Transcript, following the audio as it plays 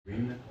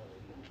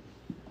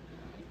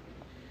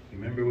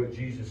Remember what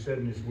Jesus said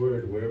in his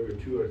word, wherever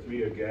two or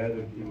three are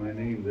gathered in my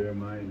name, there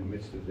am I in the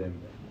midst of them.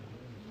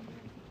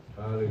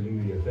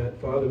 Hallelujah.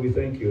 Father, we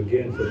thank you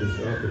again for this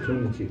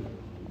opportunity.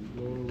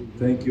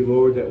 Thank you,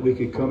 Lord, that we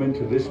could come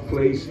into this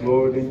place,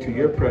 Lord, into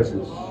your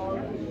presence.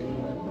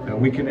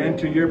 And we can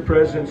enter your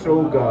presence,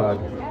 oh God.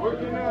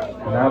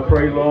 And I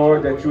pray,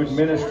 Lord, that you would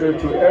minister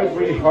to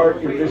every heart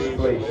in this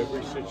place,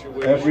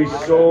 every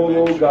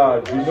soul, oh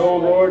God. You know,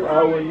 Lord,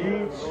 our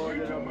needs.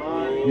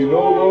 You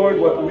know, Lord,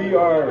 what we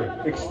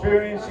are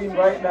experiencing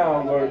right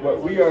now, Lord,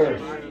 what we are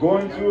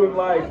going through in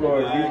life,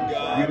 Lord.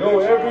 You know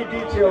every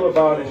detail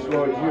about us,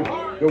 Lord.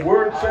 The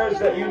word says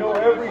that you know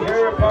every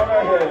hair upon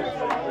our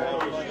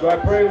head. So I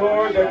pray,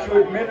 Lord, that you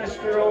would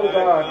minister, oh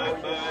God.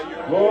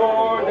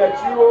 Lord, that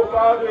you, oh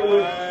Father,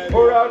 would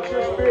pour out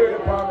your Spirit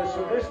upon us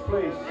in this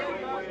place.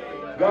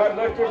 God,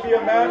 let there be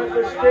a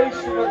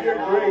manifestation of your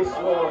grace,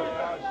 Lord.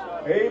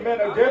 Amen.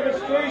 A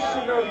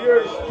demonstration of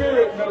your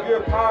Spirit and of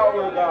your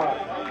power,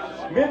 God.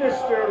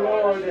 Minister,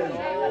 Lord, and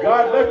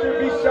God, let there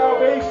be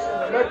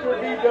salvation, let there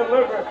be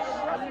deliverance,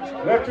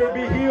 let there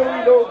be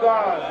healing, oh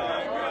God.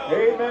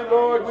 Amen,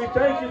 Lord. We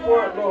thank you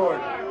for it,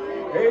 Lord.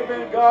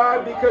 Amen,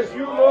 God, because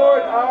you,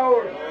 Lord,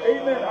 our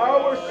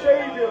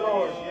Savior,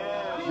 Lord.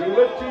 We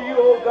look to you,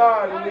 oh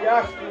God, and we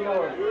ask you,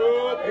 Lord.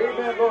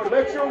 Amen, Lord.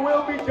 Let your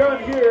will be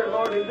done here,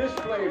 Lord, in this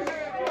place.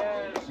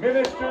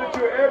 Minister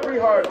to every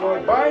heart,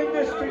 Lord. Bind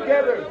this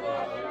together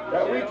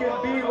that we can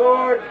be,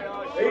 Lord,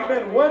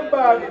 amen, one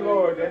body,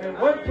 Lord, and in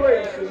one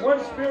place, in one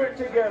spirit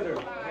together,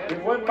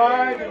 in one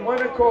mind, in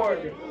one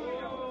accord.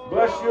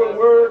 Bless your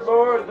word,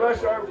 Lord.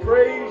 Bless our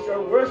praise,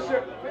 our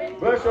worship.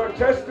 Bless our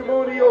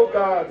testimony, oh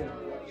God.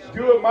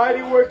 Do a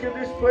mighty work in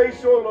this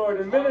place, oh Lord,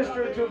 and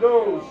minister to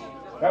those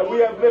that we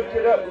have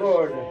lifted up,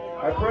 Lord.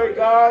 I pray,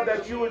 God,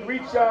 that you would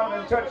reach down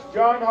and touch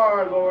John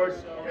Har, Lord.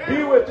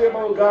 Be with him,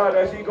 oh God,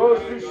 as he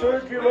goes through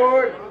surgery,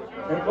 Lord.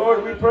 And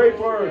Lord, we pray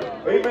for,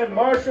 amen,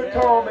 Marsha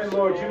Tallman,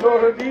 Lord. You know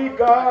her need,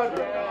 God.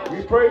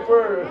 We pray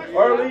for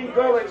Arlene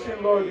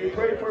Gullickson, Lord. We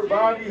pray for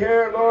Bonnie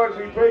Hare, Lord.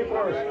 We pray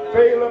for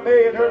Faye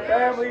LeMay and her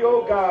family,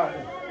 oh God.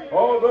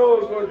 All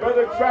those, Lord,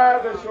 Brother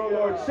Travis, oh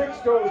Lord,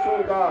 Sixtos,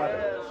 oh God.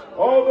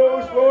 All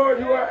those, Lord,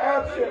 who are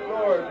absent,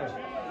 Lord.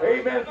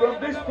 Amen,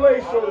 from this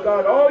place, oh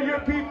God. All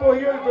your people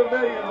here in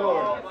Vermilion,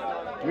 Lord.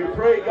 We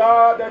pray,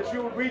 God, that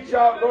you would reach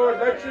out, Lord.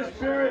 Let your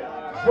Spirit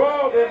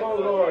draw them, oh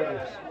Lord.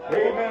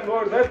 Amen,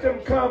 Lord. Let them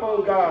come,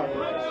 oh God.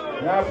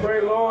 And I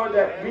pray, Lord,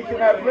 that we can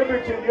have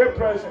liberty in your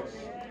presence.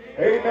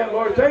 Amen,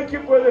 Lord. Thank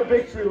you for the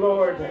victory,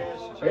 Lord.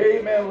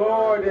 Amen,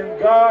 Lord. And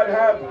God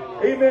have,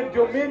 amen,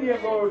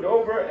 dominion, Lord,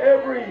 over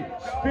every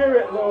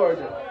spirit, Lord.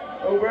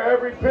 Over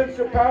every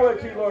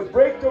principality, Lord.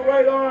 Break the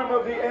right arm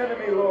of the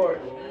enemy,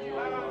 Lord.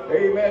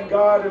 Amen,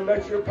 God. And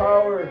let your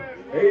power,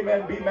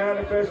 amen, be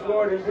manifest,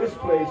 Lord, in this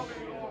place.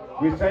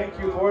 We thank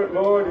you for it,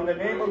 Lord, in the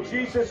name of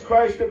Jesus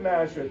Christ of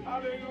Nazareth.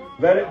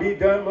 Let it be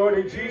done, Lord,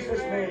 in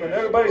Jesus' name. And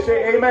everybody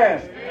say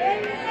amen.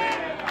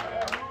 Amen.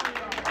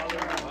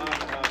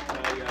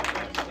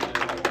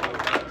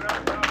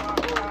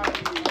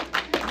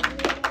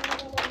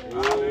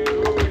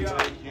 Hallelujah.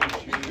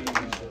 Thank you,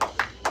 Jesus.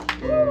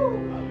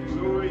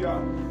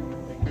 Hallelujah.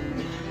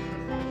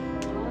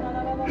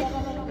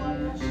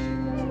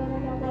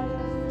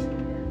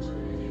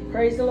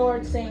 Praise the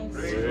Lord, saints.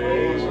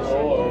 Praise the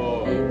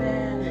Lord.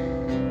 Amen.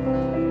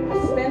 I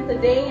spent the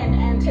day in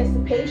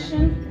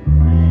anticipation.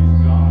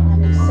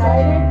 I'm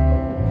excited.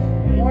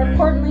 More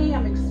importantly,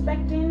 I'm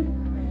expecting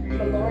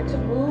the Lord to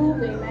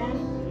move. Amen.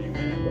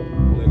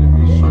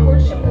 Just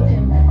worship with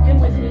him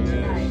with me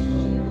tonight.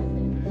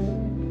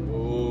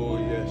 Oh,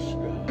 yes,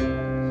 God.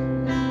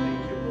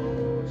 Thank you,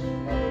 Lord.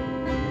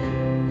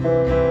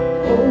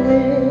 Oh,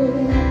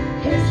 in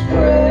his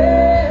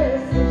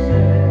presence,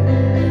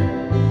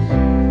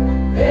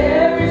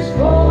 there is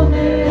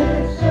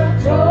fullness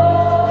of joy.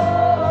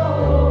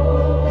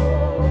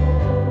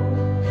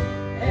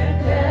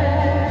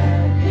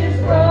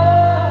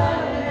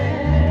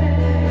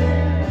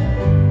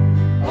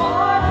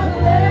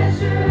 Pleasure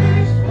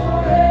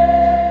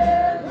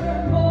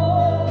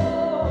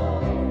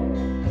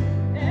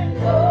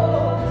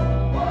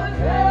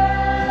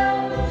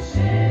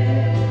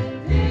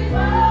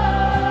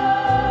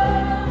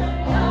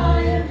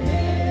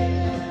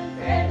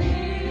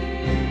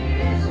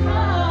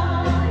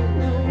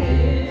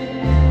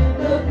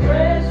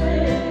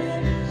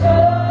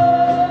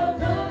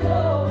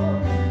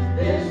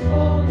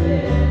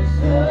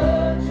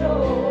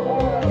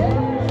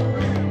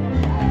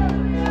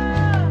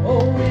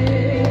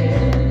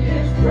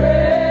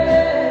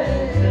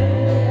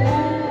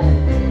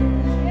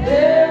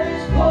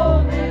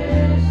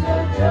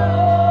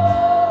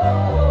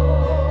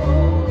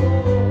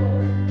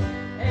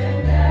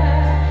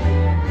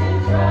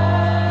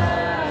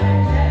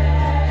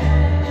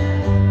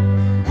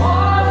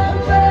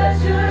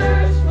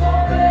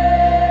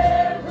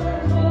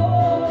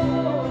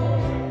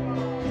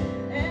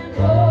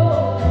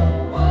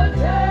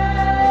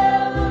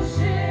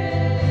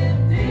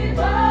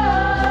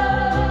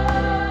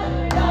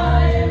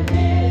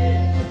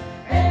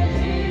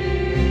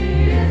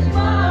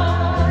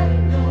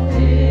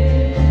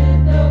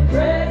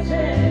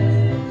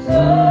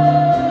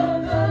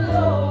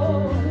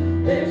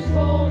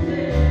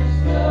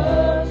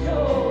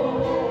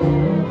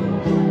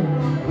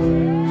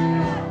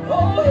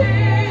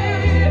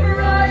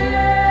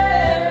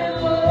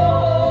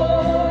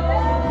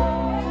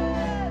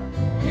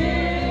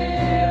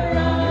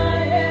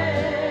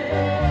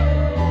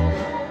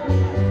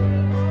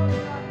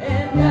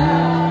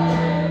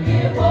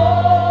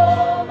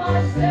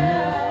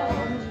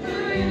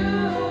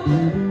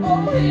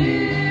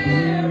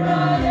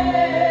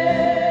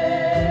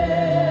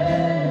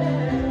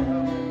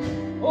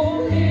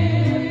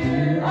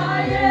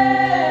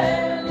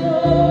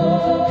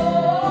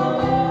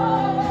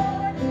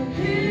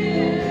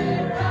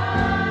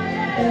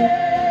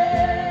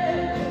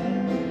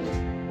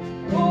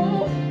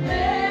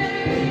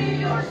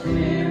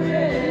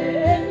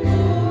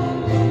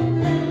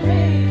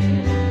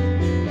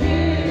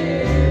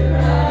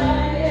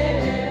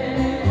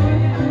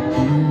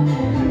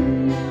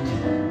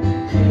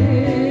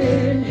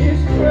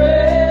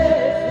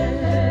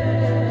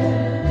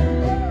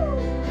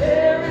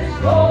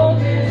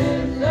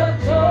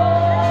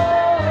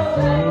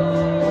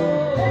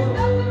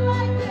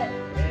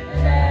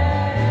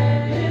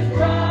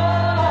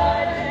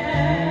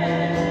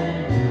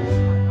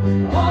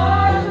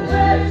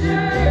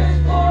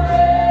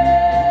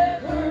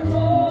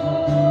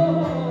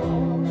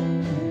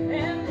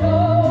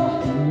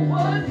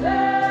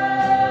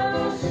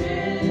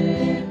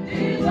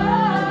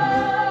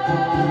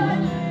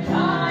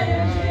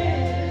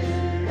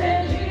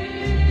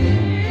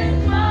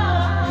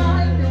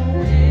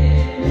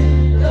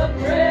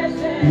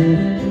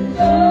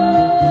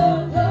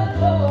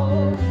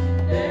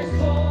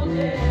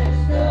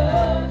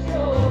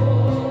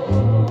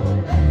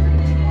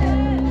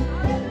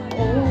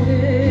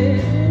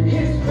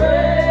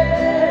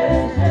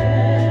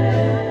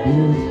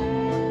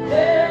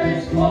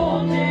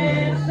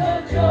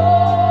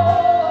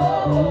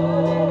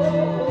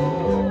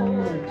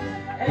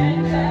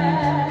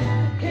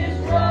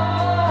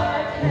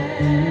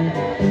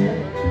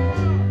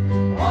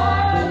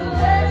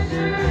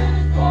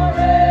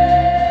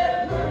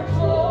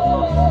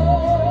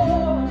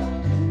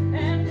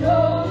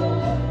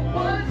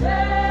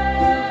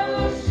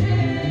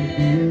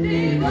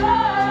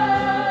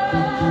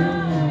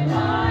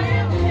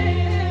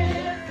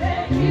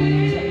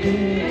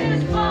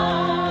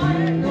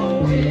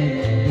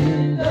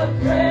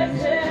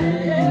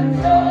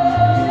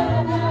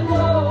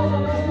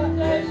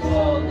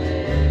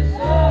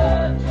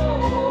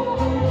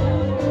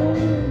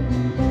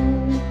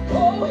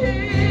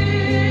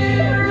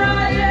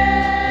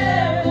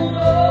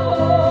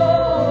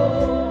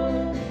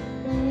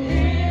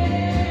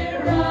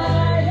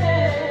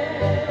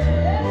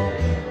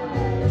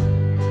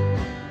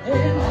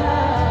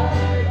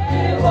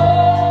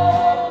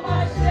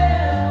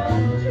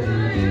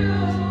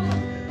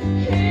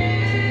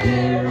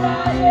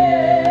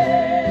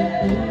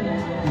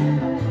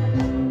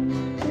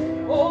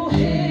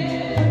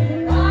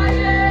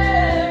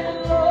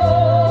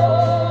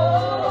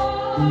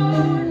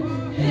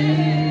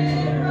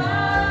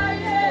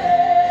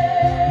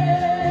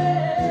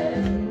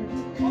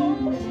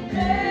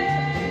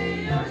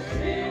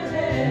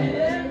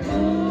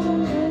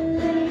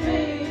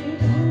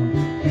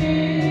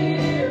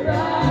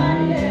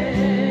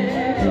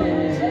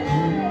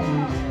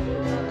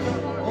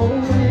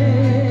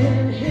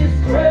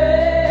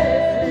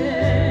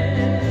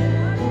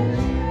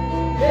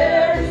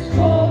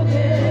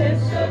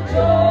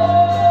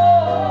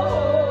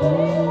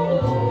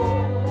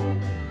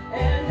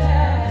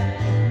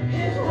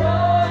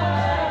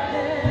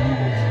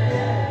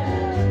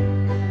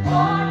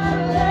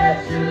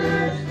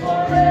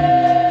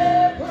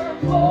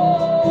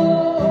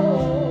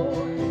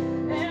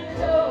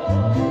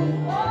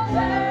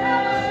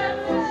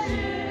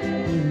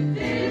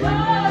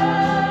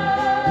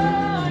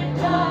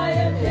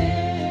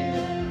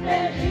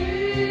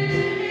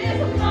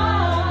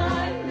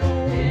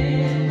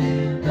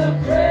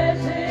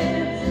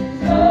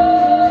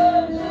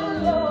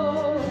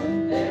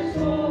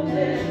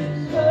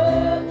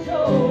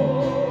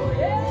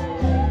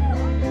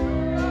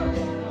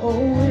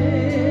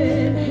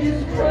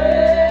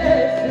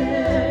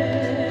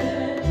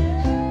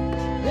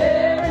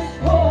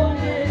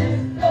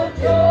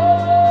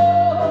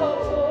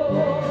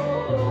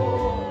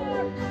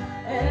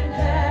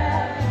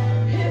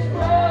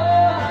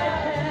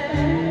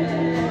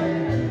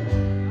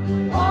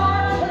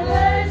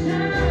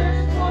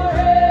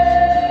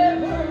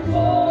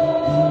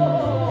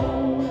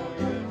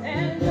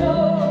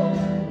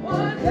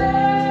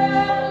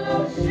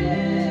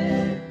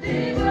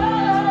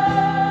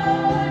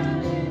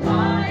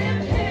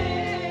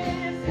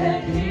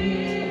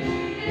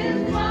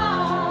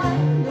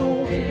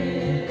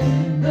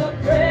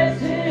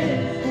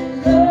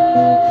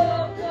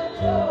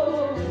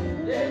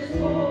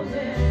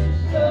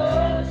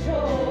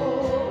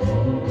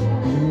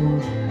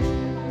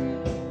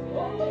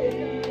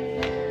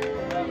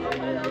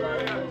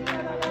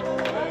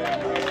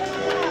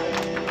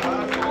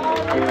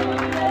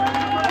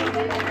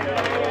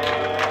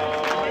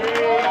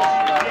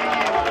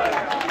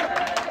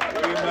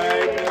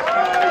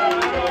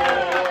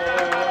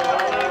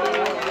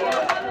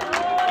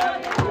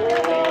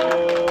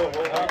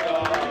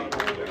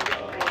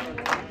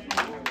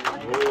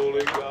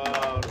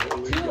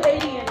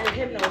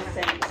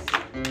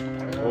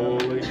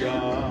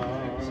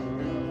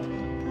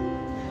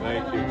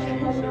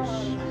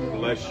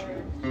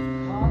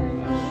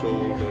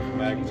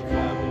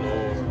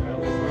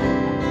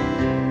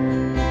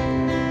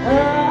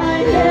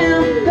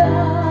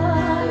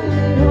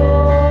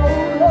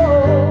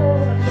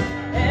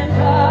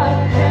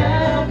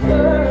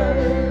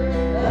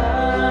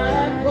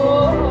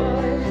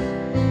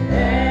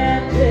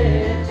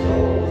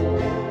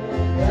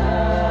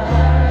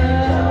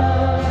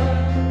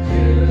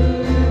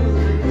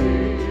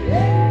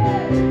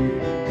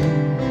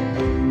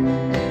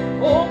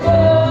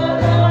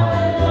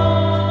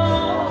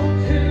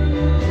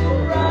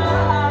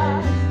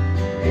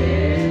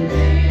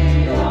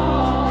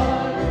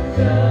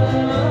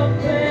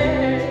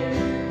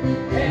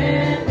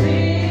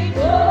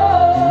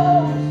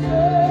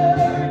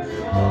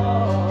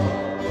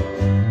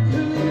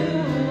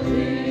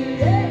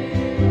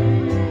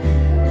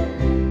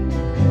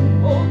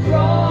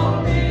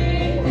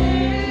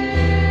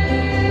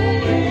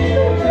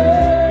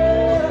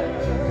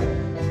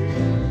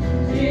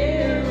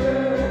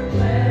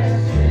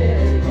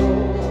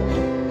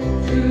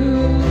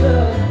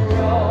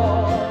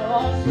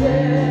Draw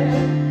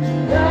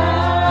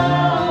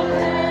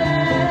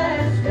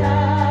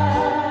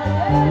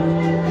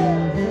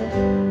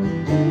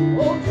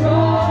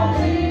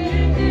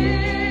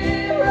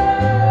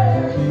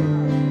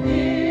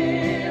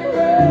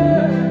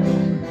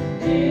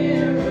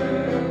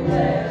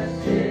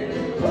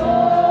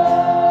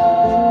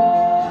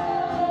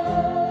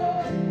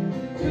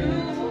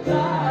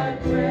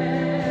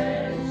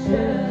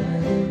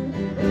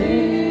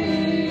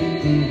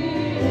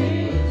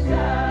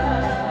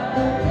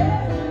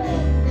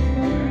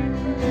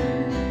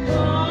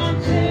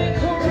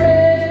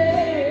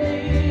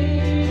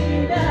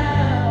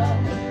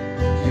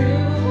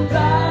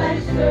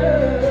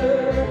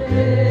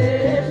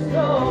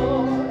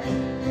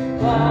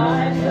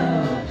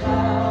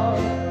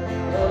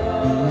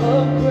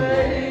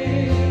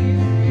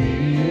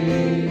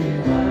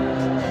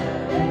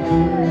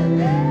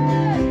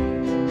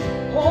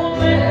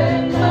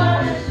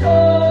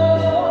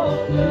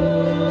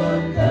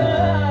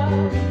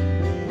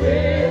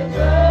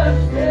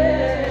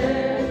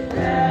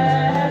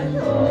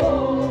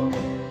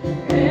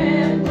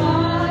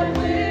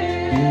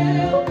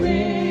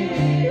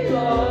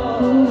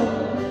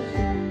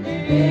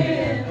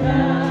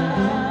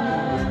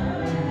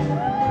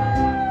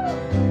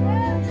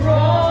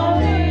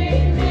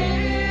me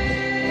near.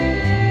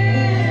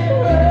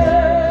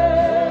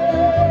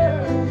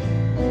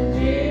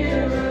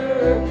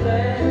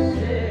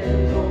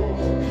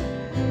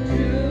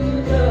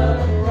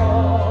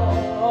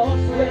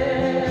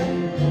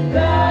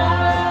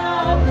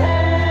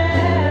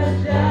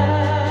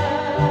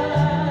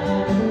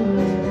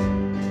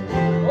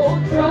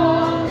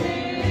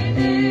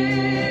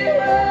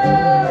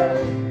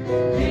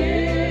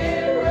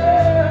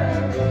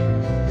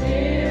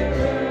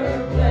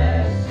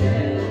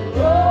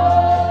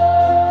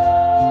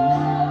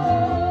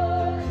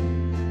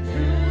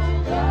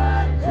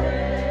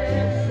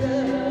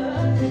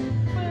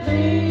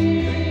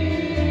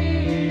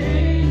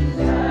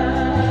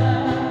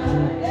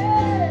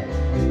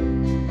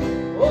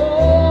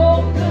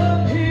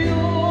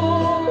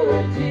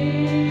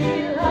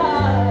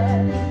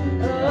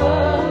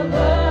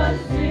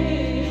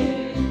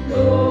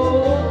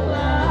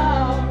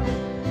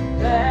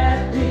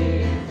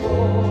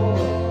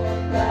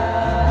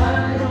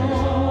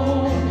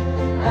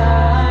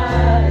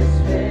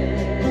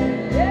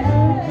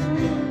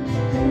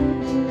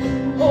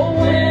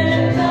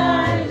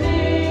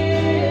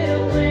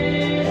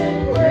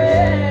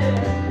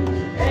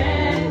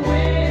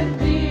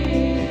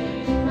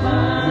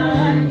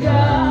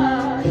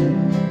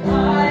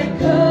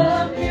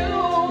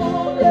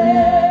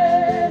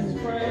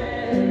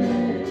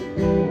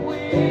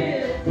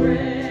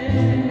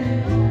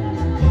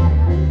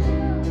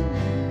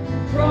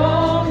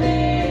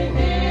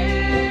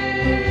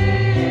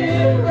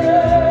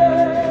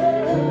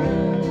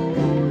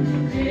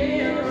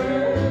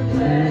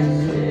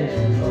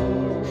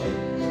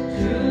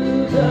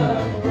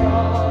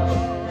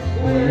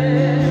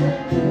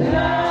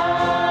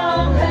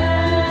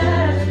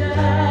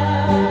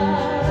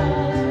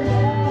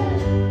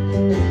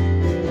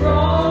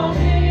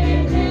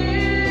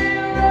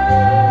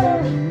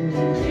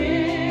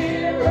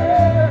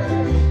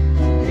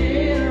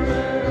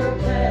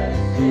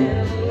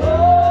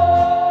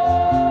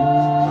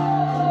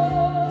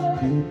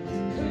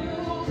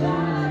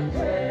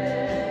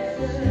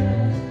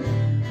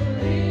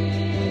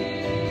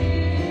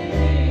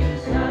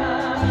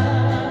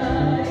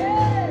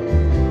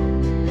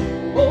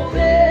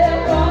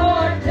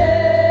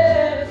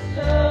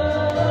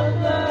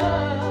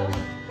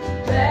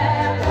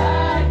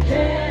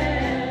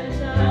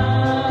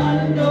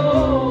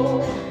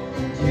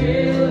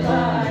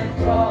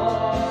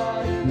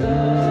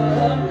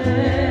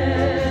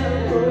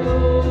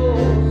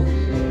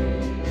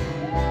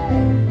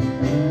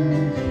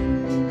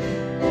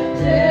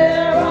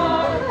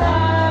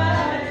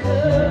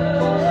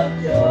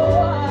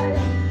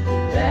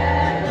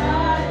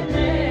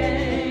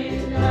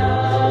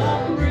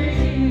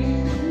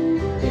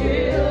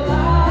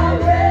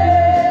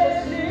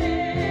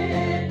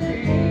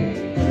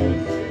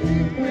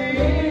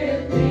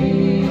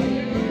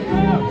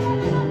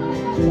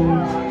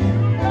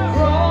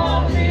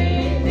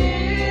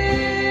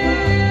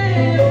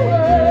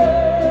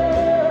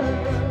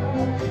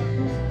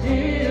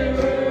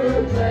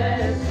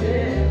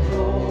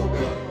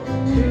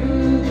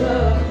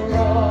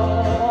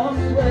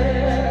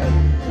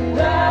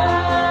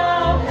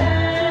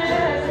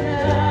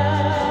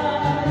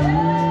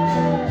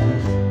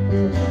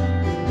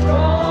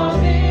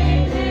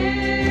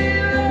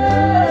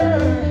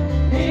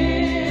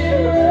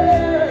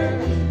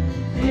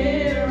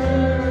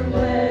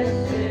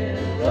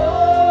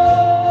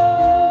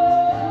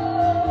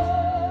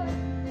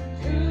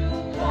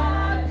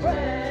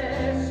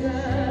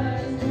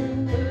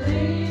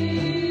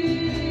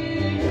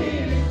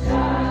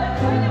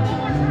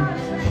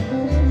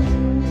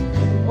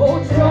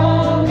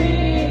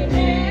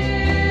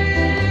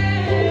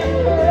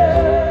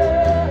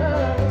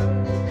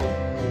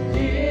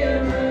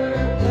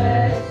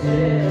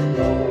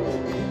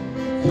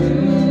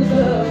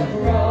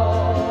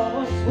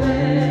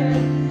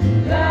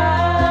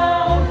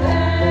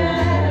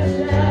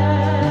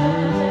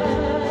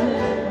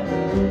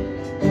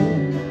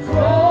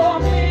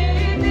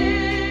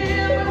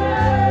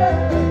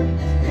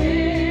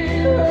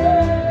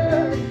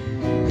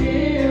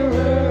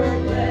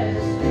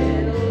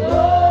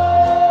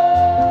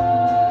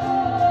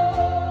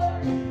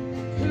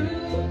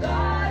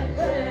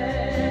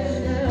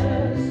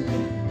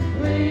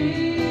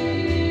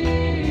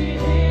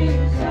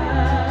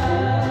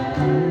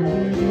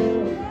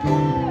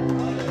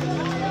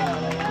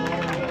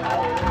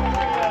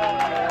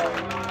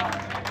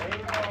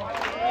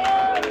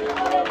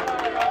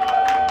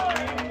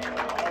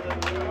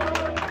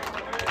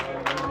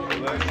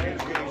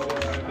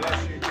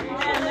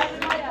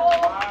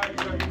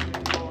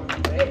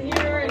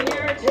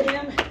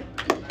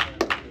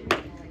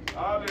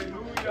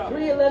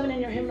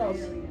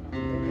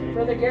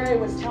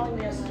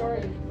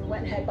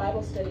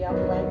 Bible study out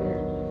in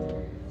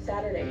Wagner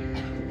Saturday.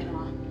 And,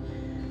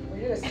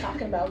 we were just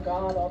talking about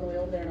God all the way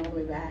over there and all the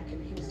way back.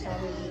 And he was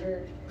telling me he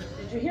heard.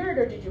 Did you hear it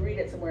or did you read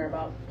it somewhere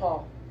about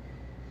Paul?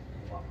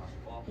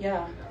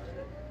 Yeah.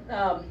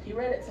 He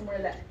read it somewhere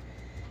that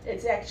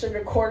it's actually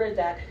recorded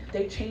that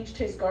they changed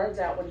his guards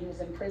out when he was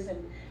in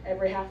prison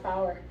every half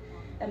hour.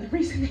 And the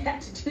reason they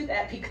had to do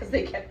that because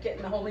they kept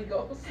getting the Holy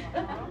Ghost.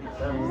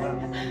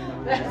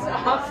 That's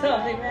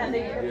awesome. Amen.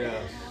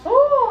 Yes.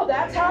 Oh,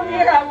 that's how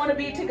near I want to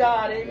be to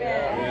God. Amen.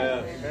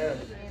 Yes.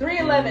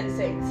 3:11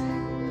 sings.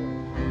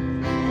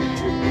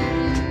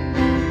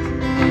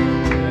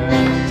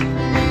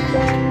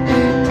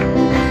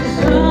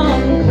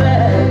 Some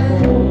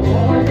glad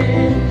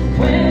morning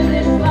when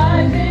this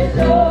life is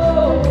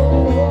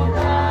over,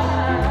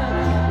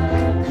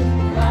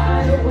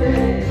 right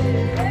away.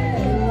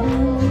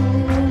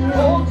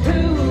 Oh, to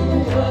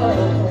the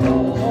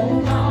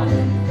home on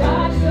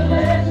God's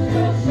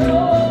celestial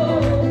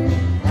soul,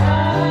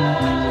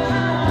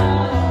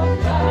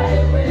 right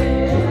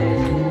away.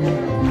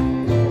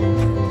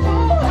 Oh,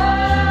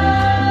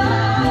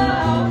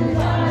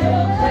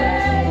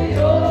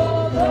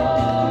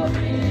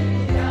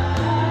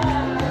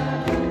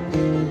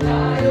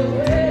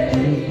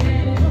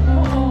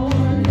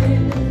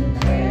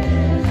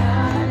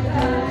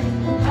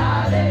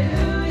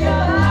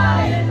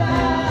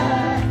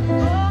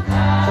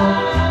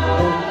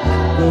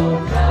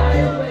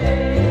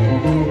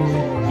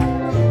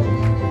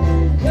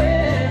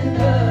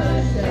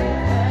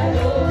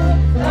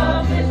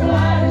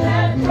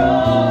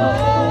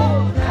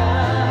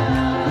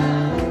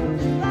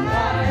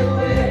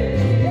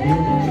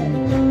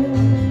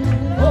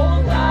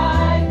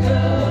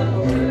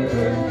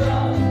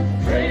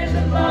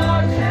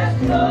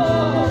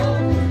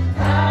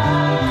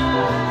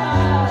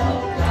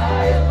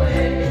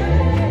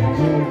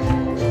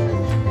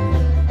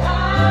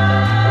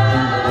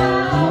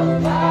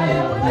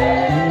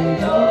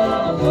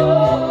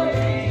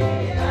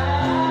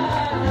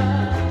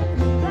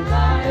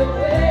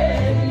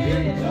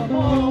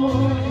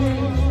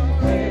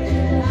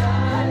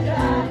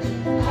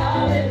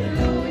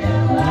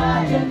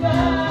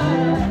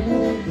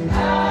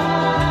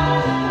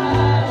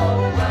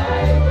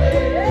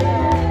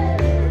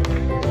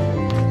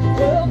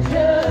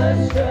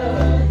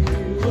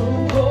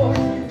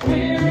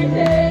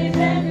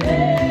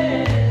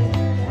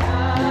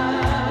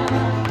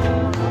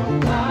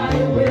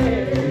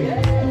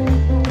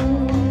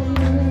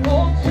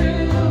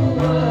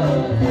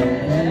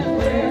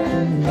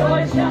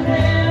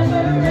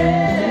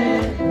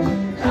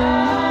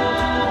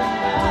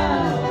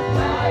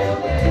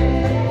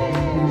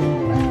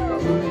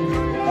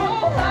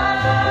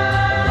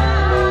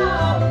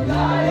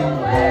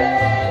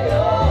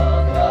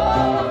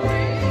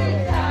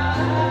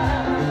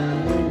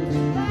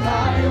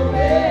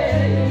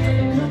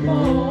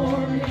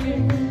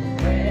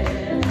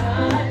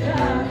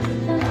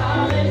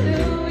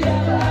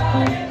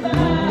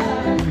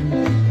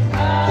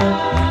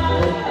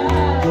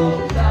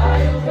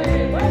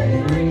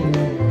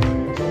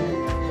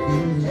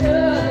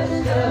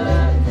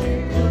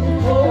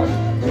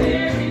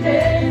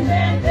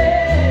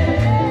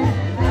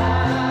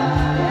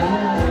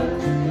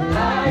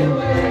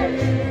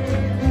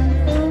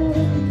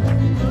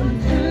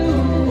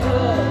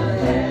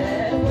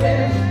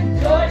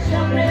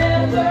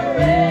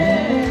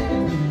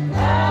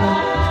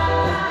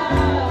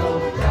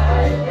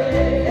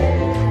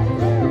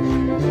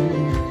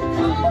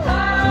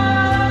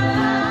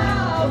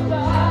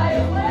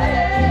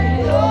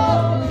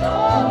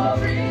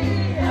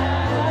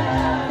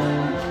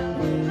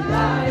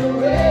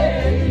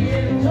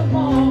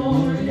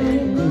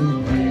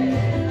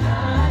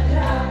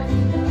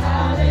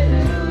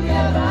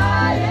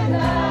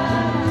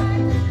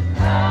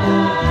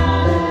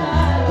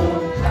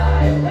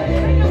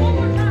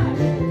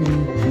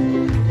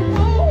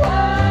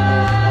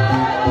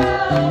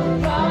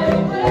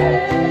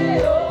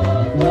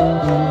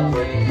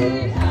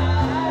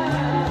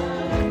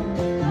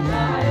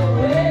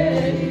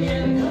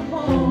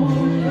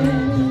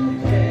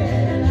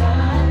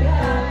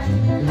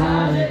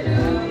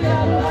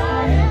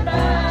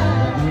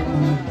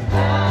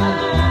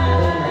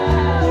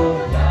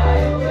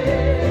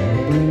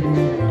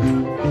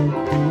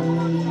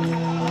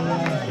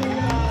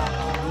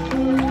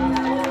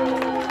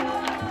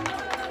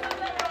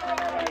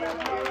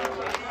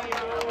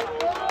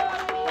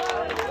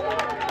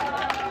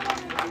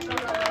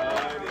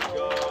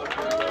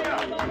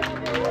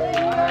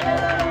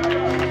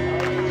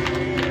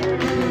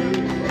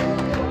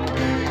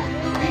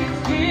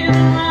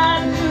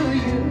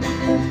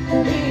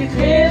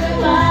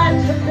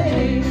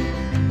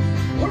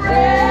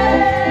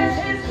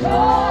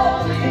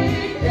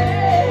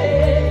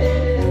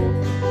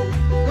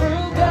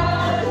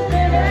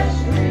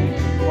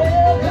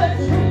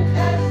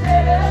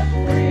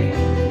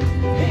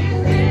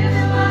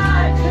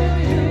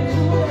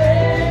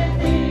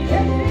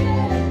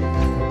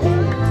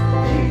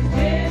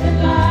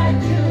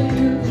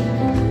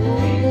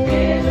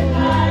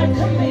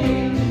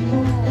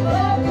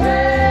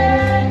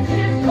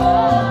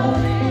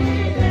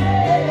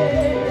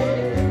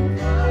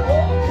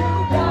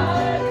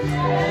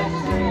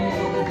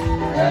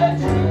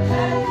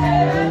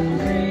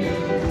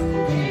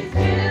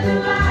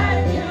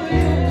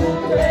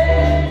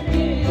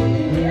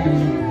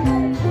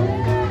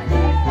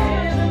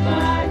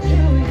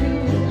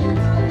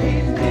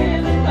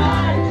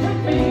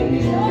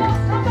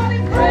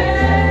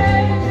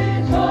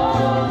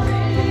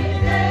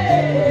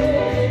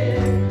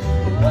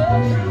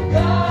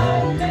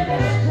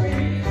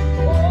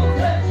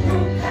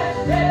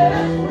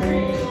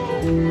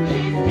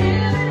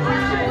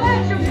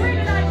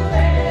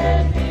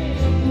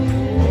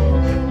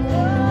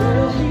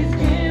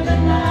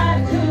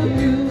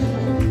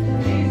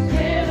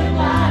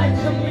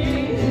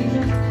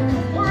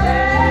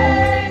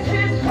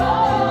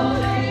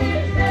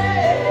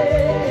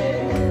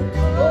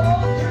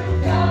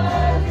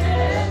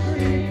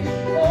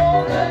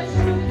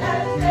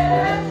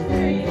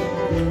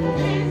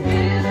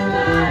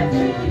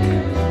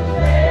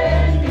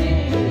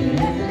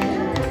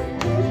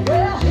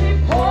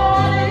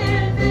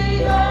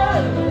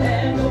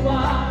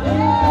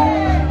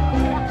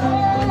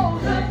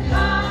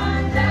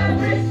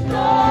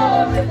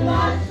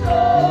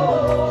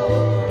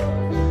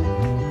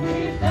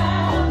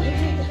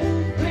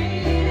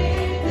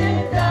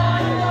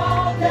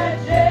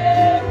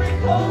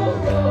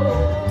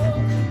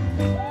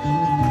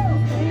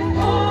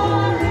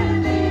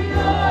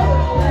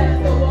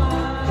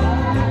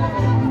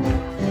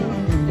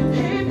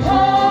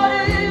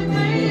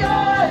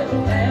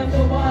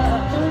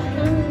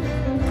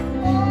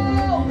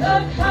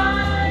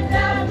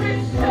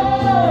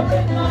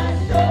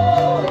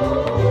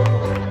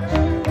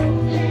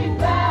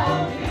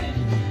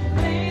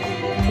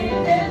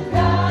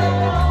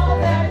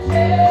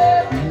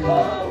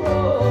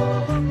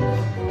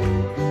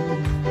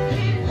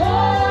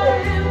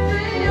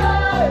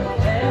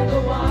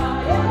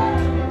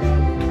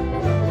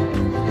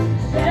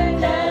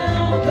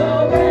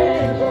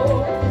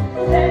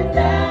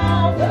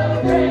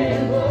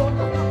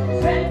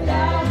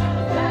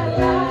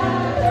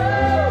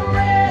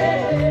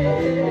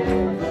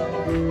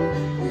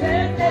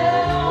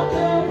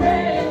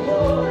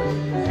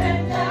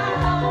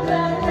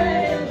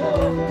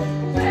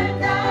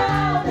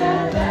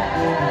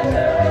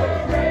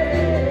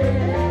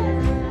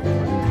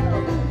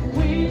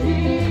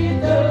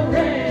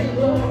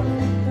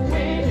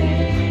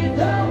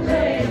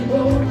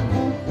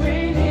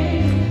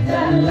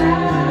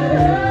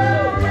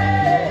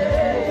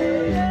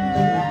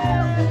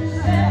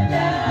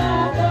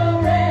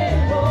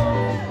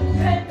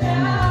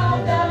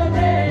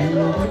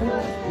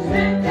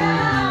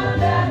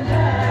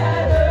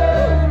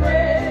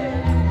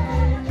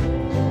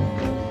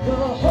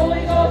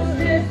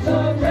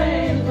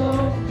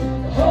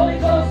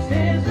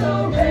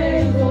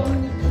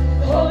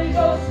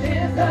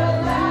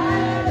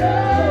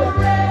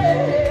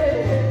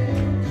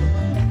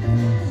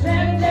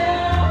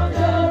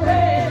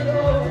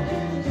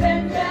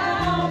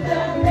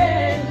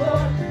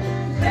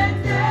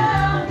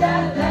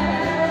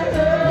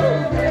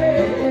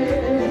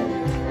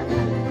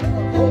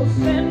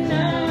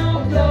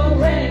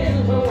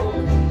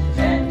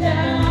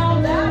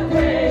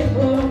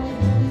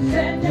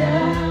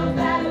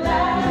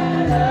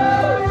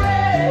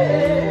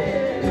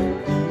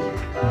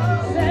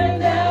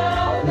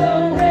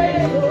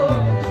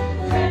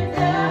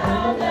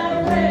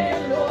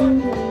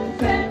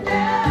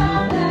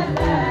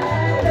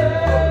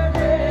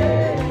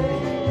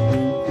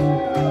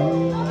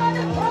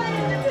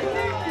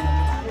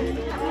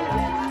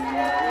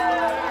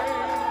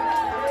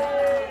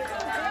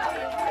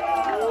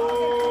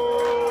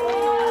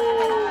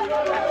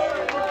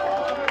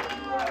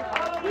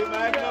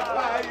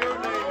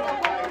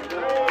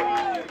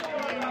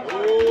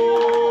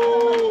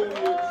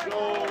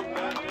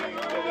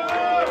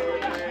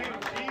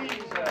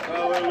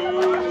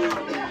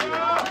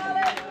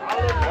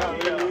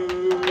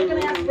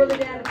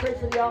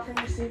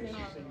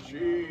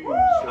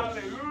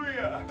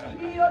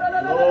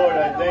 Lord,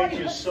 I thank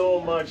you so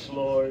much,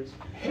 Lord.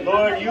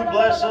 Lord, you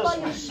bless us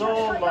with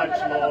so much,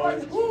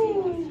 Lord.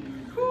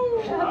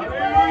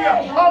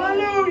 Hallelujah!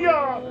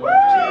 Hallelujah!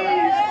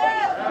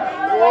 Jesus!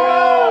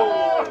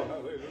 Whoa!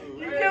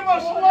 You give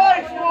us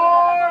life,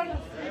 Lord.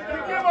 You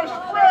give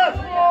us breath,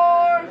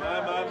 Lord.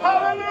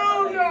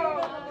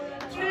 Hallelujah!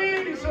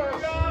 Jesus!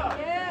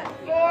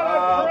 Lord, I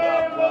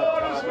pray,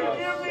 Lord, as we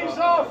give these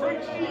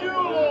offerings to you,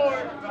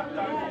 Lord.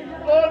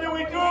 Lord, that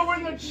we do it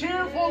with a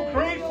cheerful,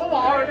 grateful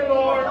heart,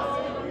 Lord.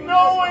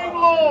 Knowing,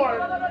 Lord,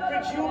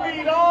 that you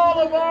meet all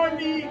of our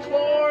needs,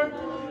 Lord.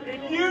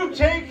 And you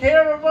take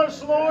care of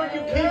us, Lord.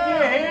 You keep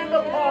your hand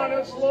upon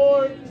us,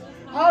 Lord.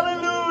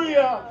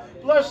 Hallelujah.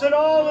 Bless it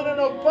all in an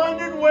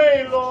abundant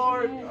way,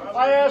 Lord.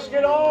 I ask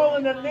it all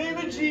in the name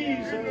of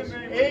Jesus.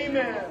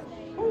 Amen.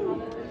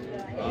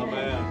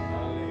 Amen.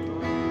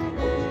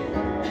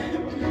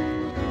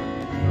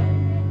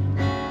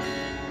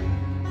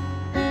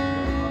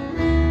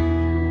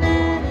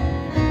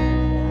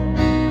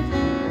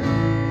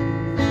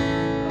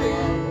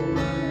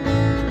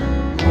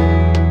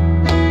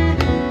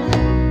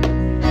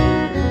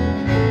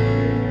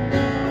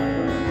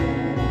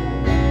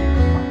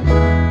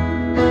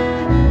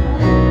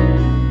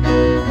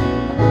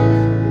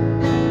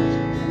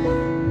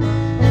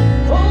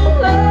 Oh,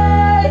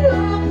 light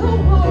of the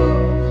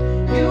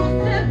world,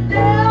 you set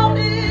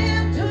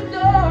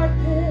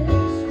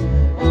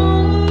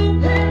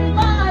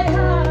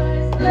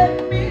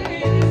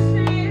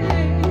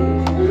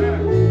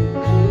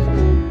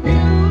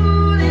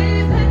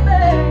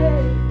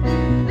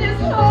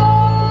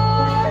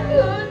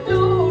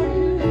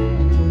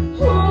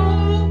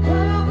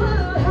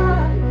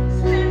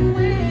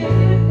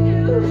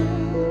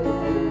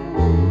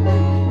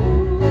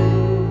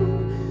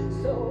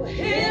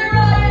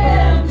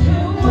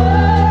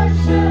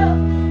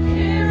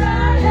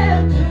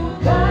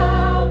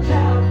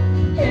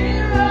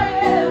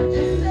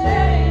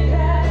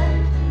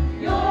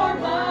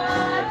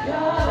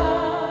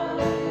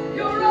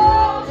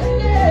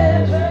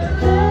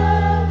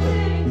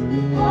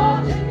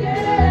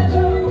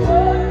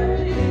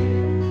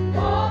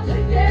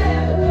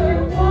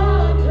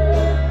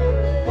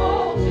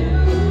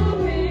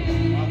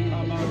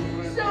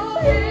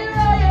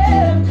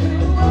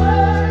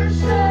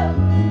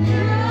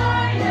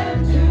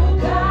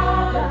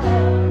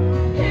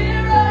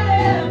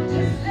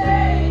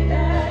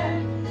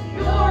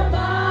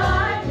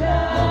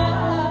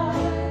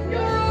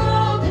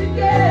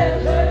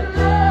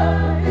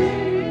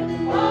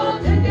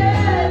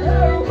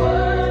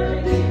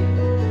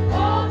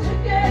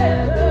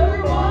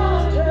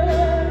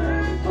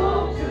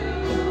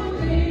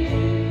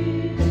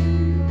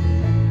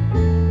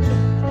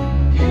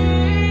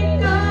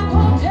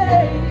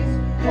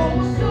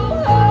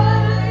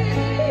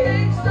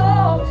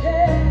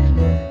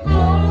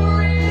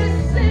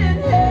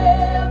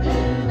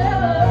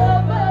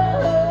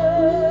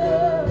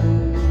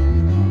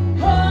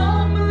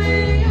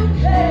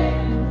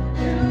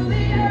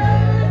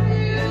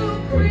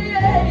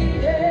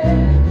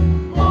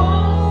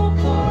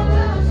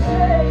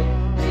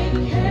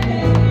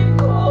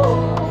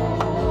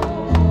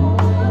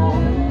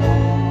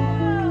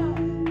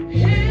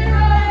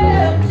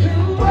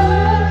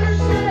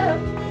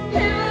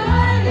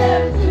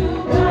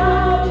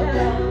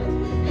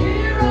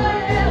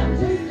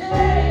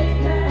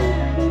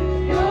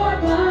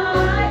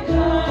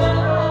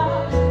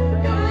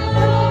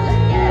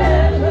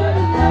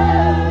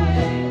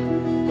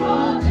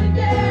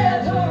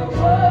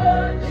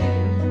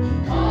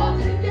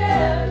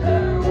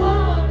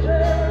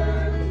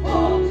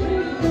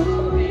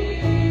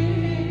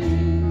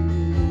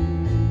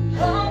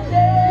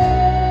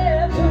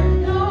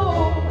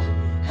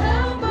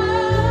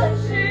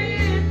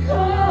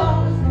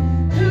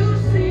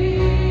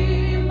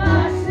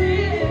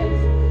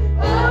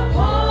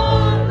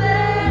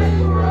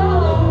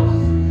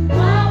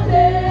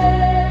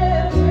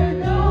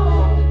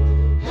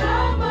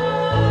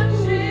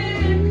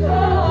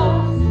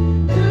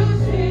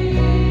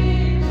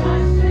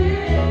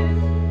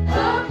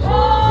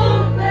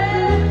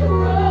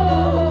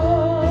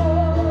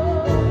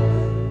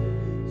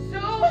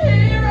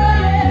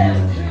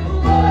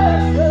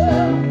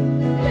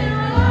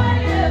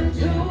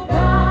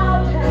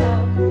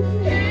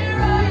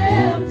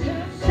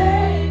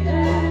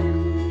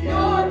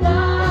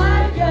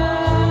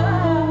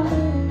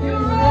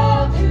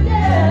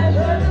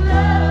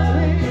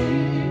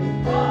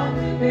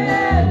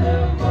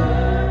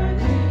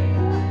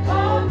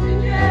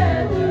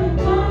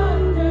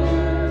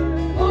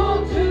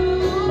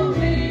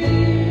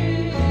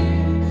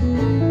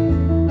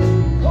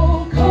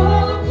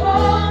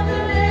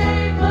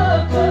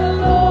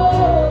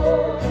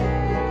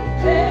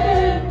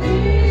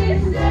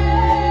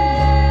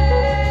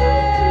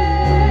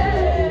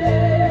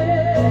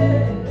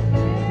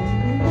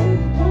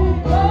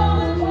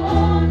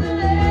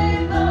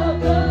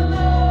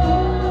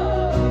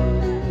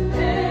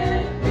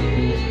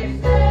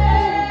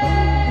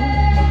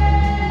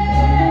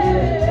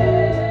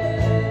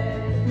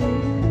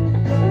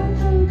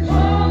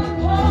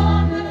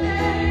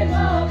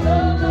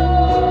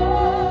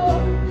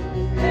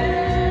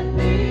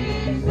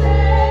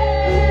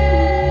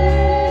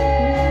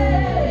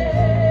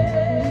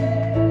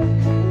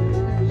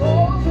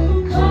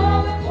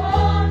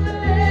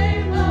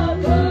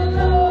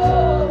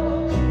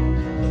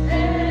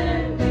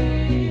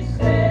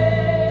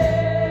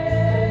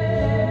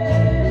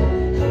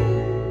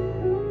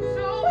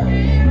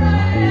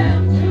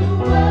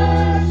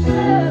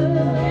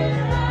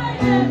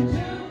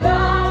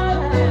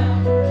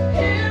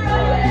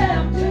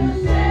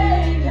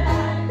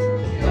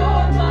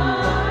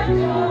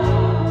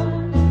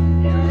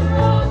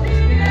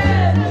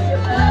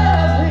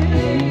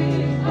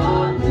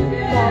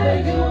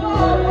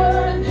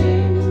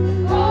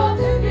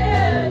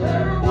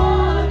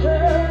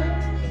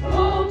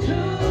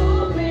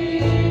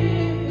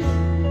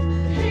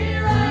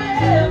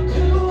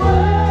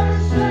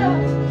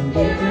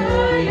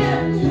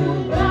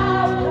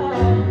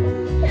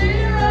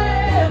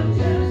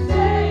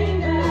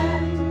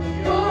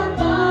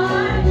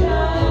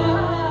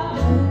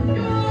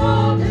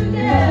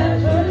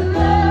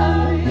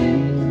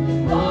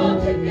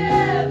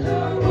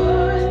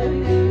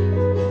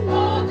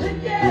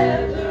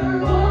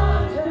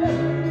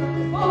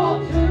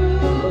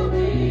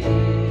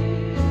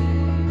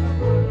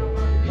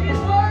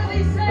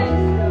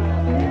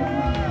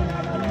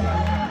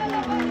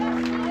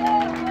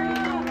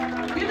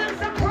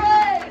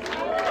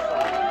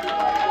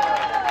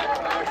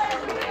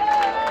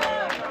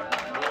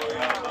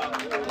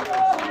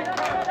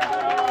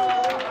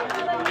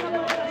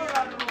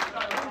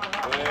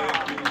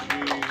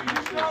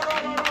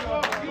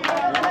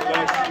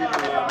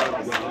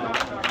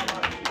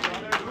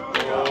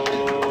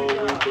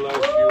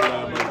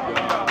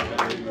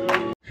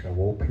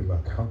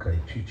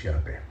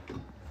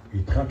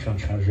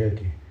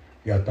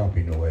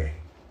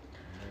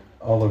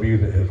All of you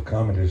that have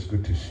come, it is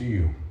good to see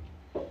you.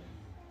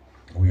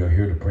 We are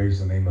here to praise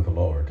the name of the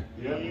Lord.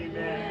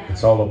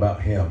 It's all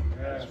about Him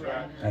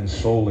and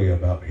solely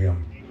about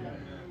Him.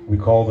 We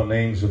call the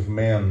names of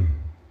men,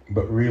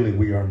 but really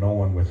we are no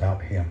one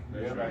without Him.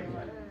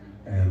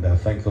 And I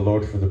thank the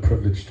Lord for the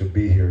privilege to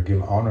be here.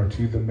 Give honor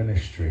to the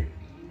ministry.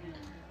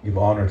 Give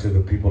honor to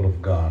the people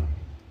of God.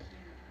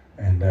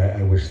 And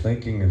I was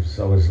thinking as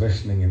I was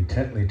listening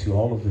intently to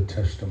all of the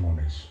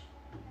testimonies.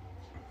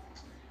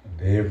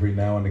 And every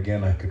now and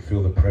again I could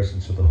feel the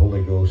presence of the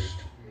Holy Ghost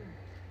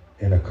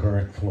in a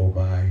current flow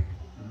by.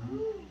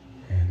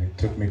 And it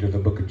took me to the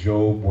book of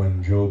Job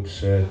when Job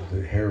said,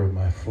 the hair of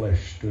my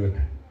flesh stood.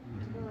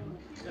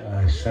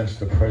 I sensed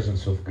the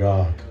presence of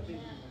God.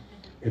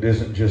 It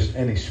isn't just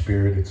any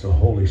spirit, it's a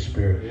Holy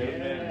Spirit.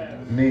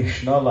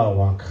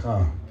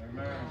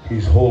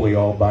 He's holy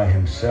all by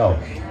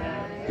Himself.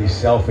 He's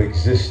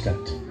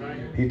self-existent.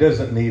 He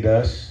doesn't need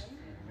us,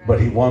 but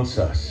He wants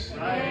us.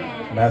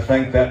 And I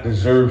think that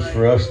deserves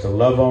for us to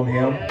love on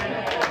Him.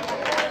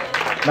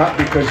 Not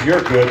because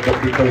you're good,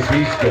 but because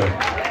He's good.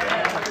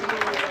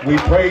 We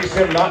praise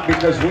Him not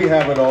because we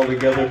have it all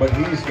together, but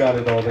He's got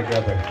it all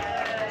together.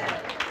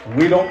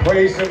 We don't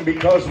praise Him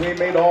because we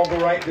made all the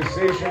right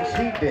decisions.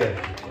 He did.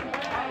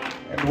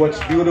 And what's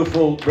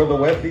beautiful, Brother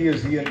Whethey,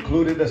 is He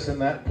included us in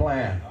that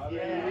plan.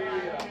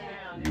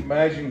 You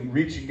imagine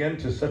reaching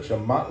into such a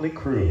motley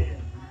crew.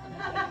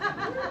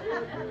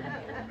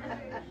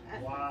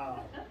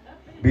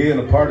 Being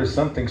a part of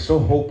something so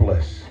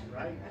hopeless.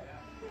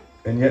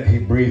 And yet He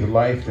breathed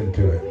life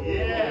into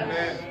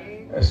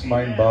it. That's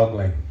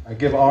mind-boggling. I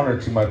give honor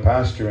to my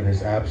pastor in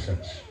his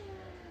absence.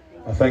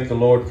 I thank the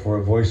Lord for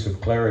a voice of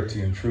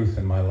clarity and truth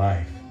in my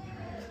life.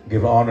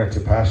 Give honor to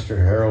Pastor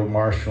Harold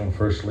Marshall and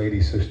First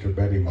Lady Sister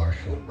Betty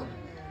Marshall.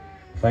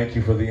 Thank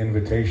you for the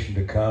invitation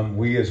to come.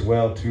 We as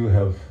well too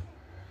have,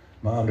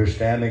 my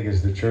understanding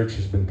is the church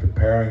has been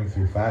preparing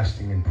through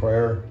fasting and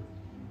prayer.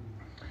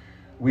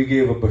 We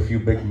gave up a few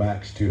Big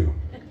Macs too.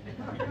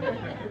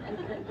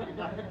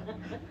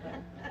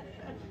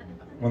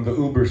 When the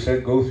Uber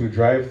said go through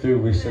drive-through,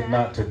 we said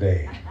not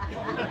today.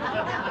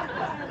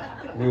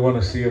 We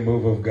want to see a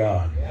move of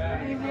God.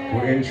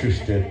 We're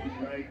interested.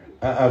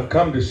 I've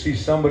come to see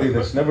somebody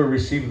that's never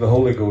received the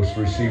Holy Ghost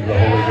receive the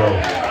Holy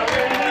Ghost.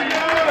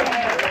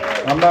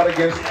 I'm not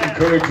against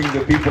encouraging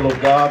the people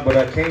of God, but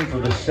I came for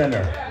the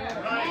sinner.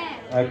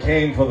 I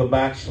came for the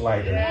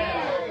backslider.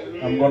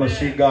 I'm going to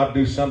see God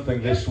do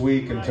something this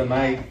week, and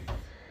tonight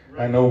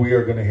I know we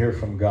are going to hear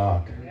from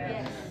God.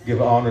 Give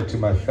honor to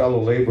my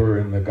fellow laborer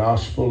in the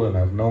gospel, and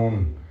I've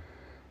known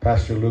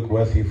Pastor Luke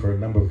Whethey for a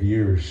number of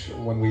years.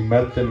 When we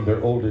met them,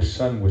 their oldest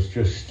son was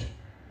just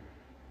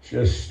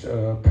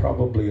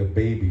probably a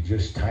baby,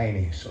 just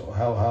tiny. So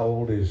how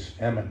old is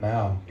Emmett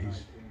now?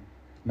 He's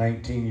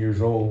 19 years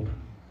old.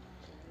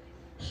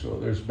 So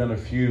there's been a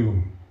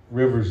few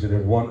rivers that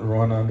have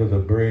run under the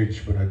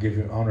bridge, but I give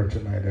you honor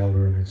tonight,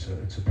 Elder, and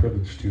it's a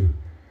privilege to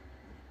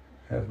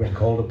have been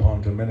called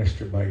upon to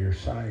minister by your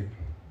side.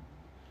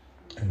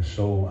 And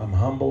so I'm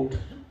humbled.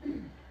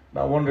 And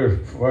I wonder,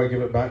 before I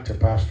give it back to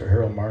Pastor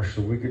Harold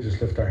Marshall, we could just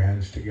lift our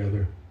hands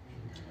together.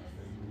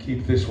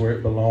 Keep this where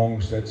it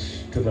belongs.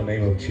 That's to the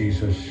name of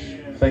Jesus.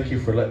 Thank you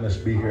for letting us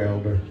be here,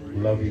 Elder.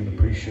 Love you and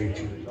appreciate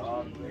you.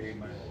 Oh,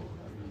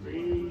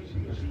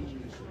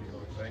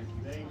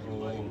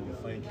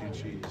 thank you,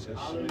 Jesus.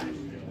 Oh,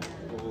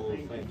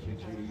 thank you,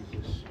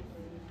 Jesus.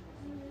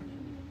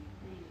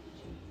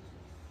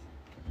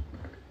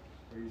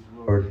 Praise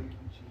the Lord.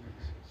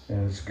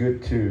 And it's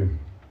good to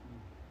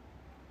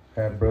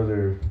have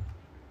Brother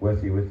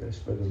Whethey with us,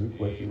 Brother Luke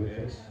Whethey with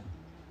us.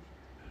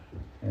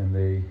 And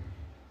they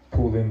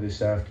pulled in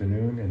this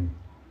afternoon, and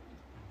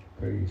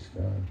praise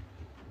God.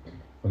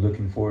 We're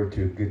looking forward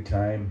to a good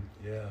time.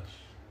 Yes.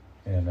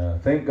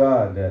 And thank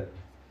God that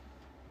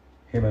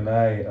him and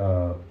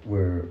I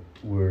were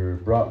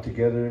brought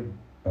together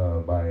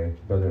by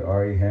Brother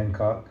R.E.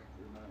 Hancock.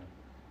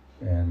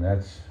 And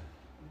that's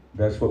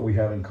what we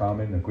have in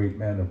common, a great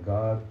man of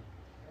God.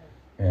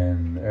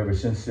 And ever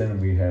since then,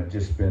 we have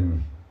just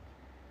been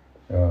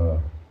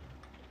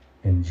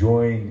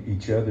enjoying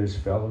each other's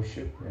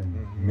fellowship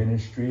and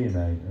ministry,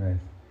 and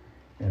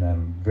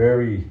I'm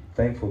very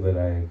thankful that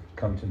I've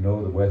come to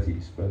know the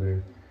Whetheys,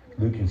 Brother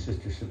Luke and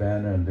Sister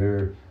Savannah, and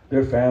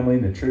their family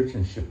and the church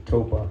in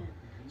Shiptopa.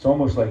 It's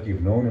almost like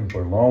you've known them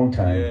for a long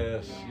time.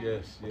 Yes.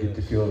 Get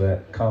to feel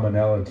that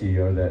commonality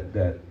or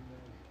that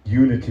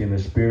unity in the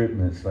spirit,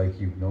 and it's like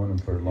you've known them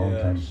for a long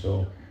time.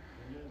 So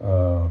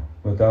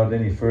without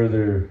any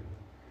further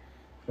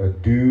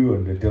ado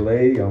and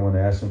delay, I want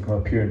to ask them to come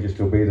up here and just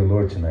obey the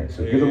Lord tonight.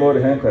 So give the Lord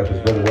a hand clap as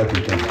Brother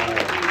Whethey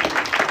comes.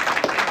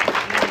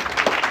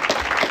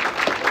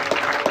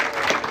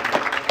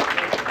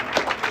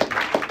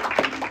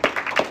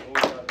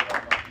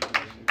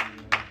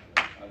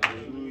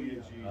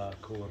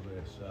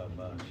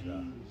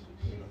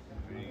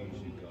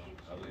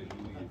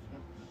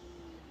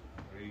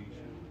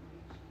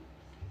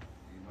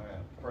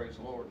 Praise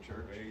the Lord,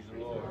 church. Praise the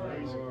Lord.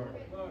 Praise the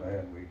Lord.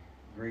 And we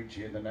greet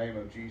you in the name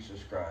of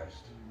Jesus Christ.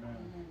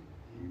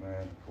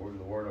 Amen. According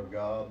to the Word of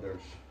God,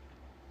 there's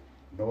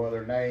no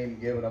other name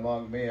given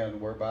among men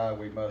whereby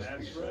we must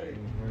be saved. Right.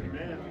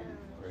 Amen.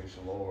 Praise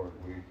the Lord.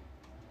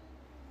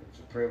 It's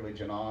a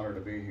privilege and honor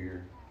to be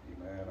here.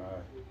 Amen.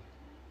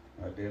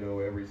 I ditto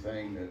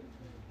everything that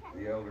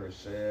the elder has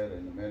said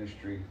in the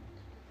ministry.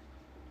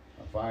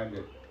 I find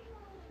it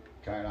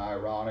kind of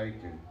ironic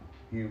and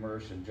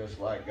humorous and just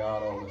like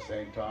God all at the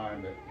same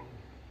time that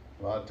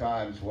a lot of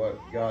times what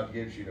God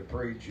gives you to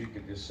preach, you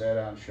can just sit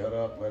down, shut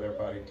up, and let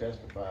everybody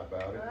testify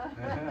about it.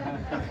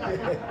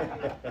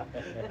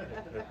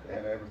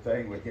 And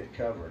everything would get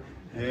covered.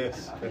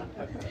 Yes.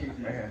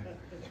 Amen.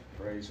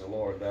 Praise the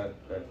Lord. That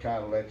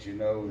kind of lets you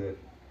know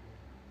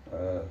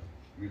that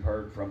you've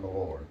heard from the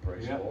Lord.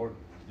 Praise the Lord.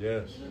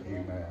 Yes.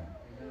 Amen.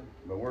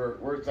 But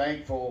we're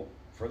thankful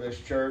for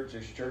this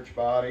church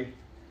body.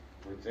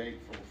 We're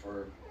thankful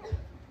for,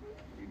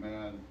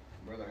 amen,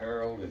 Brother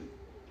Harold and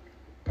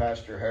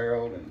Pastor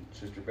Harold and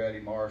Sister Betty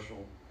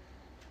Marshall.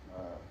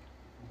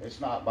 It's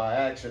not by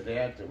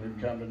accident that we've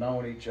come to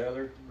know each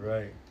other.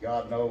 Right.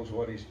 God knows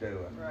what He's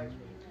doing. Right.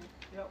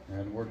 Yep.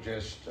 And we're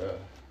just,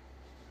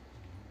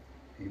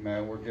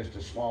 amen, we're just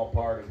a small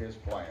part of His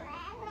plan.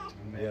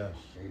 Yes.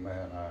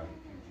 Amen.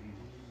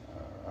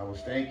 I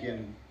was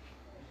thinking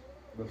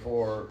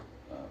before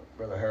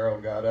Brother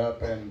Harold got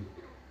up and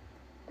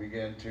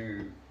began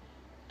to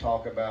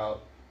talk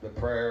about the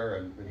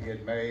prayer that he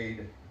had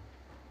made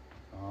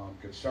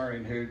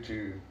concerning who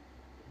to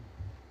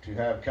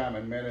have come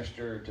and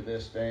minister to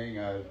this thing.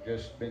 I've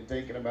just been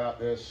thinking about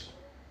this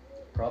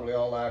probably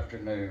all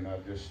afternoon.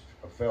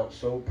 I felt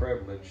so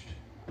privileged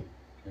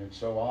and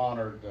so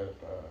honored that,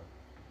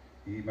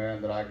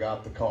 amen, that I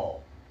got the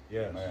call.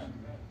 Yes. Amen.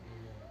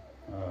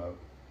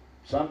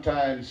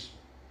 Sometimes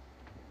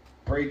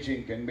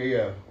preaching can be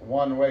a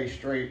one-way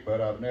street,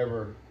 but I've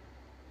never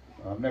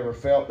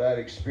felt that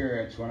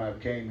experience when I've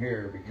came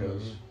here,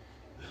 because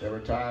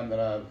every time that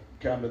I've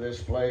come to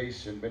this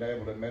place and been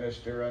able to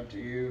minister unto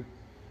you,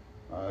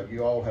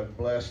 you all have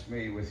blessed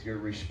me with your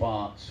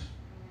response,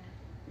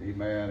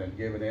 amen, and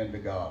given in to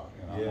God.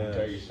 And I'm going to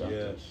tell you something.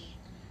 Yes.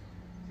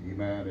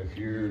 Amen. If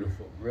you're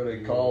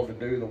really called to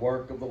do the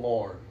work of the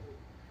Lord,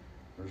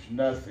 there's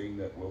nothing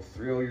that will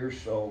thrill your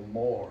soul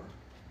more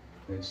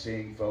than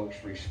seeing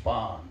folks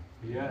respond.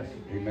 Yes.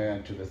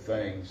 Amen. To the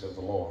things of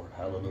the Lord.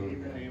 Hallelujah.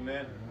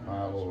 Amen.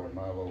 My Lord,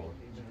 my Lord.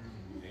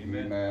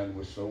 Amen.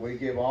 Amen. So we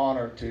give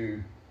honor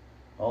to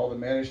all the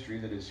ministry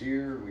that is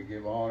here. We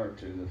give honor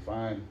to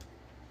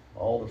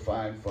all the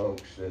fine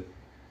folks that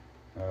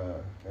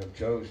have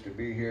chose to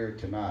be here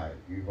tonight.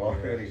 You've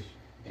already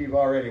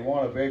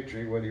won a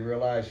victory, whether you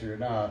realize it or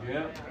not.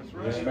 Yeah, that's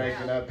right. Just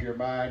making up your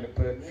mind to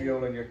put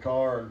fuel in your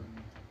car and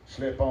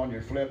slip on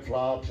your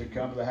flip-flops and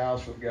come to the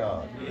house of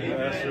God. Yeah,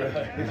 that's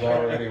right. You've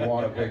already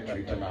won a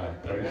victory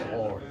tonight. Praise the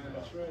Lord.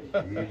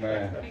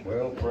 Amen.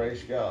 Well,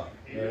 praise God.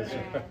 That's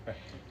right.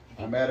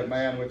 I met a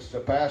man which is a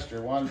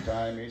pastor one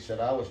time. He said,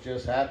 I was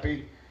just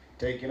happy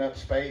taking up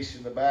space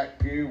in the back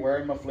pew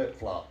wearing my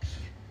flip-flops.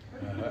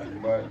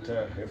 But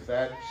if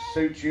that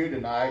suits you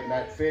tonight and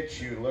that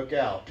fits you, look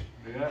out.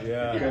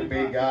 Yeah. It could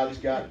be God's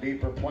got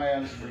deeper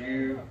plans for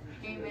you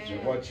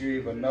than what you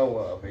even know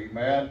of.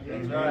 Amen?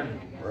 That's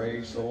right.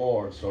 Praise the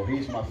Lord. So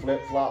he's my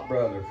flip-flop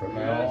brother from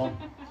now on.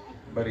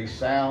 But he's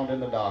sound in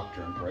the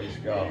doctrine. Praise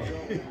God.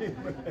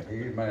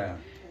 Amen.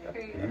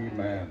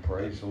 Amen.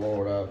 Praise the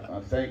Lord.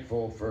 I'm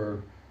thankful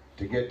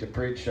to get to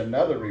preach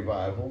another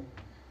revival.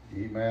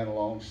 Amen.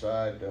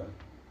 Alongside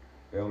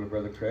Elder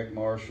Brother Craig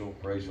Marshall.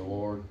 Praise the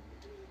Lord.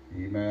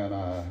 Amen.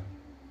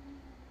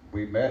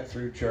 We met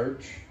through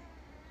church.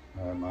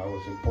 I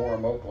was in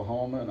Porham,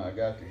 Oklahoma, and I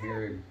got to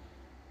hear him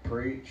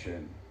preach,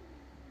 and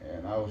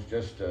I was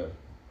just a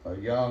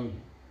young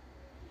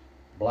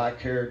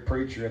black-haired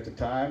preacher at the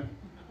time.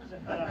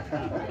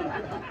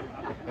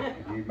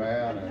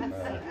 Amen. And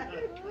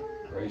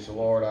praise the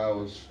Lord, I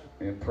was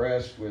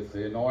impressed with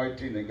the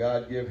anointing that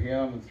God gave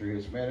him through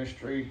his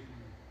ministry.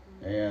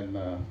 And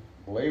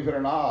believe it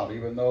or not,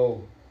 even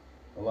though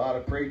a lot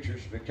of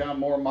preachers become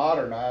more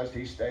modernized,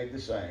 he stayed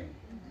the same.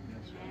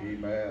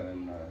 Amen.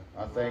 And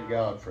I thank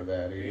God for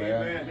that.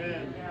 Amen.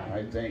 Amen.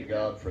 I thank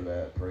God for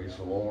that. Praise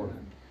the Lord.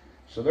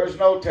 So there's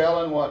no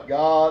telling what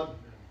God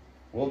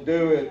will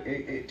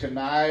do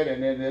tonight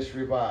and in this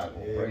revival.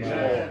 Praise the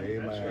Lord.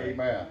 Amen.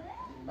 Amen.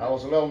 I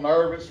was a little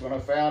nervous when I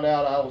found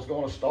out I was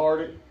going to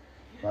start it.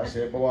 I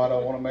said, boy, I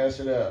don't want to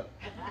mess it up.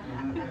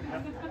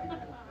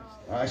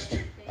 I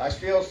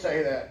still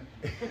say that,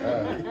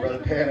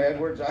 Brother Dan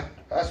Edwards.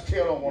 I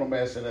still don't want to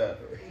mess it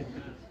up.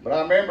 But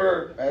I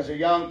remember as a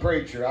young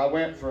preacher, I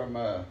went from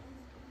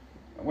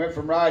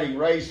riding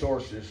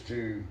racehorses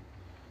to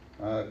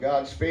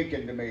God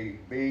speaking to me,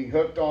 being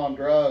hooked on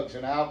drugs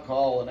and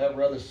alcohol and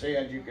every other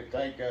sin you could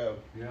think of.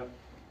 Yep.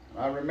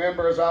 I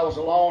remember as I was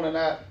alone in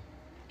that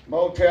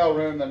motel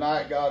room the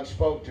night God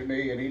spoke to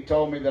me, and He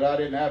told me that I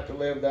didn't have to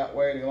live that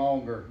way any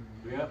longer.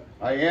 Yep.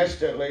 I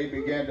instantly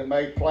began to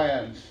make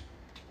plans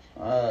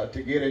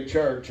to get in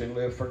church and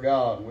live for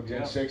God.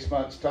 Within 6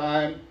 months'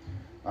 time,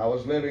 I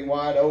was living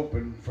wide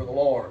open for the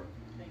Lord.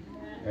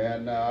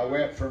 And I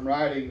went from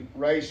riding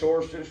race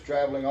horses,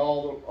 traveling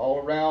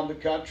all around the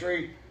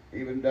country,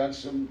 even done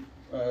some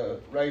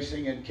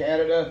racing in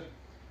Canada,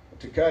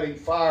 to cutting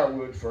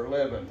firewood for a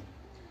living.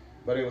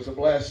 But it was a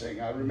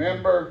blessing. I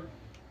remember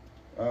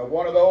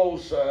one of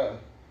those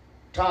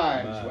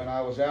times when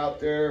I was out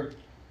there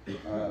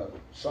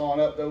sawing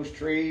up those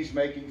trees,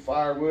 making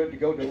firewood to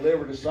go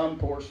deliver to some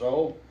poor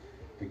soul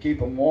to keep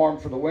them warm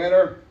for the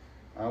winter.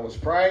 I was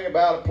praying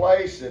about a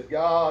place that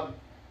God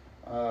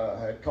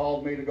had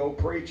called me to go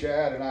preach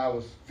at, and I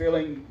was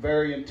feeling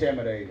very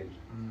intimidated.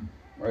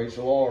 Praise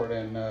the Lord.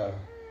 And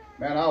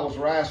man, I was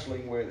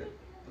wrestling with it.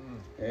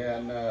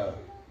 And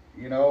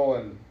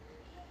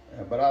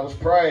but I was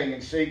praying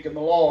and seeking the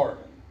Lord.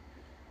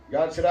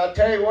 God said, I'll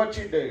tell you what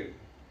you do.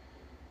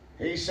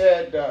 He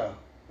said,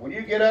 when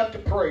you get up to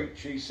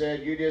preach, he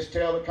said, you just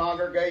tell the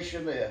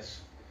congregation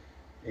this.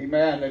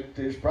 Amen. That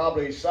there's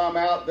probably some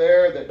out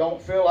there that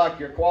don't feel like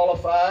you're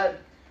qualified.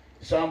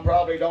 Some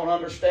probably don't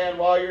understand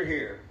why you're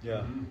here.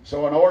 Yeah.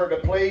 So in order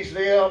to please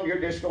them, you're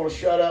just going to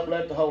shut up and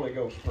let the Holy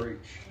Ghost preach.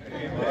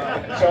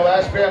 Amen. So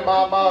that's been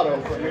my motto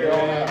from here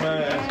on out.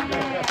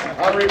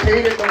 I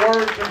repeated the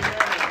words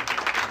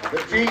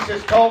that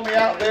Jesus told me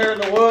out there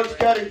in the woods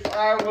cutting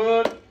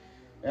firewood.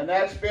 And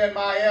that's been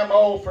my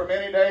M.O. from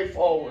any day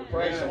forward.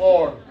 Praise the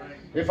Lord.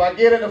 If I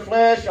get in the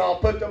flesh, I'll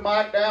put the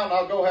mic down and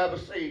I'll go have a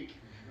seat.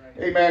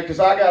 Amen.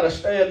 Because I got to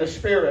stay in the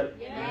Spirit.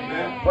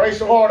 Amen. Praise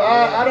the Lord.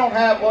 I don't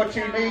have what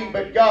you need,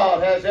 but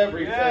God has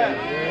everything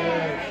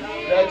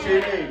that you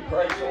need.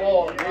 Praise the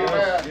Lord.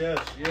 Amen.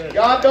 Yes.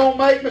 God don't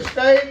make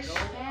mistakes.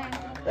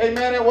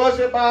 Amen. It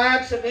wasn't by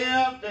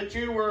accident that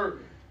you were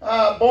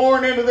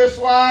born into this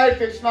life.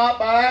 It's not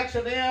by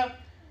accident.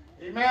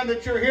 Amen,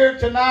 that you're here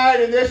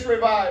tonight in this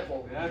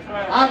revival. That's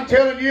right. I'm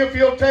telling you, if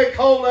you'll take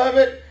hold of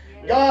it,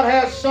 God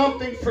has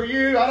something for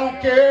you. I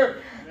don't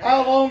care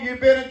how long you've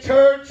been in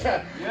church.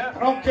 I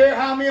don't care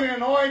how many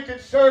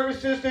anointed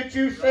services that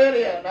you sit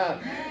in.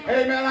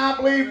 Amen. I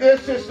believe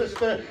this is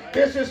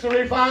the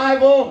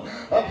revival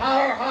of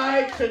higher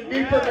heights and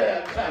deeper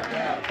depths.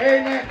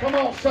 Amen. Come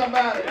on,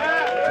 somebody.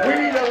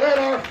 We need to let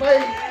our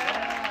faith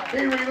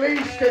be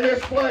released in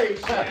this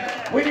place.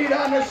 We need to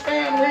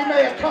understand we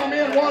may have come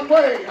in one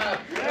way.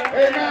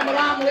 Amen. But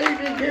I'm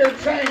leaving here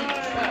changed.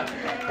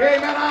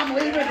 Amen. I'm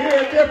leaving here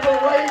a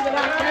different way than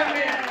I came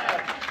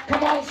in.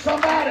 Come on,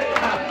 somebody.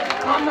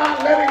 I'm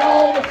not letting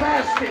all the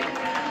fasting.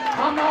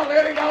 I'm not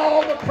letting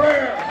all the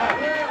prayer,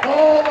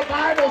 all the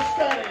Bible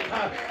study,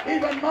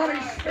 even money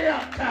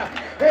spent,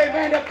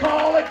 amen, to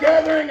call a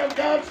gathering of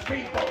God's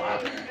people.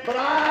 But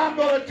I'm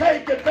going to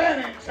take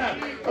advantage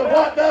of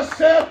what thus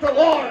saith the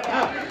Lord,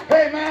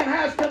 amen,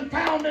 has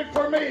confounded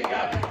for me.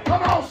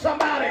 Come on,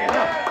 somebody.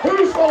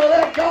 Who's going to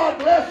let God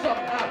bless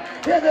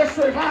them in this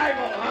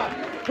revival?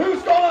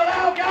 Who's going to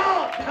allow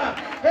God,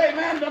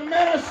 amen, to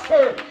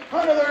minister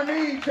unto their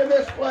needs in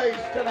this place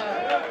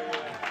tonight?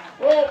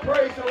 Oh,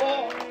 praise the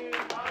Lord.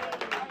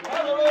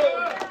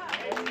 Hallelujah.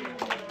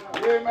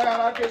 Amen.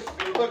 I just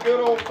feel a good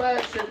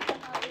old-fashioned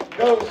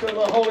dose of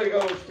the Holy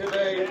Ghost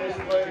today in this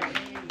place.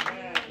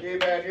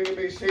 Amen. You can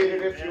be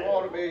seated if you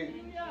want to be.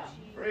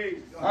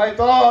 I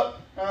thought,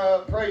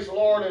 praise the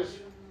Lord, as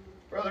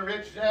Brother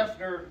Rich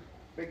Zeffner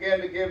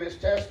began to give his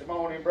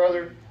testimony,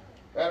 brother,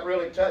 that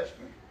really touched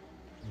me.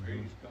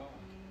 Praise God.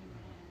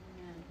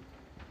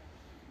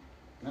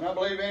 And I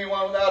believe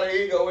anyone without an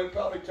ego, it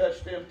probably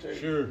touched them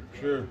too.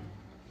 Sure.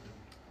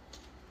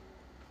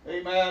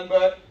 Amen.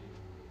 But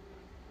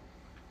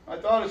I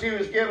thought as he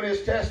was giving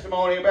his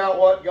testimony about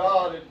what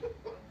God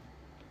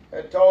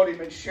had told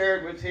him and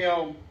shared with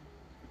him,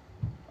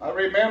 I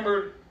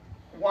remembered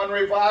one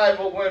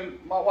revival when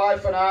my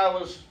wife and I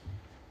was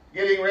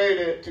getting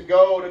ready to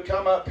go to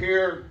come up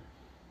here.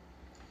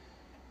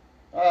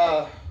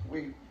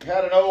 We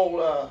had an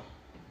old,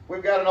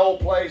 we've got an old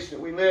place that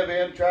we live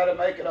in, try to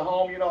make it a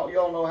home. You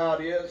all know how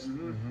it is.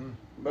 Mm-hmm.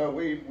 But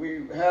we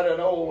had an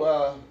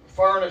old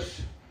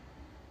furnace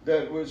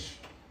that was,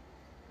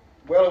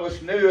 well, it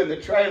was new in the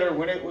trailer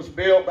when it was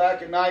built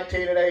back in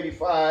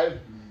 1985.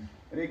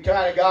 And it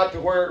kind of got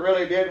to where it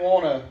really didn't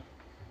want to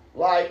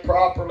light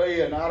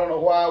properly. And I don't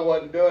know why I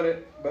wasn't doing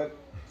it. But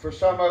for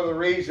some other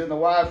reason, the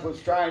wife was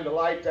trying to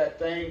light that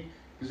thing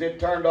because it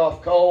turned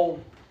off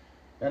cold.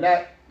 And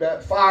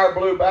that fire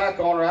blew back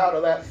on her out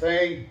of that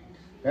thing.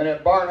 And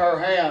it burned her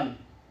hand.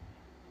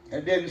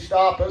 It didn't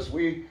stop us.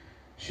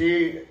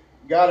 She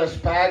got us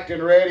packed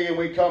and ready, and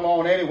we come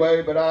on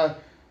anyway. But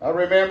I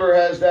remember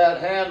as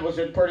that hand was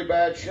in pretty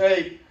bad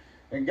shape,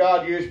 and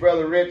God used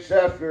Brother Rich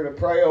Zeffner to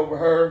pray over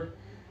her.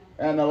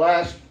 And the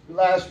last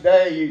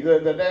day,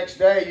 the next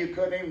day, you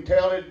couldn't even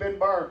tell it had been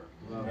burnt.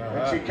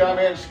 And she come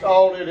in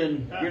scalded,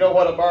 and you know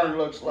what a burn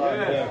looks like.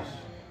 Yes.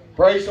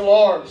 Praise the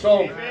Lord.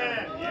 So,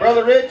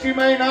 Brother Rich, you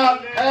may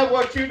not have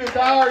what you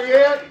desire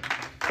yet,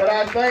 but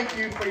I thank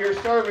you for your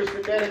service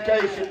and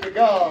dedication to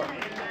God.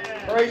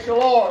 Praise the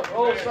Lord.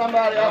 Oh,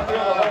 somebody, I feel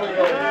the Holy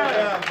Ghost.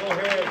 Yeah, go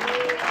ahead.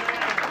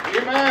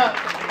 Amen.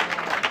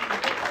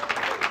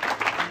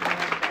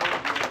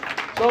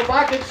 So if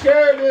I could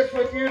share this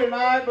with you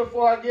tonight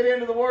before I get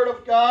into the Word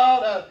of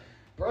God,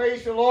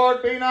 praise the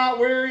Lord. Be not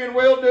weary in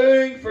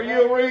well-doing, for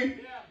you'll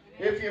reap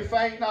if you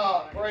faint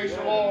not. Praise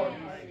the Lord.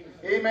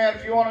 Amen.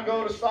 If you want to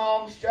go to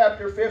Psalms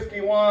chapter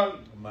 51.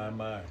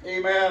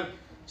 Amen.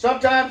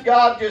 Sometimes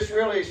God just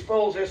really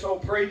spoils this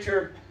old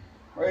preacher.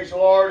 Praise the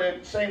Lord.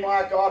 It seemed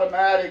like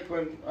automatic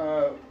when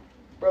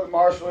Brother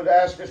Marshall had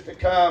asked us to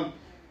come.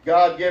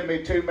 God gave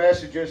me 2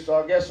 messages,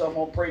 so I guess I'm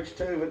going to preach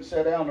 2 and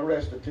sit down the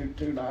rest of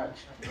two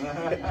nights.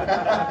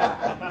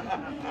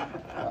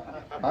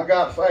 I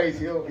got faith.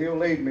 He'll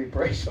lead me.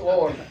 Praise the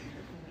Lord.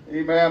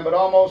 Amen. But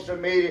almost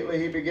immediately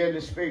he began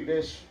to speak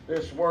this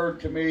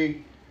word to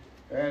me.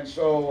 And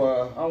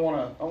so I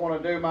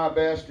want to do my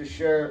best to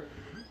share,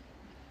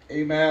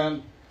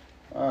 amen,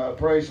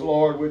 praise the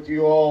Lord, with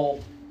you all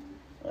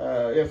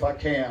if I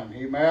can.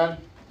 Amen.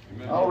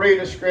 Amen. I'll read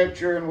a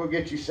scripture and we'll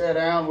get you set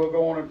down. We'll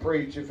go on and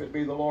preach if it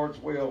be the Lord's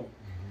will.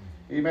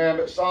 Amen.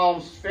 But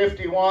Psalms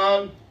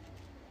 51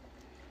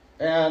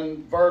 and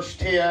verse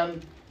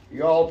 10,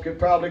 you all could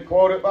probably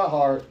quote it by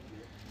heart.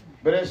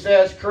 But it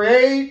says,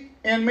 "Create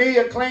in me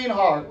a clean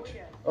heart,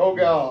 O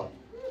God,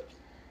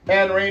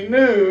 and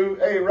renew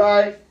a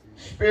right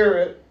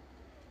spirit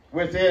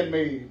within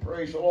me."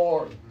 Praise the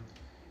Lord.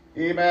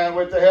 Amen.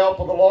 With the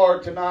help of the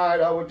Lord tonight,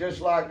 I would just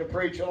like to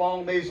preach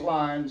along these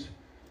lines.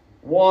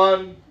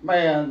 One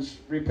man's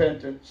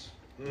repentance.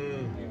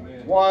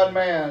 Amen. One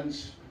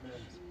man's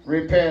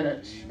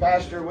repentance.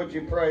 Pastor, would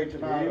you pray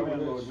tonight?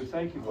 Amen, Lord. We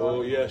thank you, Father.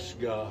 Oh, yes,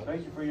 God.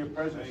 Thank you for your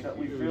presence that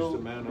we feel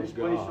in this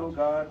place, oh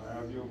God.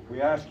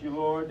 We ask you,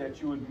 Lord,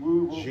 that you would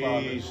move, oh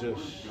Jesus.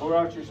 Father. Pour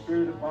out your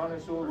Spirit upon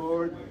us, oh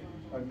Lord.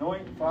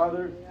 Anoint,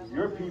 Father,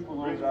 your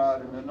people, oh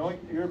God, and anoint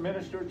your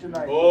minister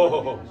tonight.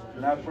 Oh,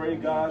 and I pray,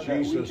 God,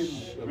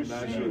 Jesus that we can of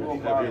receive, Nazareth, oh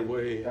have Father, your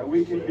way. that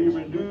we can be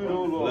renewed,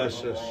 oh Lord.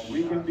 Bless us.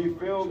 We can be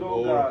filled,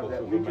 oh Oracle God, that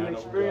for we the can man of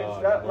experience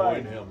God. that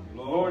life, Anoint him.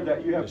 Lord,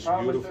 that you have This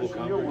promised us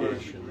beautiful in your word.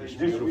 congregation, these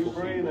This we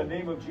beautiful pray in the people.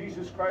 name of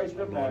Jesus Christ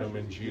of Anoint him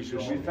Nazareth. in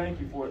Jesus' We name.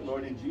 thank you for it,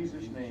 Lord, in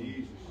Jesus'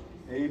 name.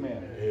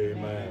 Amen.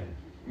 Amen.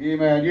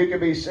 Amen. You can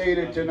be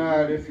seated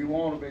tonight if you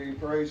want to be.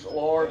 Praise the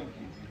Lord.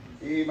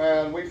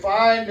 Amen. We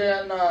find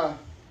in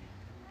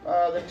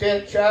the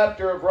 10th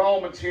chapter of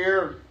Romans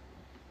here,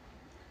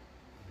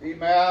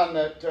 amen,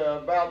 that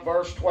about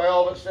verse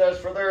 12 it says,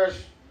 "For there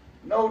is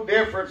no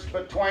difference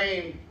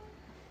between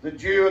the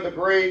Jew and the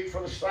Greek,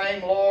 for the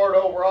same Lord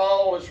over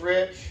all is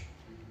rich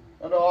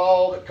unto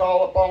all that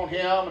call upon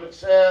him." And it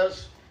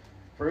says,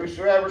 "For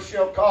whosoever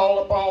shall call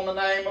upon the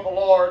name of the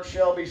Lord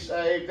shall be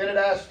saved." Then it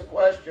asks the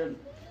question,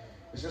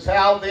 it says,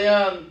 "How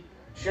then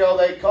shall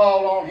they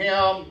call on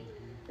him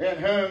in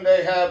whom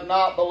they have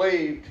not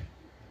believed?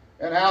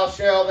 And how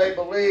shall they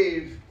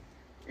believe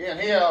in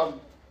him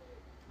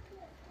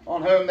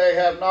on whom they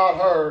have not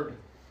heard?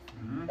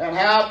 And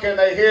how can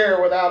they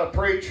hear without a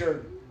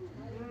preacher?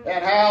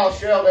 And how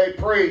shall they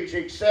preach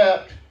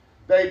except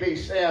they be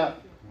sent?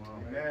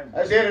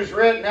 As it is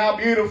written, how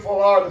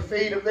beautiful are the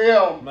feet of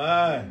them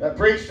that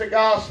preach the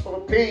gospel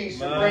of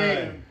peace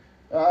and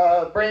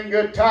bring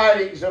good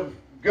tidings of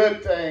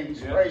good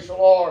things." Yep. Praise the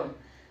Lord.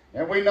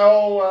 And we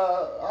know,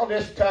 I'll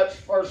just touch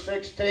verse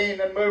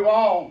 16 and move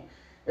on.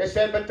 It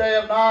said, "But they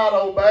have not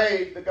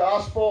obeyed the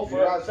gospel,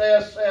 for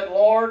Isaiah said,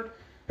 Lord,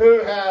 who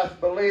hath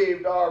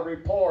believed our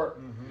report?"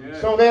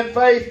 So then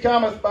faith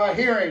cometh by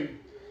hearing,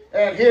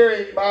 and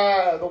hearing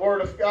by the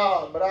word of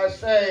God. But I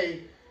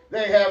say,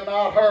 they have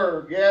not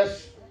heard.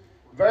 Yes,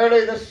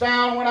 verily the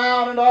sound went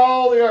out into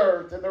all the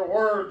earth, and their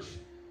words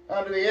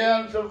unto the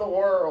ends of the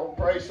world.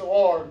 Praise the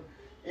Lord.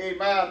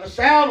 Amen. The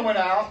sound went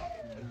out,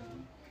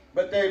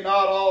 but they've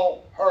not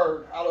all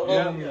heard.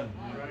 Hallelujah. Yeah.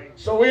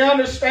 So we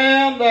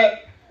understand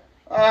that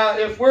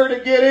if we're to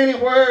get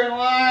anywhere in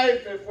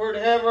life, if we're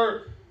to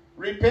ever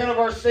repent of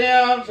our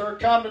sins or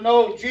come to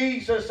know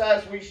Jesus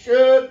as we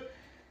should,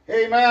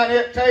 amen,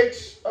 it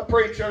takes a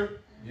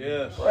preacher.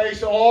 Yes.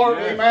 Praise the Lord.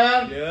 Yes.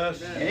 Amen.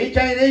 Yes. And he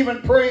can't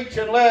even preach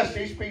unless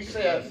he's be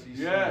sent.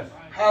 Yes.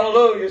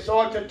 Hallelujah. So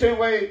it's a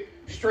two-way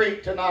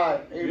street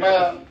tonight. Amen.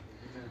 Yes.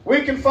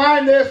 We can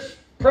find this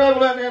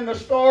prevalent in the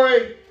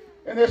story.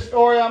 In this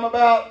story I'm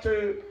about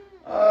to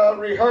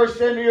rehearse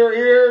into your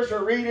ears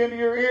or read into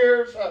your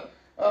ears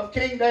of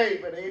King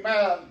David.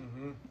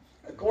 Amen.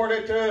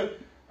 According to,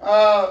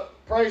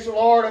 praise the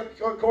Lord,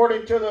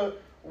 according to the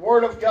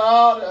Word of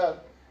God,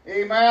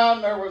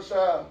 amen, there was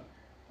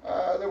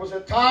a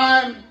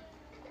time,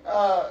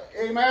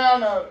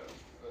 amen,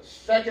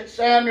 2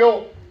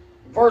 Samuel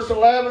verse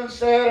 11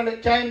 said, "And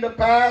it came to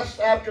pass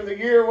after the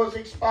year was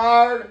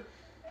expired,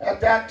 at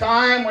that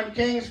time when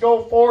kings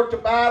go forth to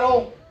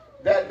battle,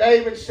 that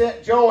David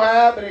sent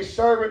Joab and his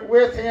servant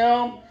with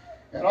him,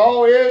 and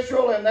all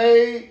Israel, and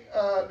they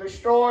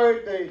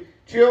destroyed the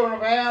children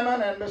of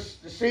Ammon and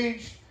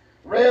besieged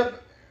Reb.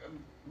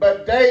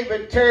 But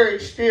David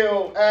tarried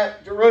still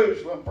at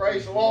Jerusalem."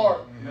 Praise the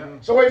Lord. Amen.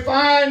 So we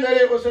find that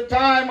it was a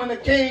time when the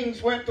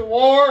kings went to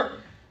war.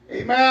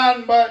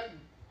 Amen. But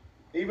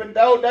even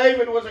though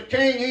David was a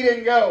king, he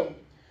didn't go.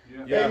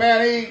 Yeah.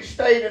 Amen. He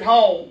stayed at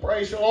home.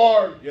 Praise the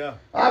Lord. Yeah.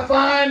 I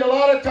find a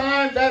lot of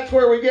times that's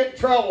where we get in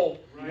trouble.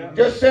 Right.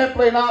 Just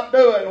simply not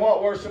doing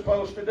what we're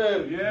supposed to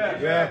do. Yeah.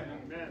 Yeah.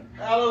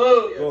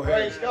 Hallelujah. Go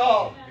ahead. Praise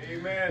God.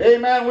 Amen.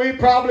 Amen. We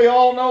probably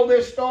all know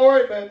this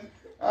story, but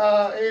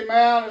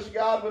amen, as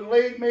God would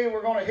lead me,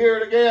 we're going to hear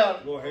it again.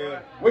 Go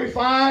ahead. We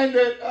find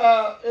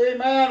that,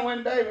 amen,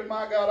 when David,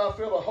 my God, I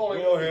feel the Holy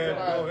Ghost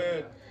tonight. Go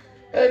ahead.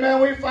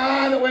 Amen. We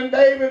find that when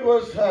David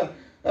was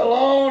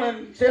alone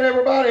and sent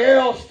everybody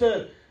else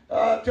to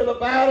the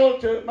battle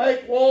to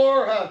make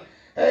war,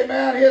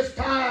 amen, his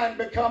time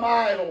become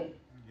idle.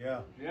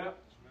 Yeah. Yeah.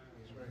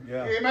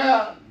 Yeah.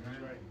 Amen.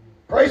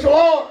 Praise the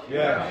Lord.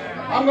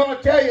 Yeah. I'm going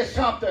to tell you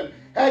something.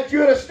 Had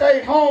you to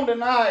stayed home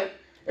tonight,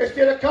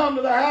 instead of come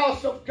to the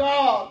house of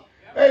God,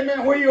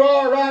 amen, where you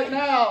are right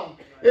now,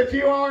 if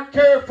you aren't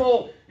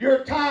careful,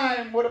 your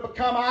time would have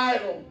become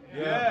idle.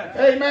 Yeah.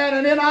 Amen.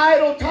 And in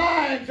idle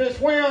times is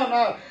when,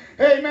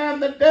 amen,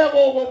 the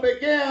devil will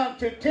begin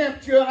to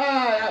tempt you and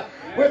I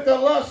with the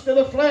lust of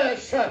the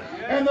flesh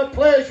and the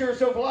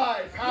pleasures of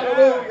life.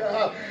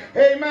 Hallelujah.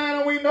 Amen.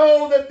 And we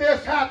know that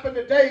this happened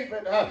to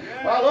David.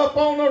 While up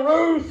on the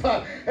roof,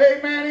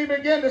 amen, he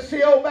began to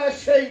see old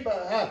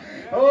Bathsheba.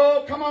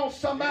 Oh, come on,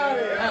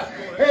 somebody.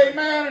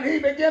 Amen. And he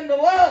began to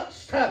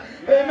lust,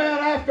 amen,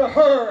 after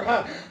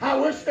her. I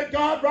wish to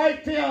God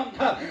right then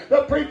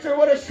the preacher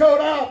would have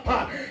showed up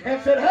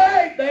and said,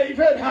 hey,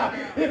 David,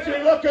 if you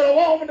look at a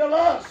woman to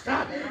lust,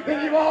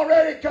 then you've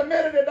already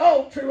committed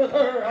adultery with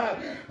her.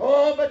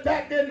 Oh, but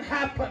that didn't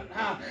happen.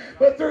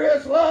 But through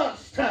his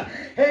lust,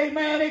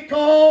 amen, he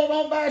called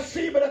on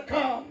Bathsheba to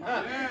come.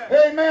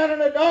 Amen,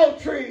 and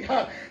adultery,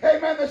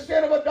 amen, the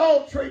sin of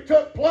adultery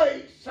took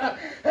place.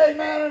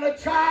 Amen, and a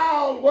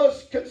child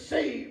was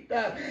conceived.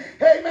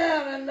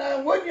 Amen,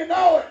 and wouldn't you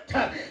know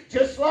it,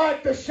 just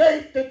like the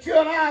shape that you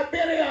and I have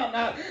been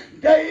in,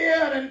 day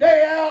in and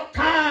day out,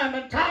 time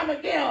and time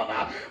again,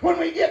 when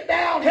we get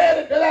down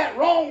headed to that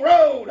wrong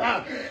road,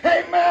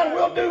 amen,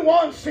 we'll do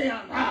one sin,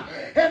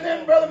 and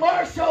then Brother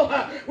Marshall,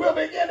 we'll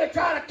begin to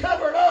try to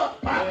cover it up,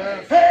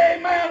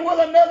 amen, with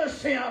another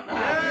sin.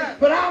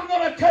 But I'm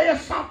going to tell you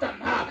something,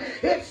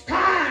 it's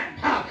time,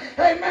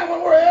 amen,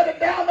 when we're headed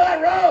down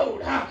that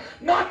road,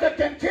 not to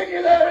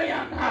continue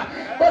therein,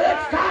 but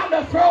it's time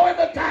to throw in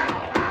the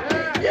towel,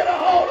 get a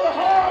hold of the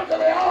horns of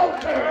the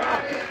altar,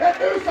 and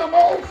do some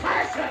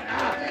old-fashioned,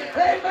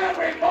 amen,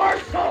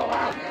 remorseful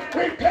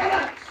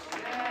repentance.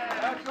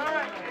 That's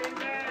right.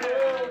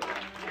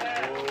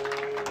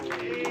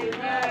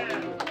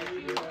 Amen.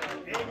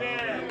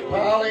 Amen.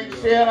 Piling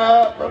sin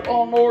up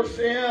upon more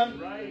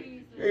sin,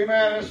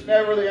 amen, it's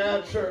never the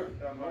answer.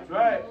 That's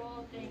right.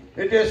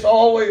 It just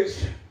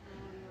always,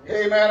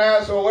 amen,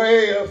 has a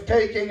way of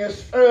taking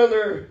us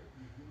further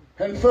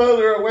and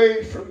further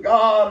away from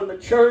God and the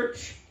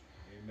church.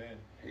 Amen.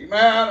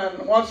 Amen.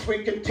 And once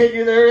we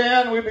continue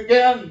therein, we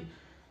begin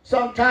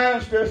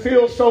sometimes to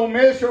feel so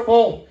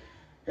miserable,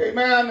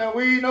 amen, that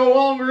we no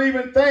longer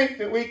even think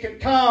that we can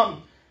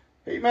come,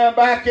 amen,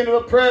 back into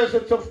the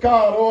presence of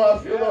God. Oh, I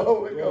feel the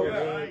Holy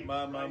Ghost.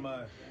 My.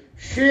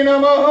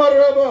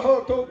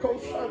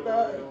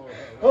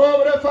 Oh,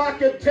 but if I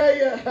could tell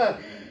you,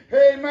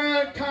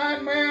 amen,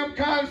 kind ma'am,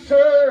 kind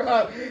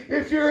sir,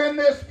 if you're in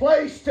this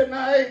place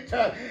tonight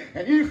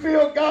and you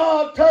feel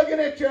God tugging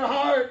at your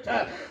heart,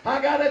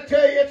 I got to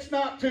tell you it's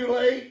not too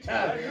late.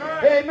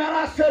 Amen,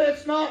 I said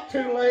it's not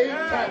too late.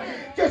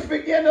 Just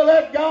begin to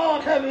let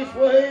God have His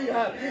way.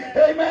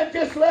 Amen,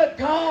 just let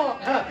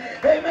God,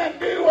 amen,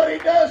 do what He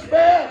does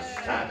best.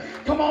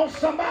 Come on,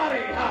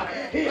 somebody.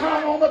 He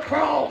hung on the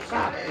cross.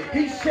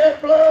 He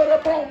shed blood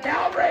upon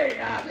Calvary.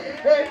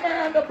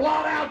 Amen, to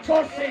blot out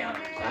your sins.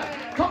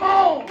 Come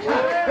on,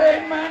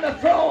 amen, to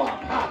throw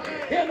them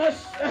in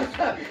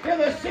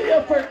the sea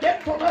of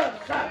forgetfulness.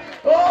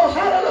 Oh,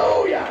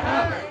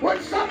 hallelujah.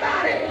 Would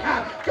somebody,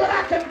 could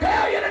I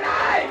compel you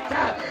tonight,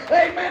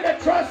 amen,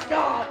 to trust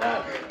God?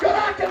 Could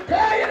I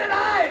compel you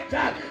tonight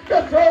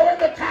to throw in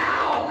the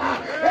towel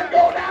and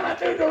go down a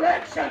new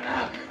direction?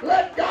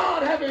 Let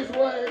God have His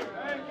way.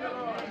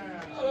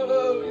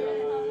 Hallelujah.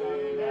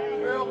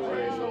 Well,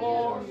 praise the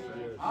Lord.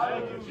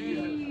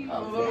 Hallelujah.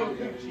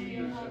 Hallelujah.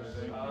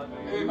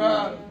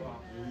 Amen.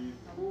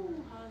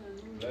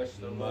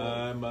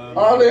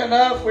 Oddly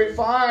enough, we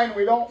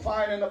don't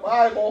find in the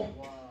Bible,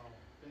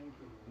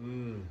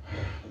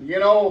 you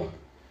know,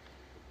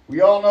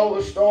 we all know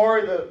the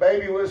story. The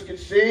baby was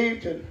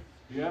conceived and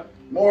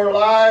more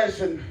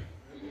lies and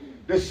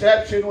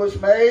deception was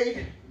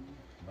made.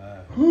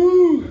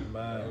 Whew.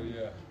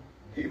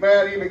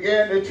 Amen. He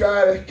began to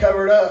try to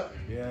cover it up.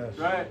 Yes.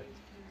 Right.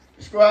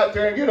 Let's go out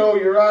there and get old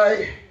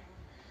Uriah.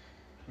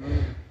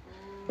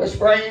 Let's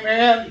bring him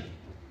in.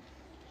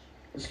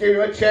 Let's give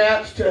him a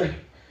chance to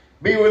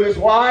be with his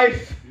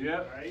wife.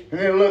 Yep.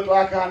 And it'll look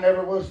like I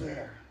never was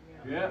there.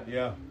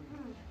 Yeah.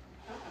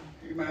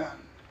 Amen.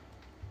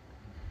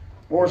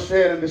 More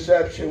sin and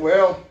deception.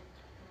 Well,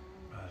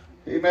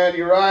 amen,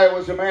 Uriah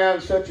was a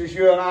man such as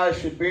you and I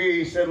should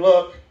be. He said,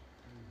 look,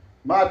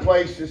 My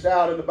place is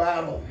out in the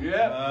battle.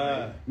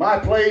 Yeah. My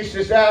place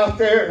is out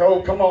there.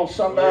 Oh, come on,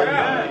 somebody.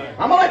 Yeah.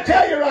 I'm going to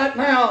tell you right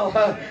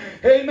now,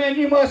 amen,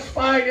 you must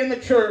fight in the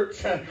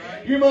church.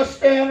 You must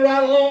stand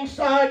right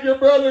alongside your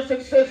brothers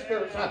and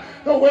sisters.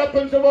 The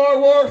weapons of our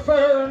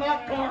warfare are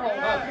not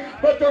carnal,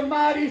 but they're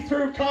mighty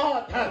through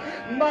God,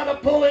 by the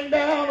pulling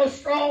down of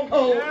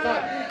strongholds.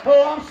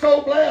 Oh, I'm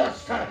so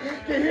blessed to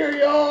hear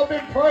you all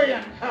been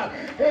praying.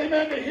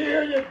 Amen, to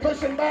hear you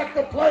pushing back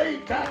the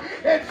plate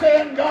and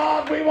saying,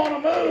 God, we want to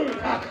move.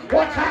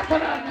 What's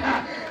happening?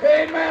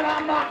 Amen,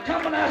 I'm not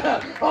coming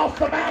off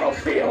the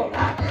battlefield.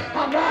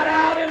 I'm right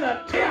out in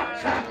the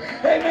tents.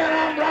 Amen,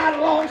 I'm right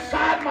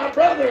alongside my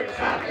brothers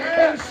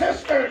and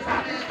sisters.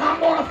 I'm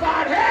going to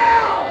fight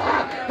hell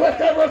with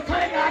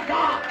everything I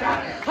got.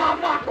 I'm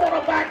not going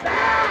to back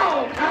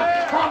down.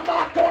 I'm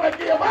not going to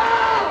give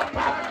up.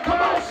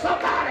 Come on,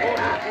 somebody.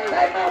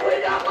 Amen,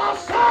 we got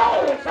lost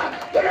souls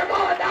that are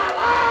going to die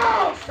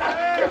lost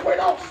if we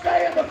don't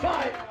stay in the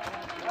fight.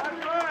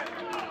 That's right.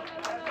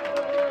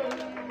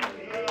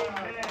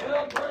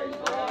 Well, praise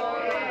the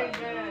Lord.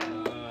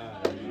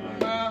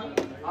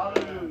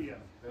 Hallelujah.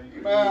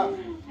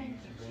 Amen.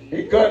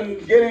 He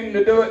couldn't get him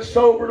to do it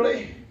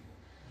soberly.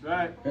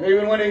 Right. And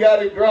even when he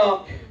got him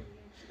drunk,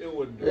 It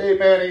wouldn't do.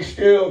 amen, he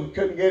still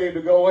couldn't get him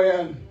to go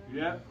in.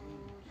 Yeah.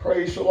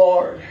 Praise the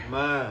Lord.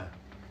 Man.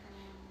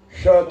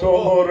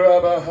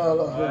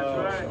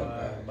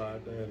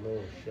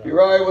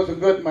 Uriah was a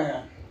good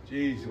man.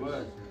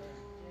 Jesus.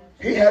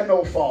 He had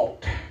no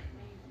fault.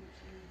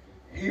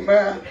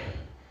 Amen.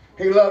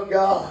 He loved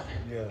God.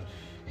 Yes.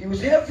 He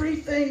was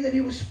everything that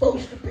he was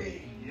supposed to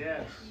be.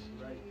 Yes.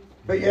 Right.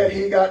 But yet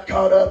he got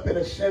caught up in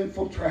a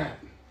sinful trap.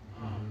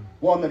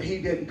 One that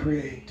he didn't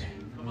create.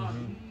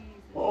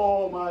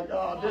 Oh my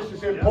God. This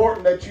is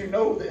important that you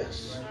know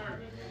this.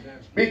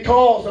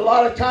 Because a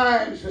lot of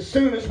times, as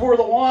soon as we're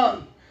the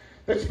one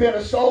that's been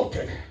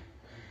assaulted,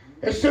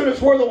 as soon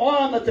as we're the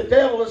one that the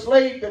devil has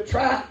laid the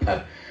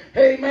trap,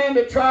 amen,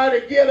 to try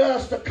to get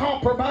us to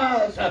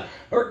compromise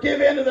or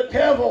give in to the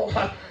devil,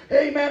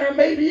 amen, or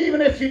maybe even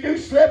if you do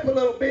slip a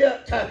little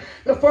bit,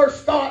 the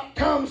first thought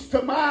comes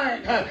to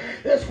mind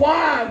is,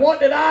 why? What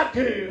did I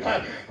do?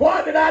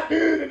 What did I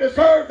do to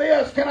deserve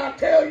this? Can I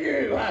tell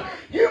you,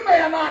 you may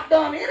have not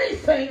done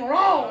anything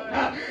wrong.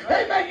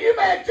 Amen, you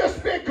may have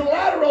just been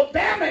collateral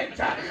damage,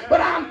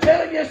 but I'm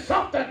telling you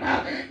something,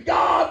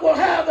 God will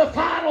have the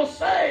final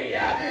say.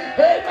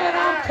 Amen,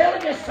 I'm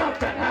telling you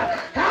something.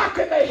 How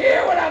can they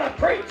hear without a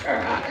preacher?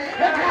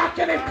 And how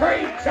can he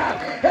preach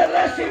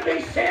unless he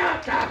be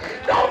sent?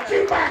 Don't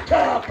you back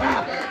up.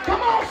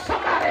 Come on,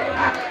 somebody.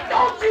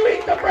 Don't you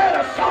eat the bread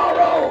of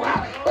sorrow,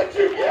 but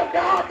you give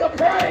God the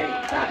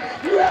praise.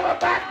 You have a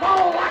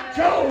backbone like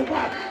Job,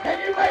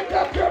 and you make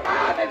up your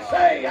mind and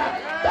say,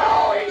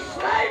 though he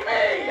slay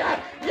me,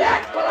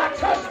 yet will I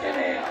trust in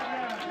him.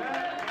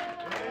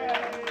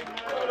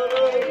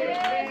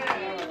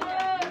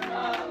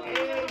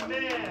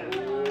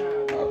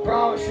 I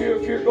promise you,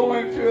 if you're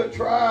going through a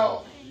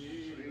trial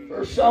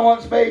or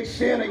someone's made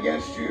sin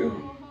against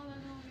you,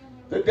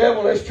 the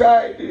devil has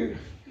tried to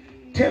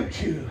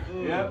tempt you.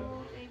 Yep.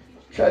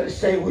 Tried to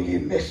say, well, you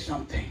missed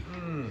something.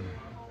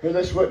 Or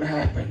this wouldn't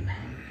happen.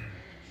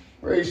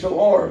 Praise the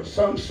Lord.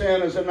 Some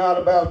sin is not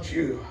about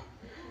you.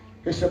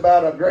 It's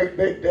about a great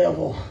big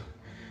devil.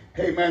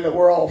 Amen. That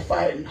we're all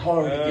fighting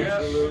hard against.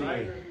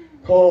 Absolutely.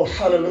 Oh,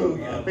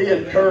 hallelujah. Be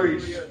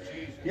encouraged,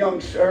 young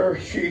sir.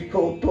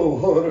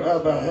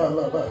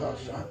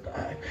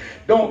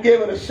 Don't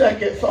give it a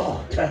second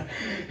thought.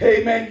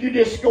 Amen. You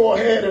just go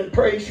ahead and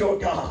praise your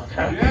God.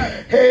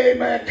 Yeah.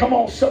 Amen. Come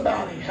on,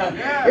 somebody.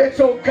 Yeah. It's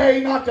okay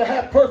not to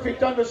have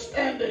perfect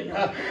understanding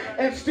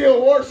and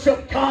still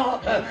worship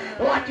God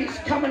like he's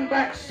coming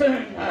back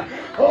soon.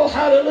 Oh,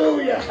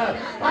 hallelujah.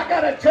 I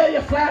got to tell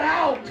you flat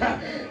out,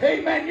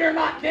 amen, you're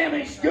not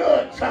damaged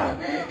goods.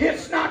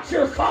 It's not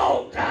your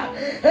fault.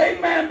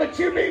 Amen. But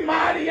you be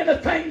mighty in the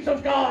things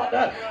of God.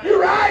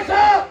 You rise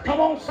up. Come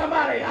on,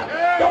 somebody.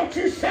 Don't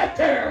you sit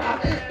there.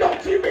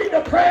 Don't you be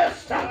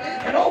depressed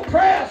and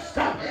oppressed.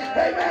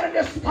 Amen. And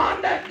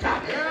despondent.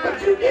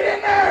 But you get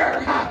in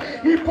there.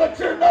 You put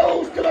your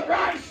nose to the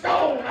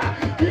grindstone.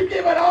 You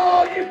give it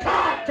all you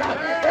got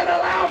and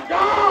allow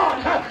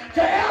God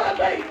to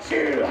elevate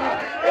you.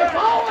 If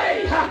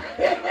only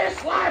in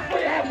this life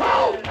we have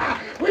hope,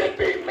 we'd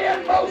be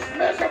men most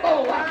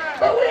miserable.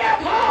 But we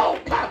have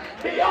hope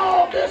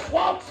beyond this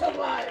walks of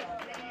life.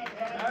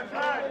 That's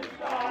right.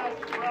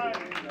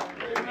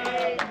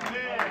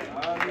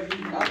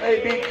 I may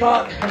be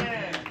caught,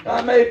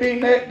 I may be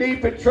neck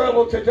deep in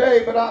trouble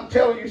today, but I'm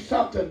telling you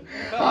something.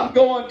 I'm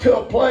going to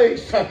a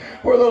place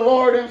where the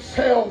Lord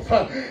himself,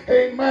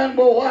 amen,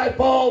 will wipe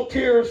all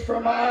tears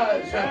from my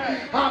eyes.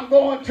 I'm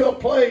going to a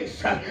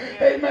place,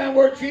 amen,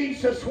 where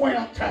Jesus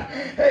went,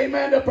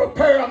 amen, to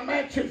prepare a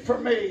mansion for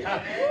me.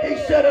 He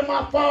said, in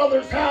my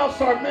Father's house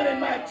are many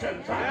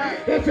mansions.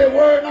 If it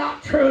were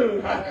not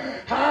true,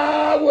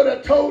 I would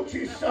have told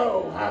you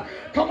so.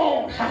 Come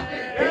on.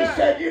 He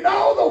said, you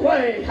know the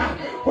way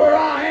where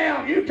I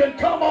am. You can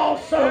come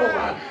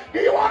also. Do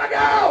you want to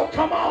go?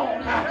 Come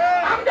on.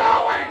 I'm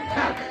going.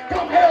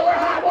 Come hell or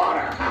high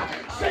water.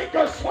 Sink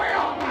or swim.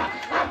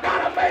 I've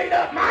got a made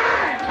up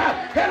mind.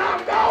 And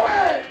I'm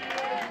going.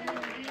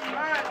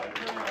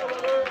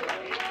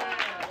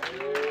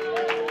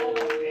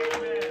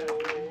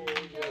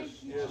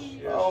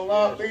 I'll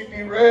not be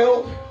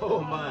derailed.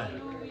 Oh, my.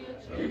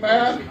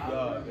 Amen.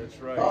 God, that's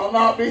right. I'll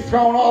not be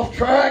thrown off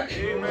track.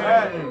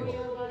 Amen.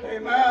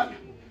 Amen.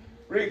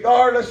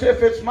 Regardless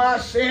if it's my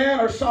sin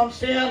or some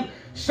sin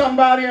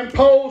somebody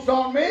imposed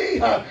on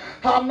me,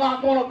 I'm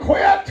not going to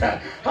quit.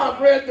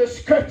 I've read the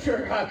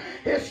scripture.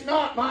 It's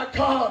not my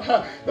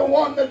God, the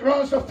one that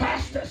runs the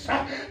fastest,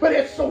 but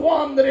it's the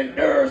one that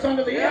endures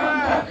unto the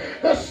end.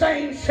 The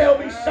same shall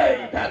be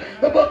saved.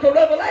 The book of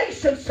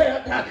Revelation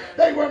said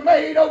they were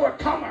made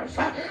overcomers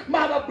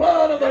by the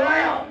blood of the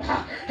Lamb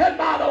and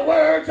by the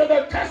words of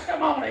their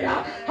testimony.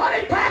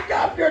 Honey, pack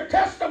up your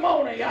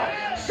testimony.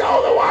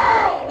 Show the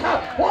world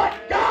what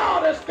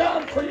God has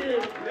done for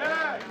you.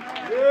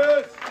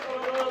 Yes.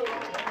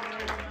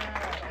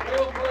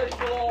 Well, praise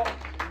the Lord.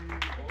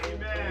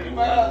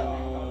 Amen.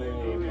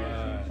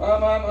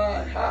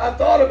 I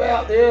thought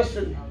about this,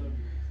 and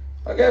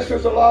I guess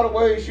there's a lot of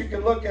ways you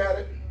can look at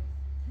it.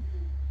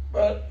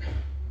 But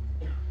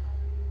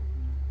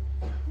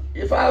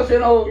if I was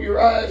in old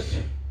Uriah's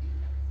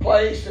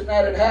place and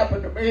that had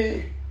happened to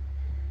me,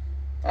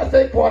 I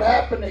think what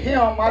happened to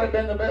him would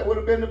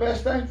have been the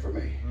best thing for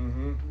me.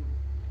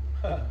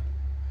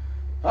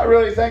 I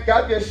really think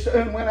I just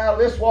soon went out of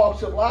this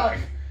walks of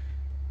life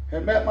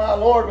and met my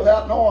Lord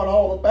without knowing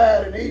all the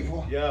bad and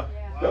evil that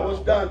was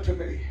done to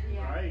me.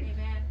 Right.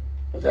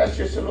 But that's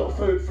just a little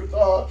food for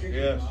thought. You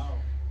can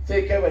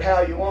think of it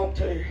how you want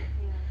to.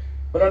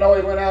 But I know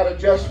he went out a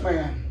just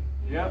man,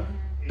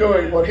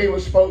 doing what he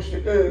was supposed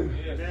to do.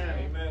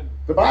 Amen.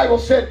 The Bible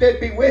said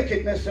there'd be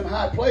wickedness in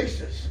high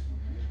places.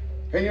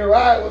 And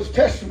Uriah was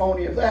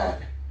testimony of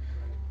that.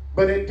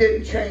 But it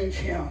didn't change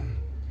him.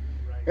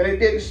 And it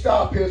didn't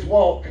stop his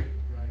walk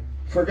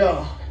for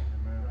God.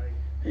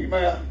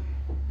 Amen.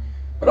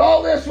 But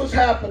all this was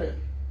happening.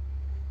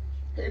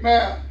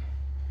 Amen.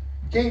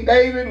 King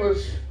David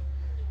was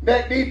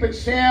neck deep in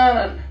sin,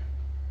 and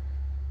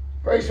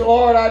praise the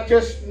Lord, I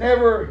just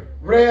never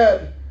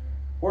read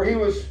where he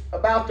was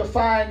about to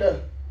find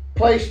a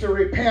place to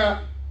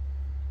repent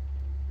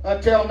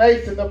until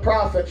Nathan the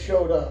prophet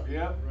showed up.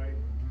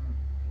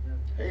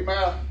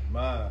 Amen.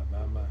 My.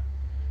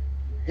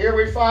 Here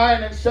we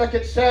find in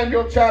 2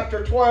 Samuel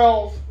chapter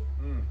 12,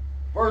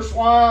 verse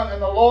 1,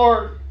 and the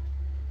Lord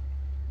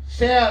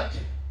sent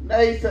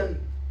Nathan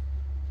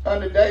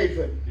unto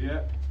David.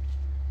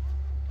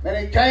 And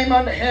he came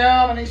unto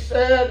him, and he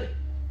said,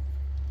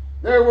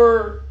 there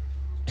were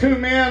two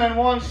men in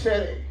one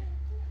city,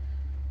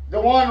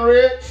 the one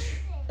rich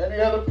and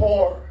the other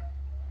poor.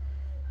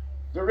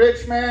 The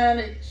rich man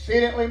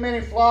exceedingly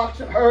many flocks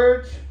and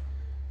herds,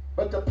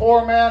 but the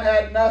poor man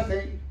had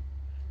nothing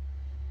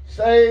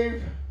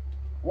save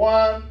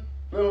one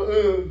little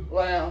ewe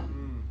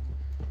lamb,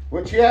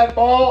 which he had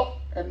bought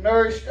and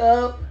nourished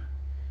up,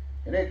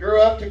 and it grew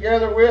up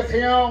together with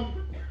him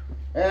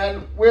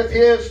and with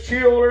his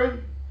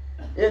children.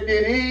 It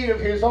did eat of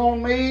his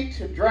own meat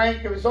and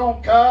drank of his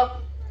own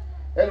cup,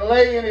 and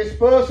lay in his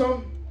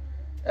bosom,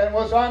 and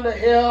was unto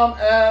him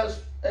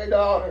as a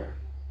daughter.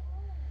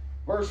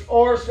 Verse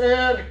 4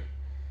 said,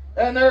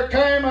 and there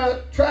came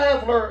a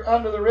traveler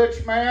unto the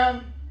rich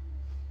man,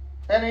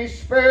 and he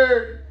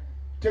spared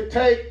to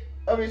take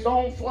of his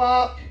own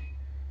flock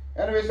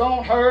and of his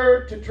own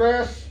herd to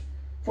dress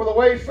for the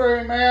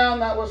wayfaring man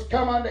that was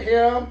come unto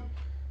him,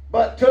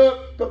 but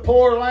took the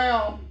poor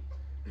lamb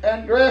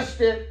and dressed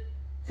it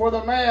for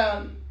the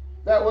man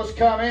that was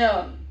come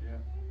in.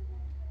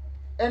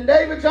 And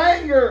David's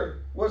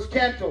anger was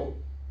kindled.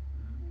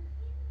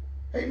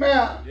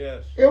 Amen.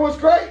 It was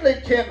greatly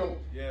kindled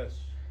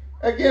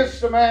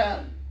against the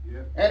man.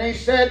 And he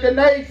said to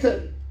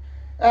Nathan,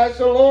 as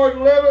the Lord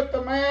liveth,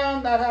 the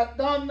man that hath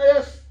done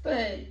this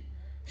thing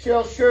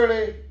shall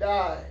surely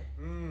die.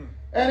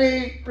 And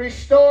he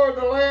restored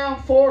the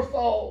lamb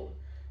fourfold,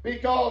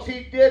 because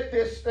he did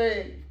this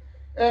thing,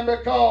 and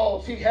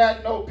because he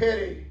had no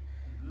pity.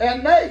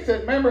 And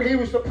Nathan, remember, he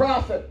was the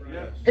prophet.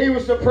 He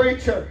was the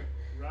preacher.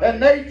 And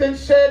Nathan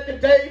said to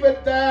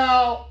David,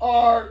 thou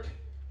art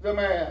the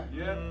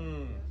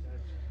man.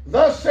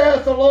 Thus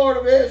saith the Lord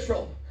of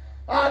Israel,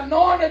 I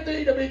anointed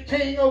thee to be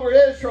king over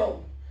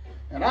Israel,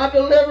 and I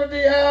delivered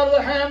thee out of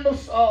the hand of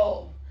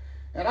Saul.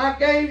 And I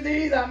gave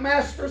thee thy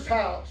master's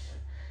house,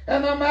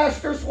 and thy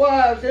master's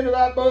wives into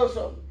thy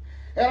bosom.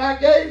 And I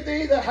gave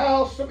thee the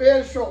house of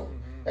Israel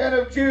and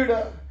of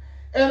Judah.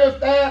 And if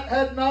that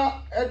had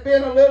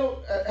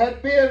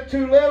been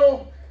too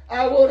little,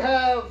 I would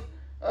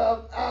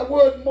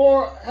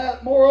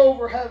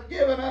moreover have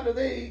given unto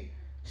thee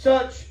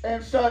such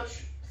and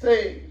such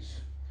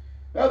things.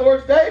 In other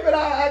words, David,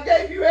 I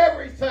gave you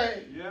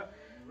everything. Yep.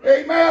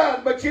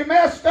 Amen. But you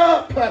messed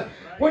up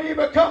when you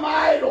become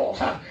idle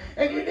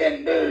and you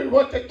didn't do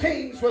what the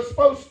kings were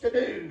supposed to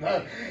do.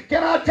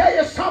 Can I tell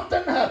you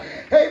something?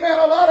 Amen.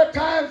 A lot of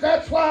times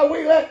that's why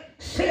we let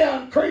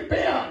sin creep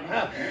in.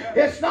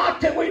 It's not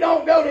that we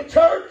don't go to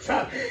church.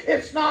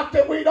 It's not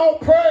that we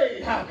don't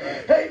pray.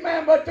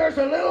 Amen. But there's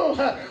a little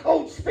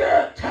old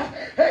spirit.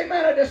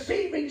 Amen. A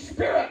deceiving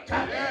spirit.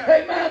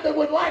 Amen. That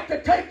would like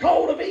to take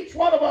hold of each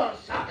one of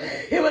us.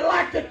 He would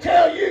like to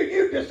tell you,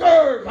 you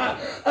deserve a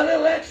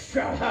little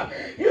extra.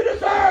 You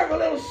deserve a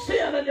little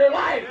sin in your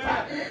life.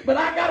 But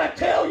I got to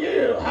tell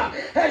you,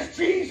 as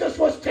Jesus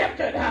was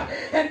tempted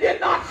and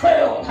did not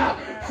fail,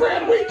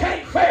 friend, we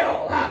can't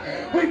fail.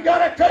 We've got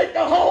to take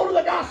the hold of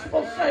the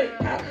gospel's sake.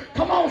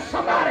 Come on,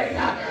 somebody.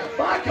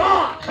 My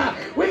God,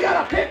 we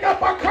got to pick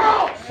up our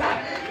cross,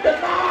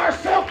 deny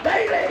ourselves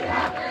daily,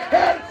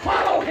 and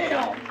follow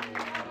Him.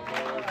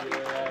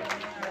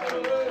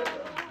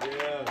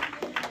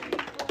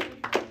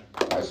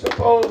 I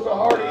suppose the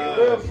harder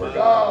you live for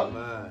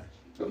God,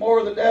 the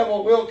more the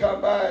devil will come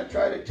by and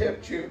try to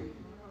tempt you.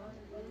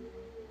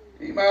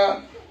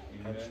 Amen.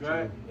 That's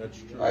right.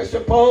 That's true. I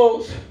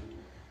suppose,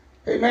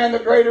 amen, the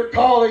greater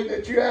calling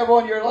that you have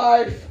on your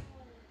life,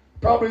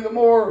 probably the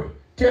more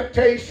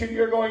temptation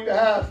you're going to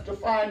have to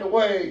find a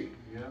way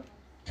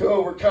to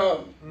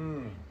overcome.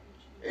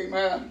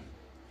 Amen.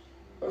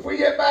 But if we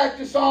get back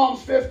to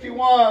Psalms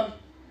 51,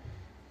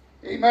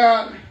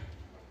 amen,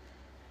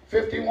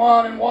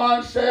 51 and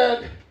 1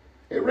 said,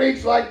 it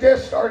reads like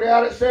this, started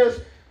out, it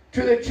says,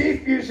 to the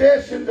chief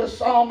musician, the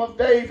Psalm of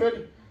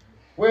David,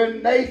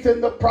 when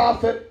Nathan the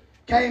prophet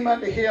came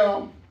unto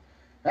him,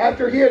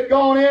 after he had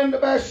gone into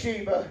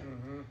Bathsheba,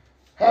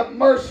 have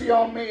mercy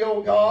on me,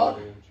 O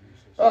God,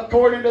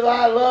 according to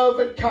thy love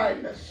and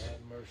kindness,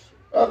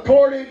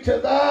 according to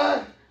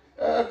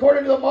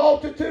the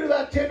multitude of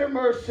thy tender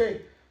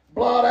mercy,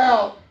 blot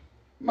out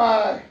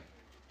my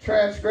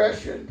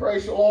transgression.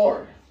 Praise the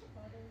Lord.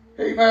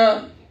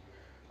 Amen.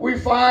 We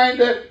find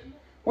that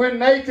when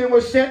Nathan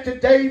was sent to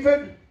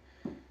David,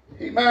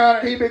 amen,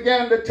 and he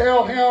began to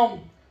tell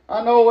him,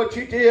 I know what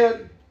you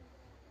did.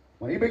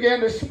 When he began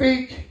to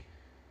speak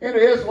into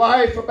his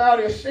life about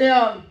his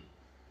sin,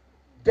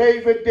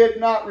 David did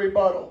not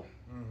rebuttal.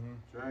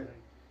 That's right.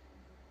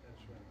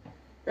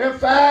 In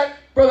fact,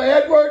 Brother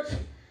Edwards,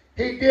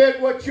 he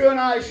did what you and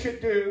I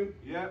should do.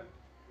 Yep.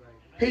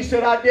 He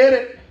said, I did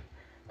it.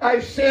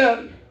 I've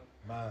sinned.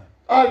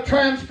 I've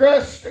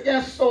transgressed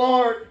against the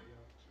Lord.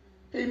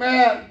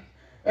 Amen.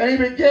 And he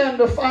began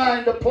to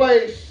find a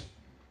place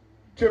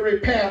to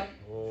repent.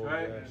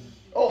 Right.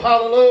 Oh,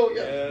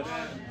 hallelujah. Yes.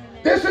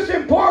 This is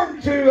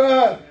important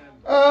to,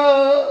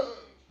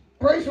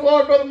 praise the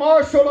Lord, Brother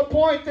Marshall, to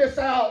point this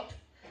out.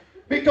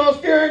 Because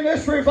during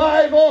this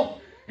revival,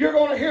 you're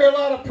going to hear a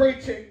lot of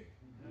preaching.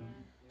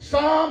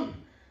 Some,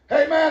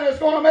 amen, is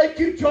going to make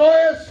you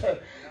joyous.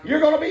 You're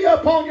going to be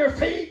up on your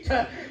feet.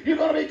 You're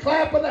going to be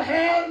clapping the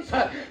hands.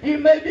 You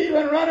may be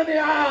even running the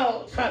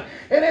aisles.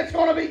 And it's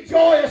going to be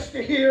joyous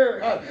to hear.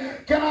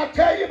 Can I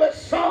tell you, but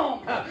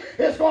some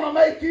is going to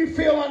make you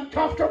feel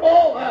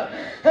uncomfortable.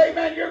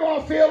 Amen. You're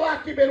going to feel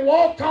like you've been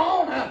walked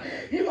on.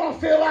 You're going to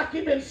feel like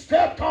you've been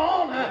stepped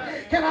on.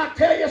 Can I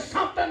tell you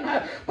something?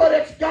 But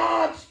it's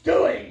God's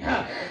doing.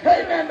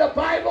 Amen. The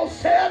Bible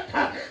said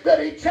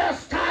that He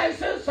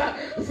chastises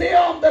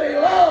them that He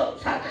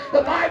loves.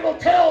 The Bible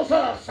tells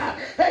us,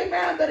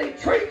 amen, that He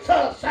treats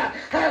us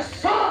as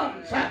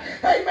sons.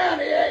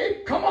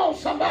 Amen. Come on,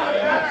 somebody.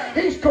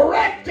 He's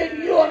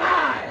correcting you and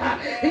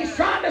I. He's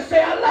trying to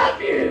say, I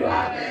love you.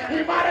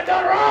 You might have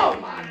done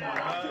wrong.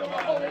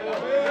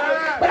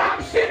 But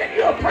I'm sending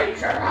you a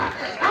preacher.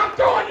 I'm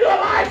throwing you a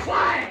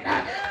lifeline.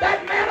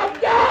 That man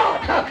of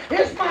God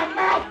is my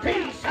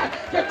mouthpiece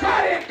to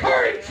try to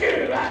encourage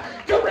you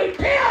to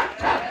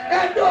repent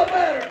and do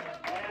better.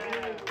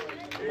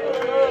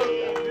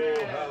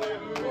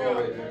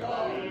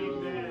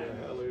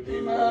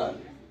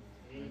 Amen.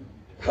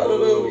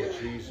 Hallelujah.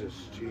 Jesus,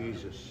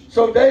 Jesus.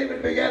 So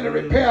David began to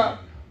repent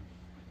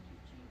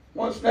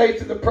once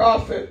Nathan the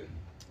prophet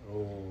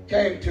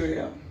came to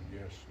him.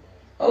 Yes,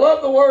 I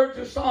love the words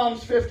of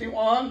Psalms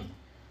 51.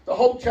 The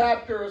whole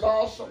chapter is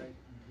awesome.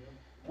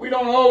 We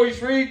don't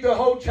always read the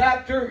whole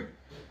chapter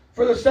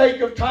for the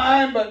sake of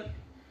time, but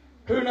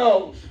who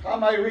knows? I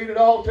may read it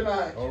all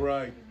tonight. All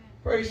right.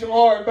 Praise the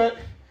Lord. But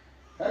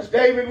as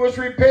David was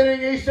repenting,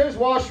 he says,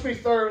 wash me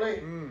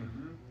thoroughly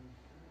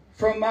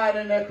from mine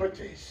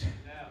iniquities.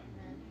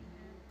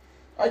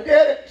 I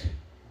did it.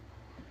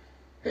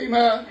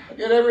 Amen. I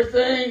did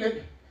everything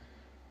that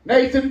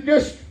Nathan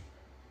just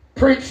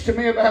preached to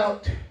me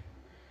about.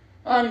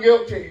 I'm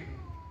guilty.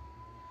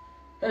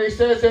 And he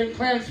says, and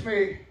cleanse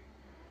me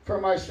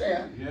from my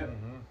sin. Yep.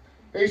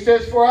 He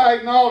says, for I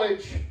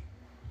acknowledge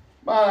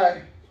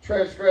my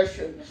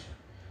transgressions.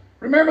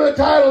 Remember the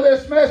title of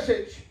this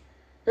message.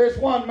 is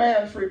one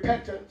man's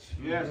repentance.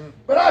 Yes.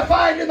 But I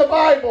find in the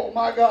Bible,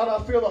 my God,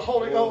 I feel the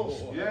Holy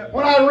Ghost. Yeah.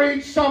 When I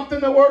read something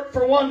that worked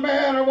for one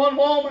man or one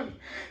woman,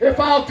 if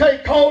I'll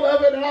take hold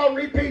of it and I'll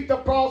repeat the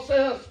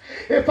process,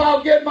 if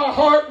I'll get my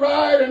heart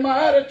right and my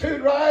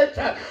attitude right,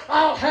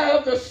 I'll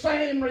have the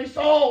same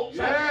results.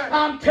 Yeah.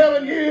 I'm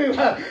telling you,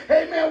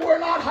 amen, we're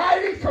not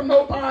hiding from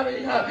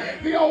nobody.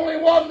 The only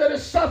one that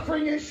is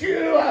suffering is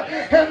you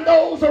and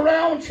those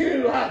around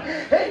you.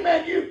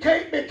 Amen. You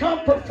can't become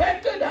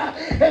perfected,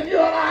 and you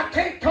and I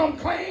can't come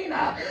clean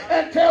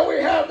until we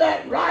have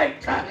that right,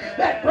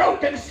 that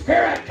broken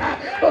spirit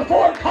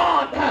before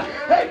God.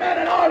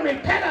 Amen. In our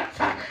repentance,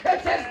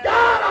 it says,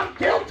 God, I'm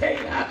guilty.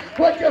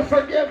 Would you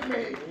forgive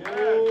me?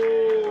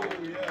 Oh,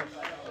 yes.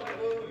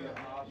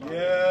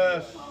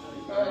 Yes.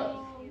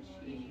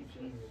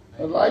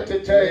 I'd like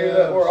to tell you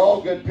that we're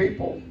all good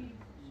people.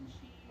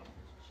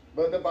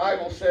 But the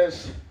Bible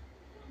says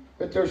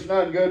that there's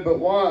none good but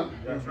one.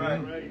 That's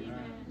right.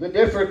 The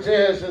difference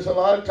is a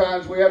lot of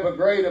times we have a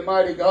great and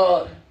mighty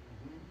God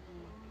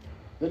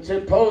that's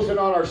imposing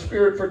on our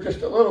spirit for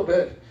just a little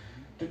bit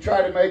to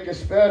try to make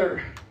us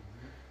better.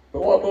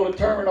 But what will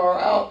determine our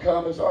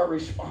outcome is our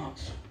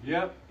response.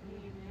 Yep.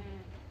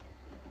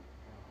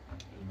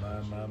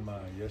 My.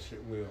 Yes,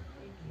 it will.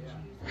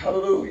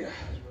 Hallelujah.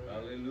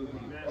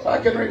 If I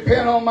can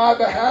repent on my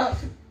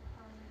behalf,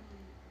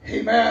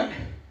 amen,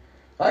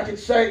 I could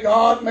say,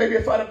 God, maybe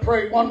if I'd have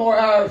prayed one more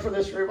hour for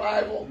this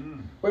revival,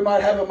 we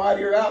might have a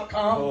mightier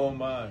outcome. Oh,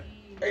 my.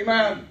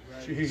 Amen.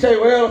 Jeez. Say,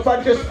 well, if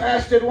I just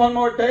fasted one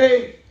more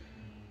day,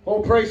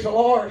 oh, praise the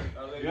Lord.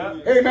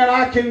 Yep. Amen.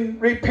 I can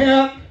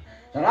repent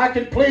and I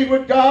can plead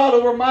with God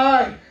over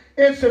my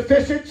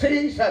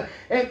insufficiencies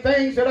and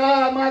things that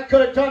I might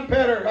could have done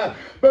better.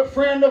 But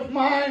friend of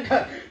mine,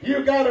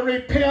 you got to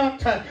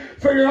repent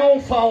for your own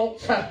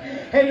faults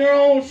and your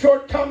own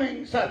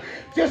shortcomings.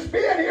 Just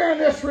being here in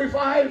this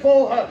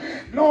revival,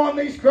 knowing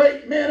these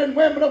great men and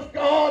women of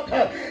God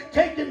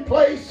taking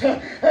place,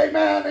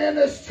 amen, in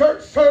this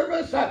church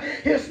service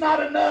is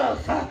not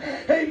enough.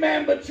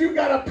 Amen, but you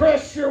got to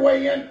press your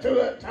way into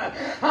it.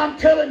 I'm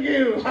telling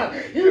you,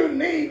 you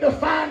need to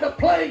find a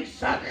place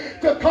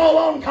to call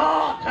on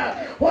God.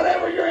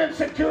 Whatever your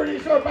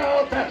insecurities are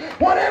about,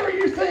 whatever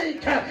you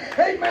think,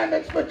 amen,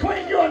 that's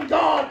between you and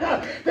God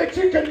that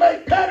you can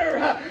make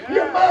better,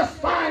 you must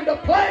find a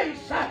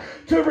place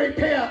to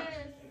repent.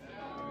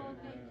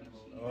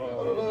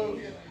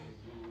 Hallelujah.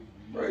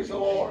 Praise the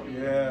Lord.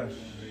 Yes.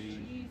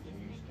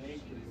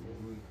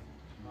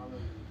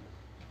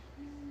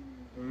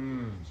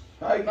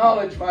 I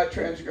acknowledge my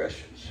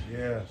transgressions,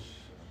 Yes.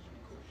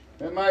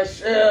 and my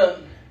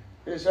sin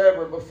is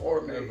ever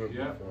before me. Ever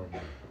Yeah. before me.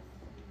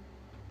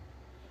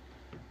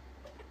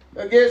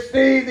 Against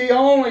thee, thee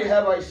only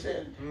have I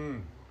sinned,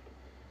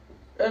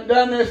 and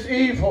done this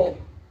evil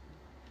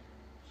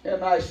in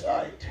thy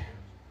sight,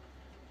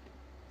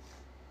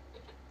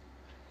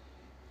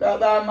 that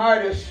thou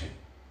mightest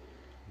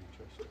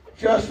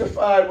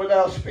justify when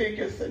thou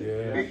speakest, and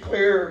Yeah. be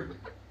clear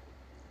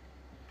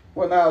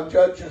when thou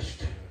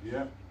judgest.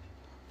 Yep.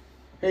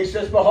 He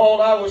says,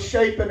 behold, I was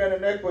shapen in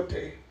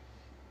iniquity,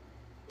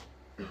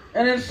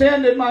 and in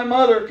sin did my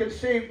mother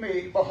conceive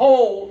me.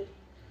 Behold,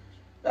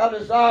 thou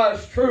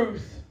desirest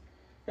truth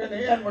in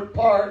the inward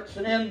parts,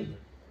 and in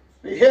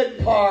the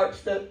hidden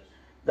parts, that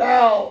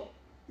thou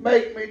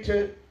make me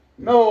to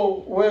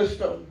know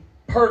wisdom.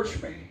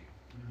 Purge me.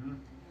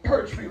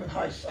 Purge me with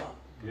hyssop,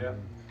 Yep.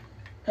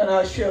 and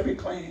I shall be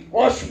clean.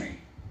 Wash me,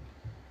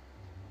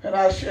 and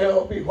I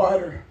shall be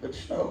whiter than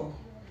snow.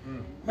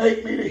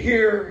 Make me to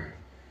hear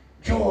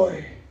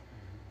joy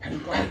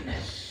and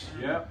gladness,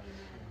 Yep.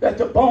 that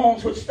the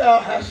bones which thou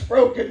hast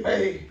broken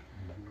may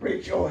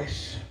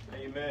rejoice.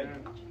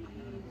 Amen.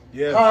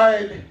 Yes.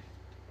 Hide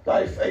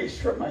thy face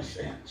from my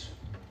sins,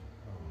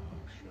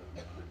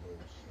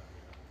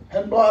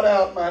 and blot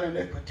out mine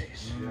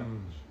iniquities.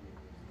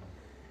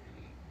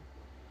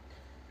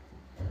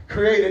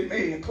 Create in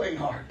me a clean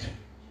heart,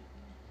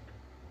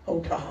 O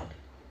God,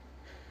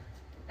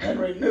 and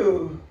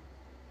renew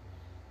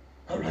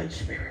a right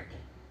spirit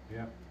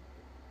Yep.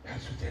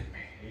 that's within me.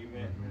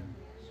 Amen.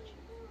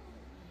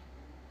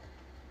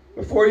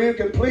 Before you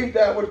can plead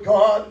that with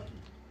God,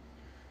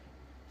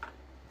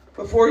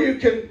 before you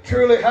can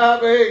truly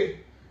have a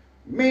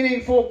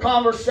meaningful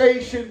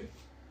conversation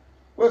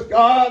with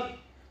God,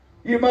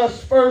 you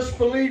must first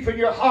believe in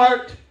your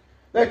heart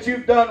that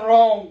you've done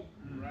wrong.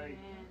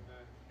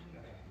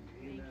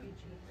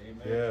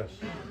 Yes.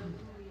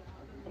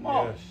 Come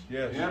on.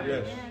 Yes. Yeah.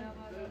 Yes.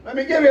 Let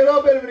me give you a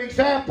little bit of an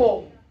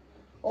example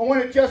on when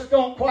it just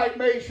don't quite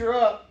measure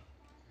up.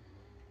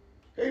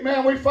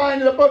 Amen. We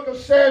find in the book of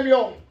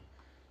Samuel,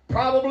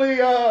 probably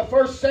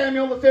 1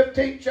 Samuel, the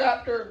 15th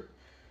chapter,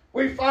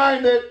 we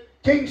find that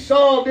King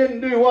Saul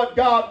didn't do what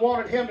God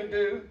wanted him to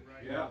do,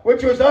 Yeah.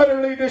 which was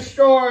utterly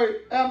destroy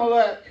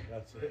Amalek.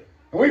 That's it.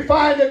 We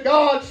find that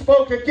God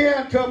spoke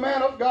again to a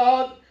man of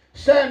God,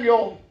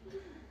 Samuel.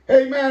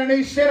 Amen. And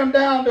he sent him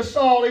down to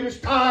Saul. He was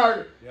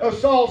tired of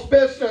Saul's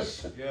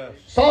business. Yes.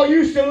 Saul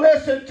used to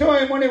listen to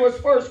him when he was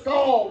first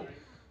called.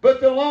 But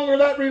the longer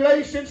that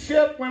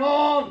relationship went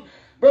on,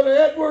 Brother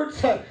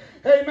Edwards,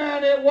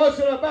 amen, it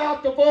wasn't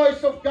about the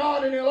voice of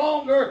God any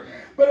longer,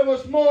 but it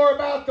was more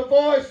about the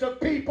voice of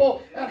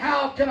people and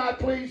how can I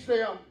please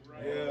them.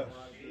 Yes.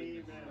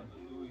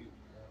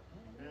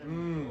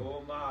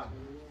 Oh my.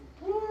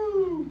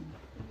 Woo.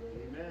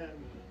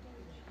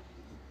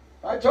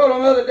 I told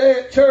him the other day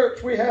at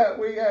church, we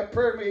have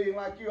prayer meeting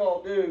like you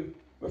all do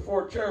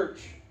before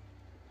church.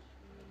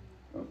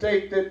 Don't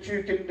think that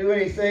you can do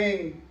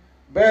anything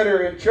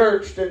better in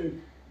church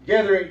than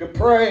gathering to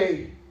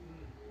pray,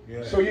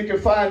 so you can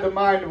find the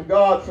mind of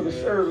God for the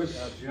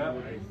service.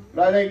 And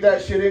I think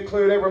that should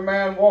include every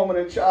man, woman,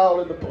 and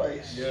child in the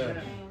place.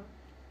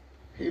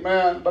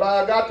 Amen. But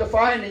I got to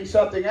finding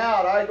something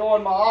out. I go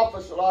in my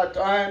office a lot of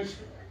times,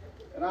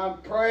 and I'm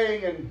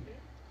praying, and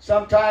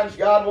sometimes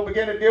God will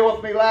begin to deal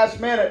with me last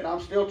minute, and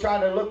I'm still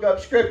trying to look up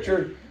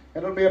Scripture,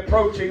 and it'll be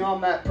approaching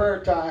on that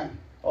prayer time.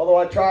 Although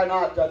I try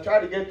not to. I try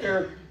to get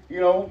there,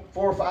 4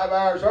 or 5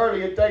 hours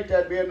early. You'd think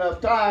that'd be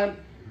enough time,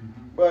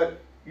 but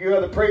you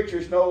other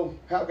preachers know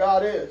how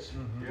God is.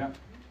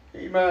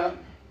 Amen.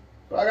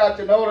 But I got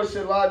to notice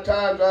that a lot of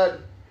times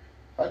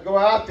I'd go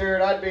out there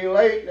and I'd be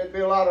late, and there'd be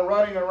a lot of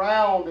running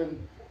around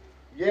and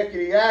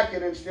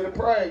yakety-yakking instead of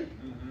praying.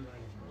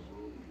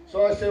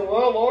 So I said,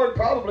 well, Lord,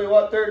 probably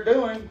what they're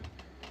doing,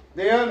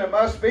 then it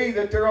must be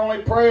that they're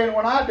only praying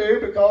when I do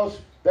because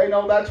they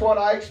know that's what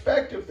I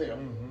expect of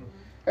them.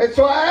 And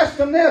so I asked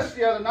them this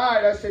the other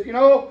night. I said,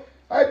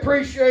 I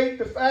appreciate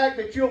the fact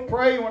that you'll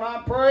pray when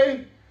I'm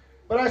praying,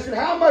 but I said,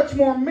 how much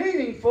more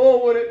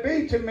meaningful would it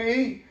be to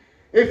me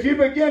if you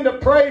begin to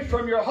pray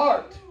from your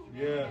heart?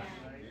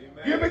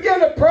 You begin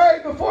to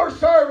pray before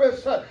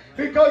service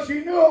because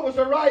you knew it was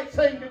the right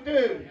thing to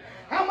do.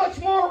 How much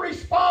more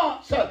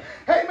response,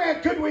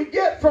 amen, could we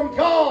get from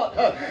God?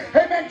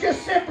 Amen,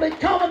 just simply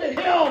coming to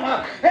Him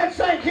and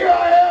saying, here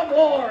I am,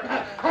 Lord.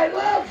 I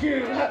love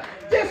you.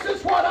 This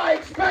is what I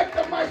expect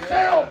of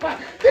myself.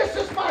 This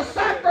is my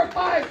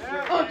sacrifice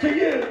unto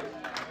you.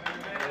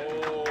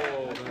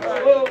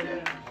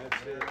 Hallelujah.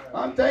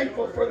 I'm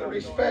thankful for the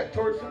respect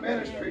towards the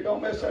ministry.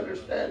 Don't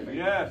misunderstand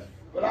me.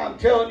 But I'm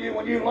telling you,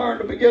 when you learn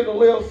to begin to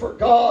live for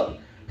God,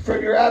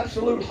 from your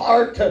absolute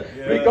heart,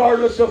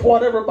 regardless of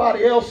what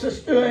everybody else is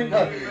doing,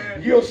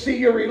 you'll see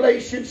your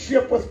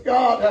relationship with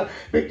God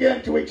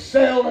begin to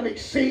excel and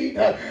exceed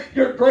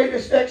your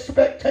greatest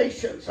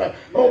expectations.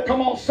 Oh, come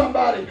on,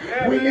 somebody.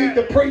 We need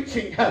the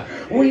preaching.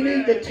 We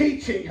need the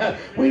teaching.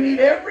 We need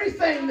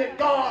everything that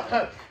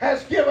God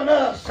has given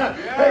us.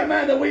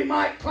 Amen. That we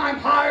might climb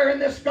higher in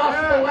this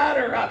gospel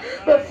ladder.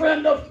 But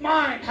friend of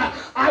mine,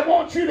 I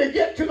want you to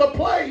get to the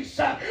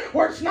place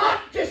where it's not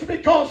just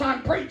because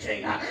I'm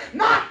preaching,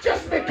 not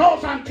just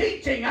because I'm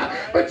teaching,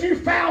 but you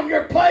found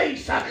your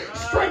place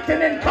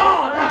strengthened in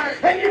God,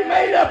 and you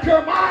made up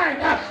your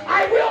mind.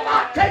 I will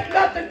not take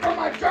nothing from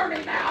my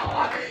journey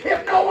now.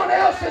 If no one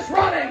else is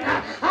running,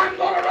 I'm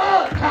going to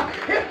run.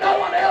 If no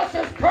one else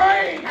is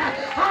praying,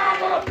 I'm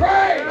going to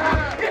pray.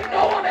 If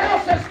no one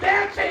else is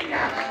dancing,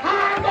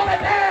 I'm going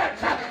to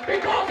dance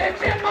because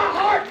it's in my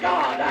heart,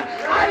 God.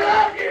 I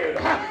love you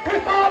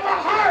with all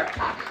my heart,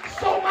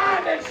 soul,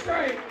 mind, and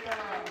strength.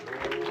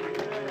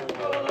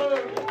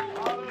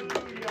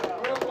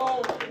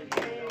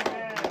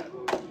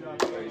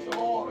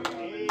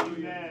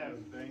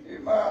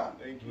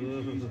 Thank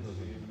you, Jesus.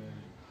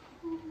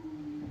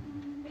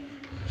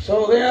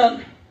 So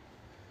then,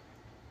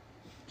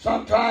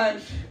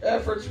 sometimes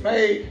efforts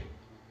made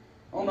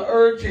on the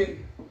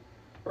urging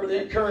or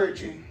the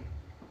encouraging,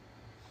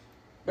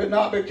 but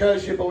not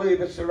because you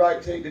believe it's the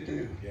right thing to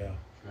do.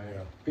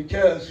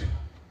 Because,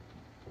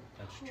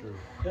 that's true.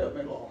 Help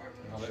me, Lord.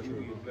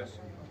 Hallelujah. Bless you.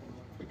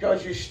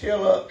 Because you're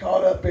still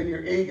caught up in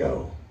your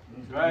ego.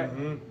 Right.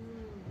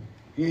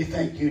 You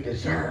think you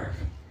deserve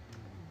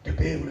to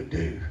be able to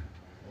do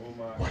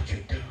what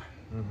you're doing.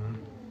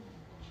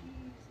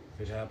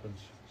 It happens.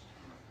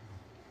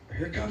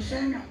 Here comes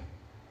Samuel.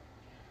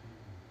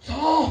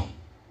 Saul,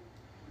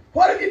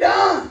 what have you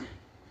done?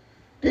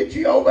 Did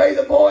you obey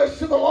the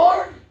voice of the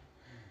Lord?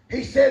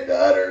 He said to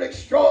utterly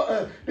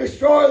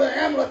destroy the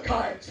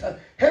Amalekites.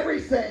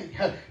 Everything.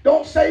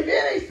 Don't save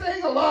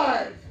anything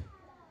alive.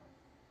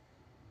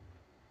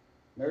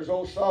 There's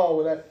old Saul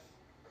with that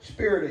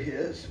spirit of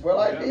his. Well,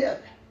 I did.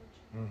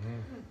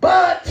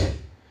 But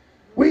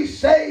we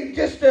saved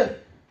just a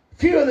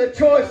few of the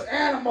choice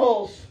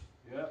animals.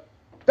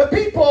 The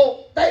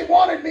people, they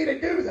wanted me to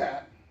do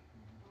that.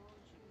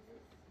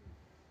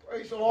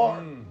 Praise the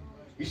Lord.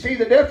 You see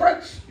the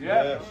difference?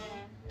 Yes.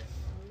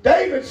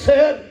 David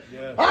said,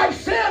 I've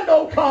sinned,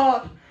 O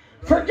God.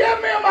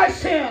 Forgive me of my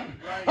sin.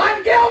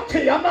 I'm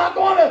guilty. I'm not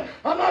going to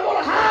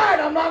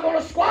hide. I'm not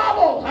going to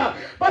squabble.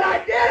 But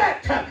I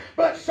did it.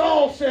 But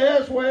Saul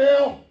says,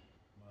 well,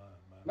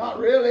 not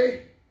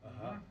really.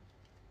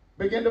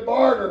 Begin to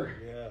barter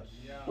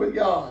with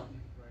God.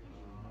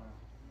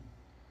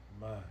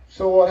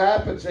 So what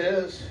happens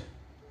is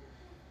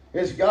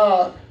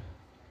God,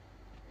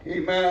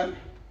 amen,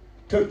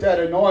 took that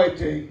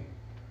anointing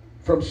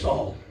from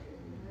Saul.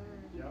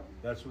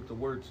 That's what the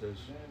word says.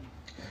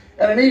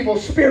 And an evil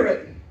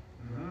spirit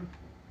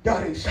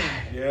got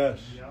inside Yes.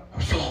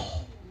 of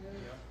Saul.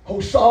 Oh,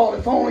 Saul,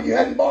 if only you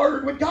hadn't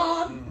bartered with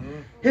God.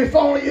 If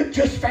only you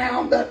just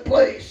found that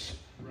place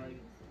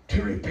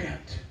to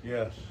repent.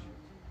 Yes.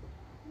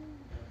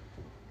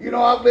 You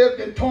know, I've lived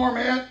in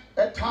torment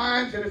at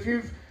times, and if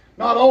you've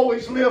not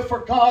always lived for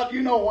God,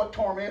 you know what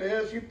torment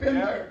is. You've been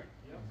there.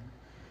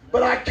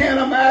 But I can't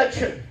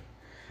imagine,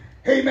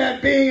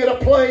 amen, being at a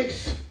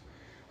place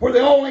where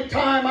the only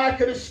time I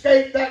could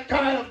escape that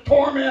kind of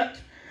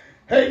torment,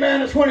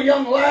 amen, is when a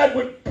young lad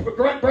would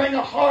bring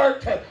a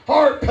harp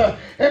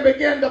and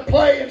begin to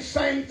play and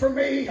sing for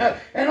me.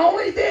 And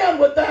only then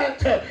would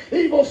that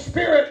evil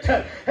spirit,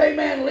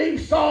 amen,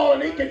 leave Saul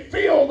and he could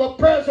feel the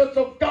presence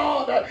of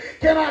God.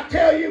 Can I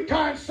tell you,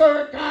 kind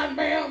sir, kind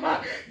ma'am,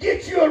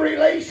 get you a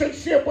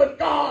relationship with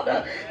God.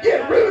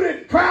 Get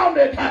rooted,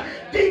 grounded,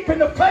 deep in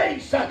the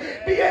face.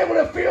 Be able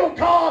to feel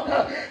God.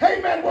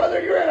 Amen.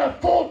 Whether you're in a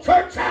full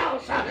church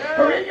house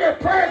or in your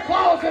prayer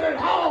closet at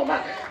home,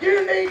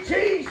 you need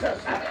Jesus.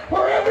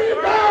 Wherever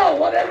you go,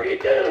 whatever you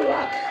do,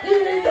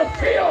 you need to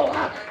feel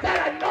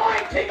that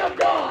anointing of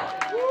God.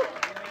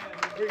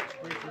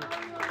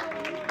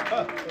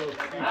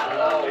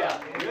 Hallelujah.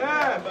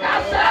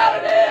 That's how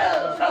it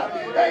is.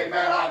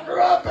 Amen. I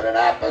grew up in an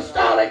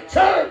apostolic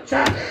church.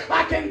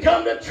 I can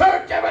come to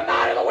church every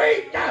night of the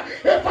week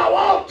if I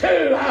want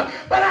to,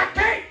 but I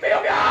can't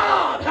feel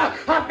God.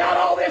 I've got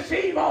all this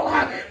evil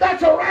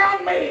that's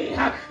around me,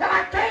 and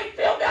I can't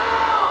feel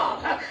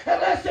God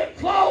unless it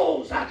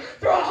flows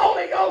through a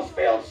Holy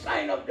Ghost-filled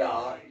saint of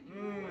God.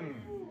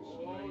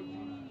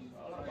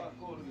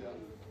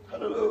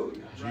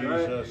 Hallelujah.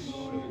 Jesus.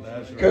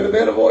 Could have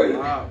been avoided.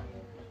 Wow.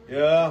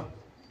 Yeah.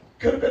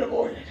 Could have been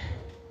avoided.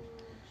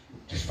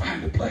 Just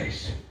find a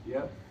place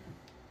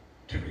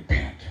to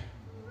repent.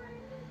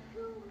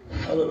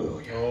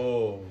 Hallelujah.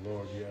 Oh,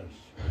 Lord, yes.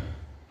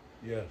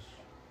 Yes.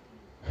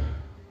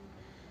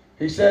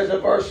 He says in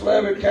verse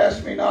 11,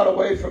 cast me not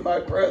away from thy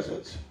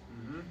presence.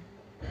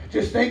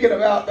 Just thinking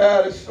about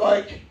that, it's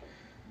like,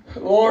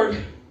 Lord,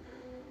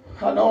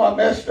 I know I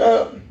messed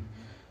up.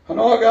 I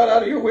know I got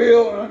out of your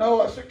will, and I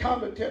know I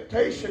succumbed to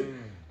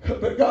temptation.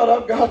 But God,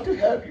 I've got to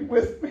have you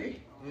with me.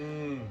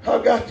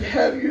 I've got to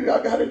have you.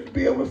 I've got to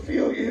be able to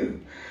feel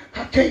you.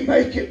 I can't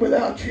make it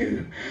without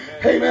you.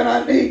 Amen.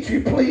 I need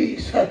you,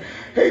 please.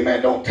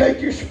 Amen. Don't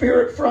take your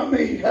spirit from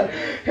me.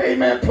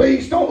 Amen.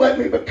 Please don't let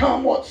me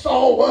become what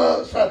Saul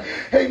was.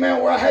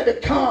 Amen. Where I had to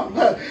come.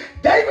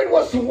 David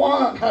was the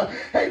one,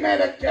 amen,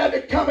 that had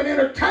to come and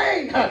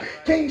entertain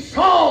King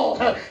Saul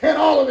and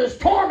all of his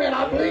torment.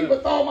 I believe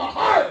with all my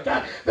heart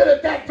that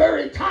at that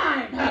very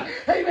time,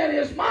 amen,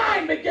 his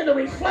mind began to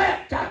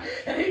reflect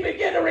and he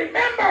began to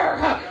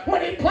remember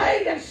when he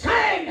played and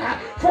sang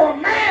for a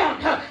man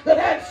that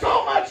had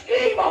so much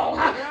evil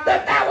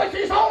that was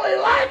his only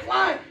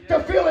lifeline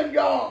to feeling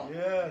God.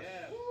 Yes.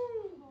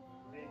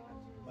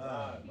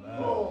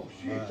 Oh,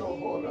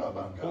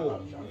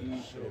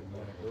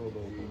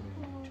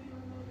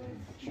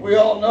 we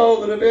all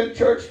know that have been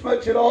churched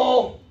much at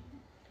all.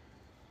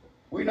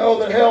 We know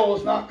that hell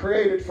was not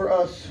created for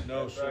us.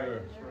 No,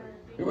 sir.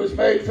 It was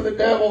made for the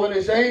devil and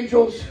his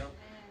angels.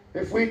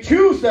 If we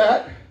choose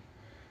that,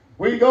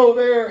 we go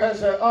there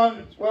as an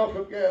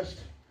unwelcome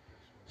guest.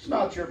 It's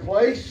not your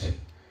place.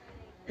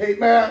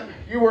 Amen.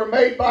 You were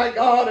made by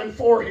God and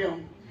for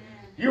Him.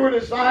 You were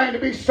designed to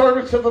be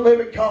servants of the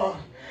living God.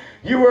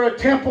 You were a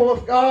temple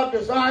of God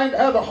designed to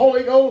have the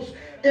Holy Ghost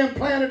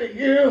implanted in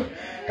you.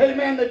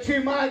 Amen. That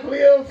you might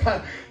live.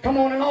 Come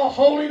on, in all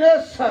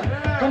holiness.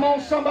 Come on,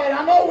 somebody.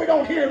 I know we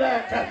don't hear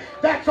that.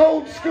 That's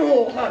old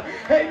school.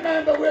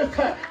 Amen. But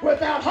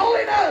without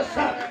holiness,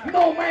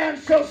 no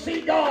man shall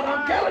see God.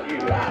 I'm telling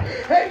you.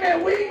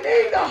 Amen. We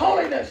need the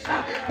holiness.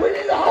 We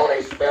need the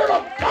Holy Spirit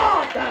of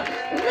God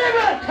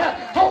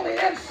living on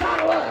the inside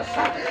of us.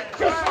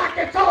 Just like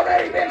it's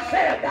already been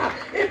said.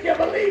 If you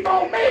believe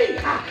on me,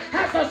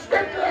 as the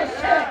scripture has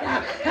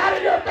said, out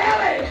of your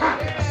belly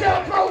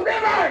shall flow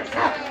rivers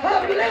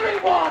of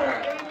living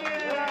water.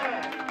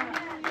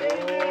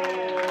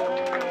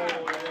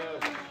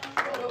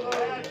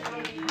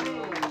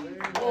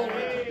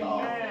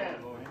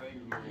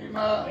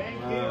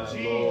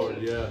 Lord,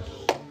 yes.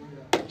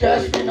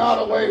 Cast me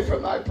not away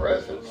from thy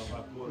presence.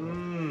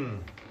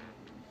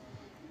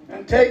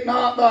 And take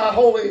not thy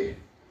Holy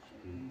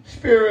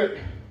Spirit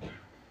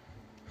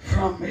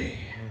from me.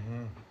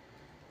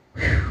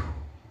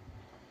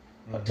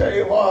 I tell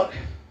you what,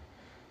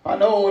 I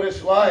know what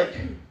it's like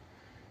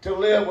to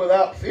live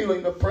without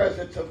feeling the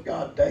presence of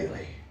God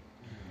daily.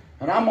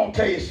 And I'm going to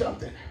tell you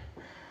something.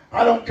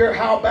 I don't care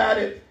how bad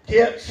it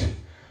gets.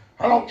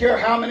 I don't care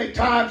how many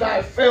times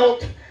I've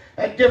felt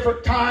at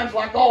different times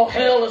like all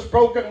hell is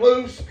broken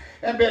loose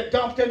and been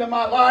dumped into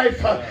my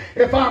life.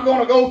 If I'm going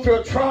to go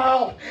through a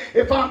trial,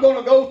 if I'm going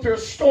to go through a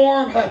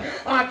storm,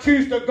 I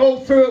choose to go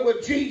through it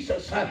with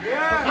Jesus.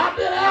 I've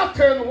been out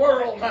there in the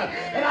world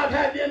and I've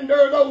had to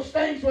endure those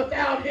things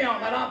without Him.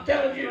 And I'm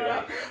telling you,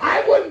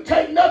 I wouldn't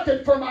take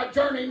nothing for my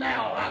journey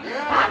now.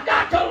 I've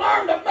got to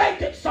learn to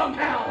make it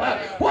somehow.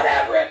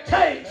 Whatever it takes.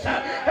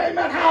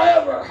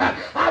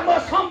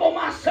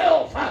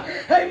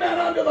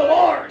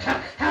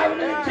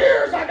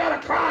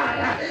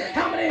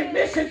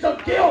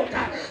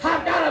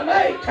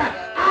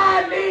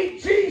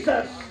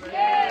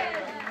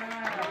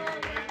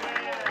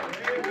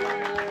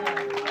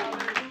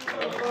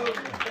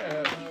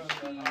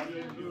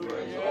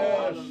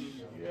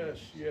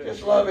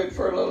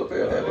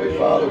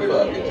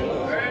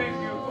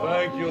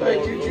 Thank you, Thank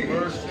Lord, you, for Jesus.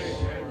 mercy.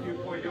 Thank you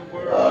for your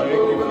word. God, Thank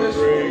you move in for this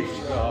grace,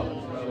 place. God.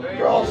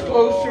 Draw us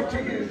closer to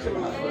you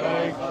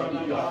tonight. Thank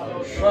you,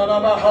 God. Shana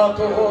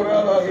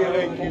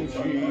Thank you,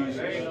 Jesus.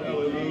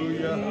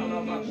 Hallelujah.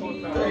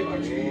 Thank you,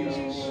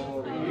 Jesus.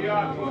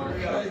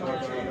 Thank you,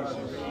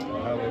 Jesus.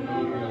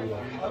 Hallelujah.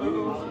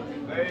 Hallelujah.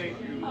 Thank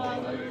you,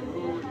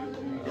 Lord.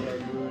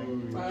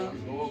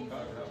 Hallelujah.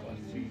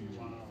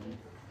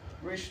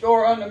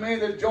 Restore unto me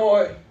the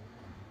joy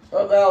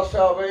of thy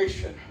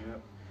salvation,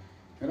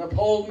 and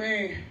uphold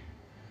me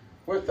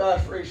with thy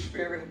free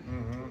spirit.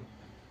 Mm-hmm.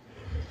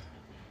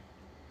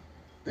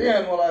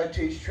 Then will I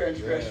teach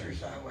transgressors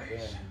thy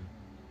ways.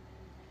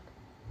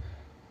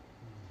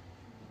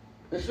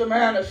 This is a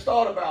man that's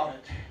thought about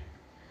it.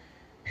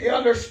 He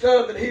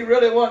understood that he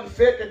really wasn't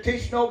fit to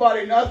teach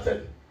nobody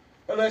nothing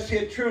unless he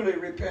had truly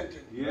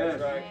repented. Yes.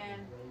 Right.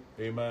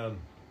 Amen.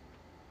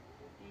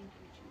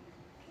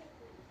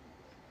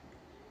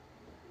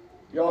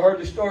 Y'all heard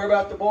the story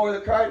about the boy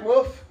that cried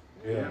wolf?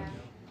 Yeah.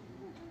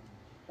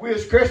 We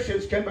as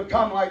Christians can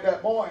become like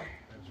that boy.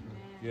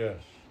 Yes.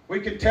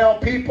 We can tell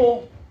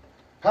people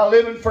how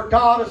living for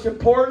God is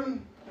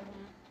important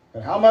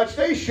and how much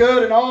they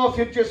should and all if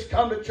you just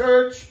come to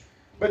church,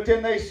 but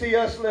then they see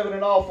us living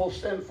an awful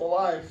sinful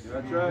life.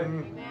 That's right.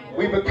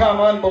 We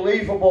become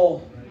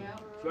unbelievable.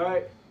 That's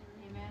right.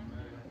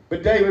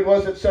 But David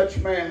wasn't such a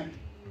man.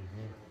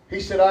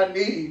 He said, I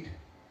need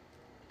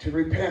to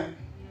repent.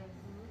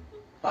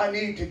 I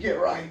need to get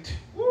right.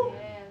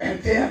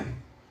 And then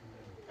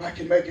I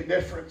can make a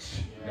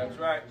difference. That's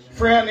right.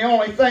 Friend, the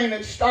only thing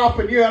that's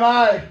stopping you and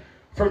I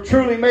from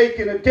truly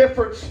making a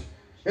difference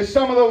is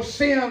some of those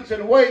sins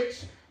and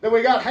weights that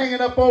we got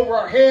hanging up over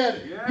our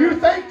head. Yeah. You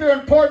think they're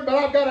important, but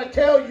I've got to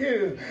tell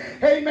you,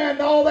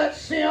 amen, all that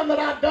sin that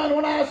I've done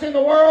when I was in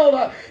the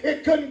world,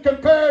 it couldn't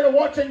compare to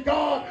watching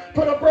God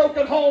put a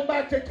broken home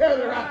back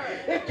together.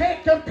 It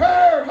can't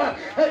compare,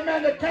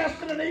 amen, to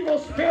casting an evil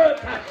spirit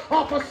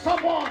off of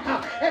someone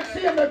and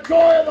seeing the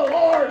joy of the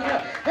Lord,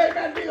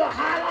 amen, be the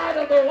highlight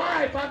of their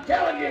life. I'm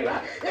telling you,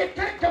 it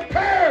can't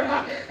compare,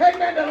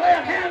 amen, to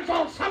laying hands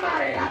on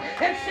somebody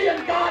and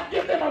seeing God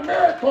give them a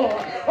miracle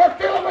or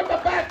fill them with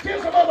the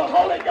baptism of the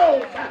Holy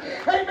Ghost,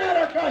 amen,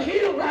 or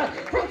healed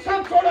from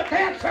some sort of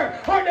cancer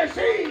or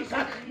disease.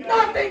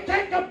 Nothing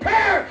can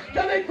compare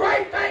to the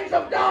great things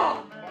of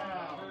God.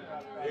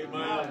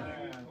 Amen.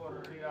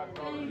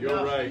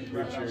 You're right,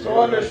 Richard. So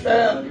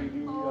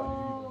understand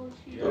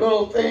the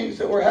little things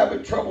that we're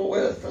having trouble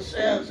with, the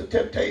sins, the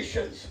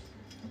temptations,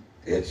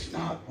 it's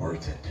not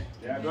worth it.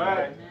 That's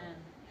right.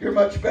 You're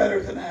much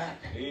better than that.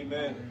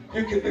 Amen.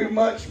 You can do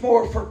much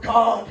more for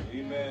God.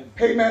 Amen.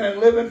 Amen. And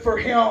living for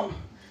Him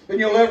than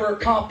you'll ever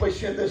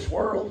accomplish in this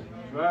world.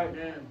 Right.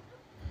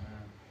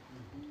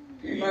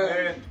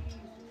 Amen.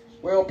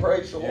 Well,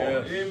 praise the Lord.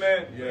 Yes.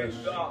 Amen. Yes.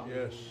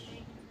 Yes.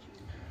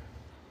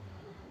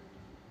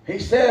 He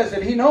says,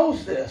 and he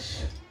knows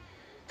this.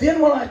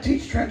 Then will I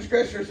teach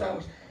transgressors thy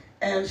ways,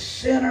 and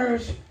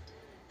sinners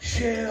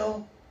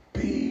shall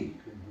be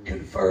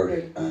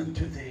converted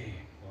unto thee.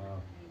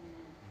 Wow.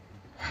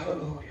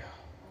 Hallelujah.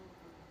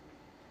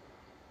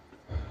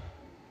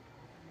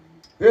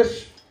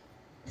 This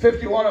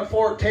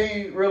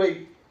 51:14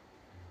 really,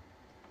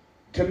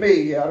 to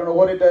me, I don't know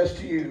what it does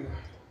to you,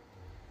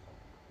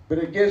 but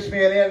it gives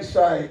me an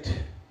insight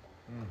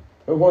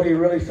of what he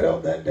really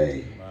felt that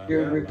day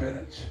during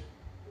repentance.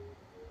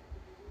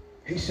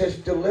 He says,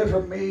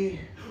 deliver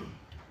me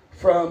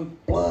from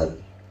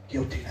blood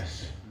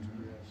guiltiness.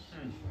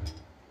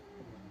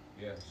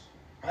 Yes.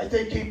 I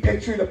think he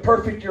pictured a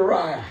perfect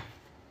Uriah.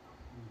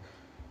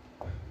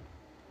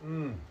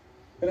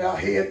 And how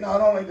he had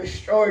not only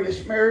destroyed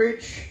his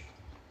marriage,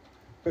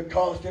 but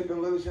caused him to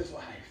lose his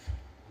life.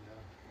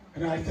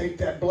 And I think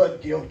that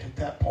blood guilt at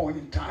that point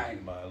in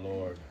time, My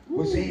Lord,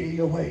 was eating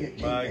away at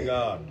King my David.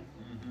 God.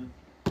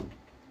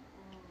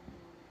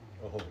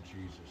 Oh,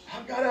 Jesus.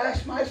 I've got to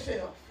ask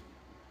myself,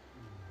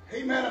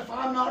 amen, if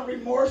I'm not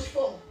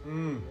remorseful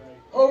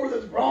over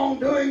the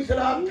wrongdoings that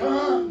I've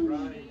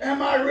done,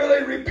 am I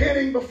really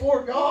repenting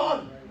before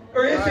God?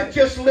 Or is it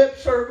just lip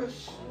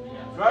service?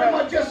 Am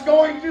I just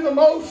going through the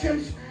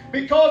motions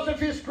because of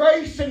His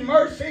grace and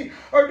mercy?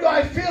 Or do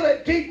I feel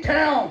it deep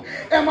down?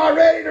 Am I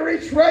ready to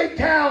reach right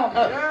down?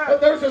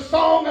 There's a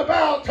song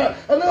about a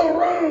little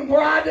room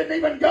where I didn't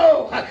even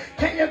go.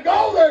 Can you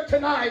go there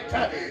tonight?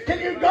 Can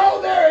you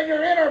go there in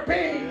your inner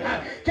being?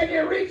 Can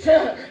you reach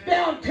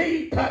down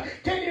deep?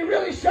 Can you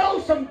really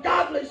show some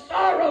godly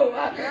sorrow?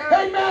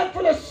 Amen.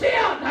 For the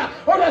sin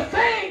or the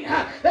thing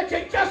that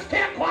you just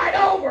can't quite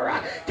over.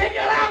 Can you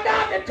allow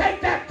God to take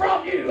that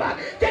from you?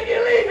 Can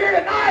you leave here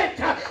tonight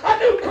a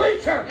new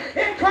creature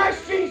in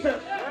Christ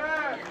Jesus?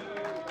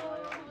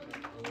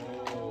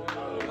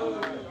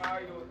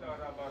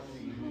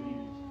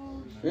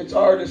 It's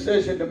our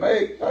decision to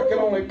make. I can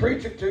only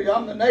preach it to you.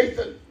 I'm the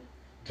Nathan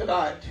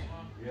tonight.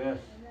 Yes.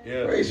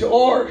 Yes. Praise the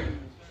Lord.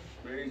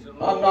 Praise the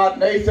Lord. I'm not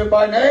Nathan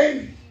by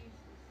name.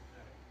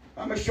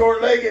 I'm a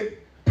short-legged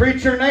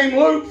preacher named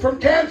Luke from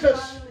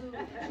Kansas.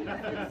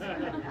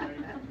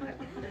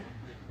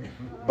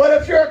 But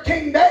if you're a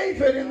King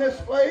David in this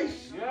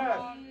place.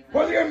 Yes.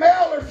 Whether you're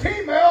male or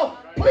female,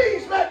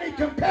 please let me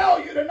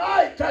compel you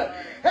tonight,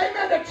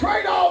 amen, to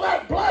trade all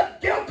that blood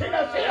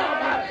guiltiness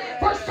in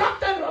for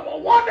something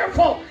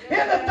wonderful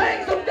in the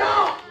things of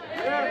God.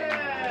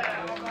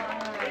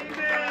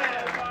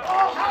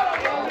 Oh,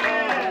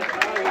 hallelujah.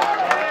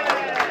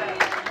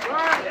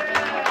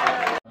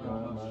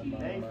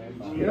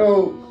 You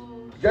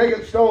know,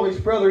 Jacob stole his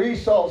brother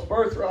Esau's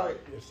birthright.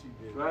 Yes, he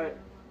did. Right.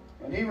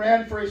 And he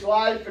ran for his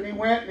life, and he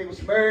went, and he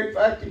was married. In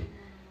fact,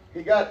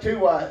 he got 2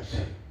 wives.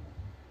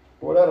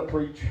 Boy, that'll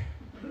preach.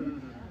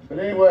 But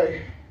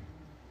anyway,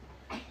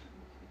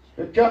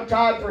 it come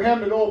time for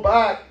him to go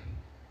back,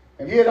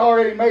 and he had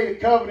already made a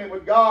covenant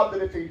with God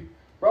that if he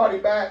brought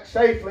him back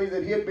safely,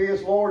 that he'd be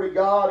his Lord and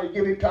God and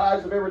give him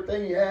tithes of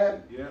everything he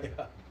had.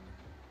 Yeah.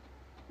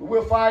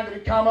 We'll find that he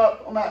come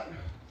up on that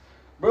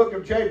brook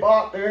of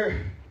Jabbok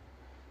there,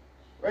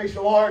 praise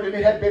the Lord, and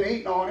it had been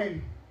eaten on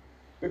him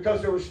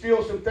because there were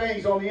still some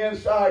things on the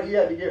inside he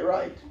had to get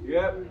right.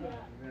 Yep.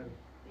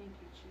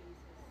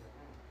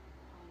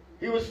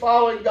 He was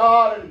following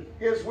God and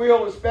His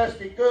will as best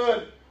he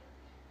could,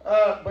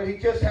 but he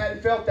just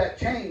hadn't felt that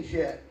change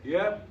yet.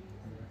 Yep.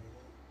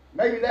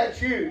 Maybe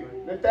that's you.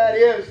 If that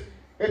is,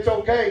 it's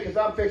okay because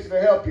I'm fixing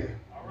to help you.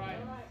 All right.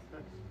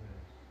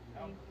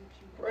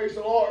 Praise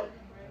the Lord.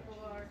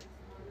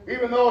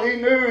 Even though he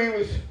knew he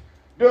was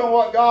doing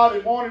what God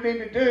had wanted him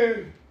to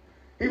do,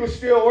 he was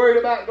still worried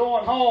about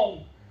going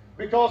home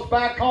because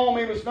back home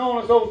he was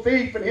known as old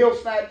thief and heel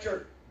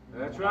snatcher.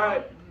 That's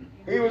right.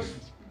 He was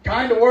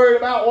kind of worried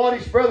about what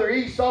his brother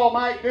Esau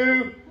might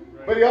do,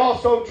 but he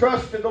also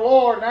trusted the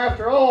Lord. And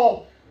after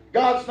all,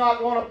 God's not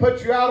going to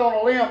put you out on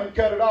a limb and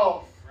cut it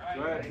off.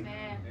 Right.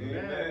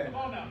 Amen. Come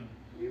on now.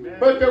 Amen.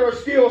 But there was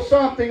still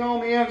something on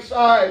the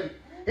inside.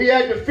 He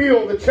had to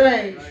feel the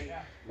change.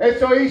 And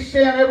so he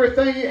sent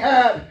everything he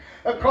had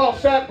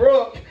across that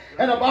brook.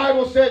 And the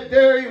Bible said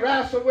there he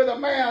wrestled with a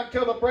man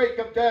till the break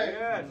of day.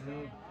 Yes.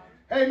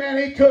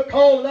 Amen. He took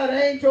hold of that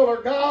angel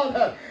or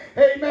God.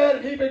 Amen.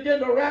 And he began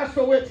to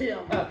wrestle with him.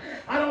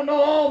 I don't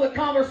know all the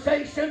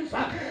conversations,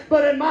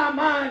 but in my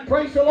mind,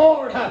 praise the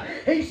Lord,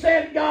 he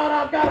said, God,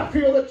 I've got to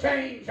feel the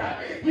change.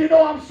 You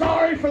know I'm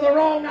sorry for the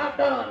wrong I've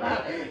done.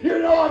 You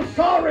know I'm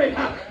sorry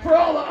for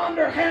all the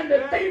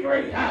underhanded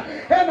thievery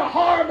and the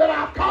harm that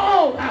I've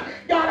caused.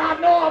 God, I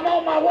know I'm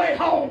on my way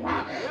home.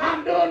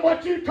 I'm doing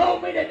what you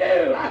told me to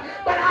do,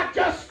 but I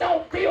just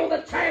don't feel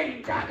the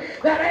change.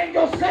 That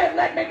angel said,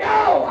 let me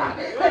go.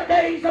 The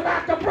day's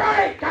about to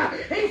break.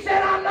 He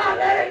said, I'm not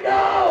letting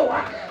go.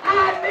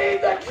 I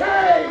need the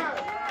change.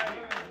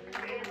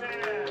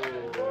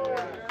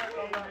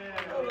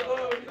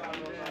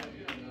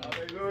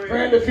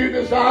 Friend, if you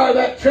desire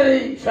that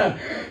change,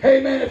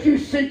 amen, if you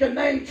seek a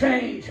name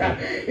change,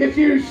 if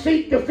you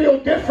seek to feel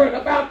different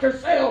about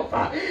yourself,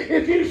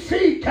 if you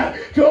seek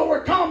to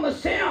overcome the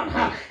sin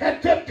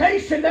and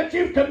temptation that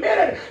you've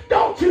committed,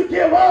 don't you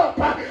give up.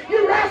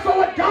 You wrestle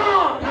with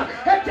God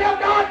until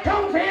God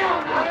comes in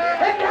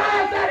and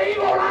drives that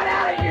evil right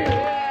out of you.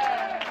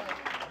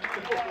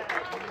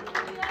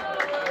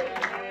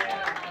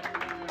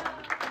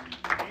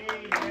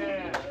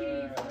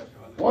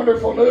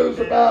 Wonderful news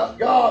about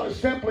God is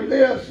simply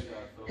this.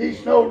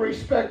 He's no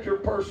respecter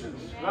of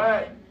persons.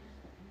 Right.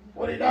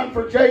 What he done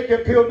for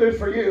Jacob, he'll do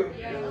for you.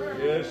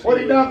 Yes. What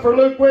he done for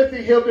Luke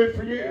Whethey, he'll do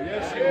for you.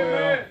 Yes, he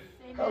will.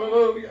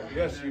 Hallelujah.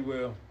 Yes, he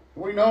will.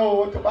 We know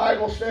what the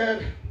Bible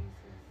said.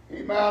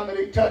 Amen. That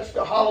he touched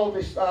the hollow of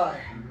his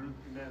thigh.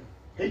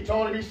 He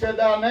told him, he said,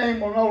 thy name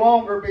will no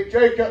longer be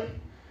Jacob,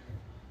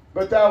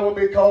 but thou will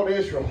be called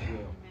Israel.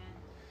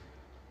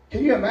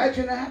 Can you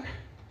imagine that?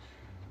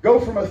 Go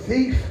from a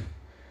thief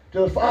to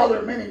the father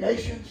of many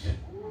nations,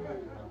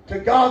 to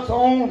God's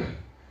own.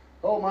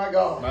 Oh my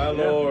God. My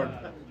Lord.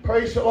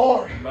 Praise the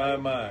Lord.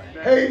 My.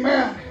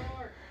 Amen.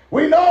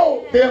 We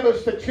know them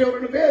as the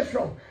children of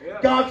Israel.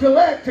 God's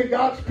elect and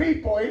God's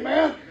people.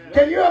 Amen.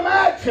 Can you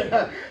imagine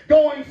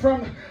going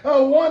from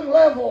one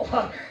level,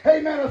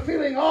 amen, of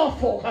feeling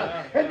awful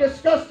and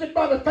disgusted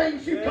by the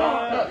things you've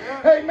done,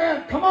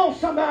 amen, come on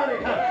somebody,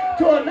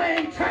 to a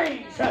name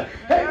change.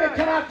 Amen,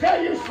 can I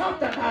tell you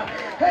something?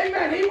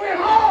 Amen, he went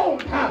home,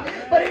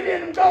 but he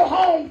didn't go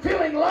home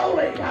feeling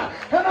lowly and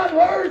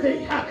unworthy.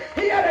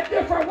 He had a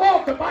different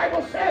walk. The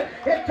Bible said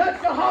it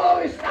touched the hollow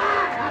of his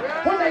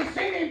thigh. When they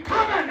seen him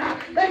coming,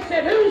 they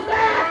said, who's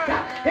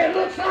that? It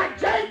looks like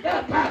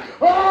Jacob.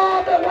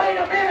 Oh, but wait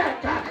a minute.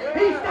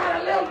 He's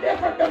got a little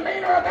different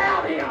demeanor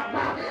about him.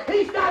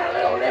 He's got a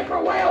little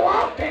different way of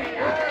walking.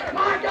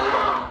 My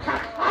God,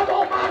 I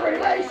want my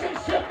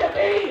relationship to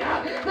be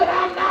that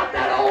I'm not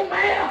that old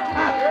man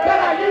that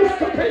I used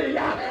to be.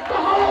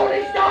 Behold,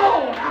 he's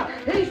gone.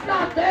 He's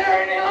not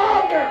there any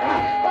longer.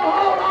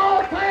 Behold,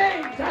 all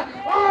things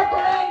are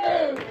brand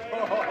new.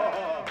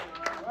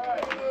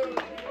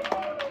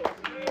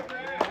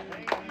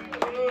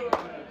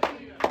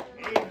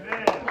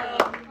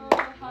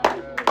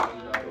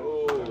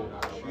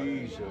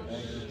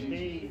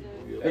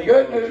 The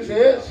good news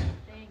is,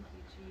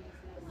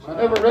 I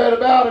never read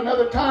about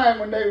another time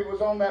when David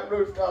was on that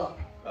rooftop.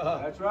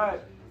 That's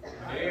right.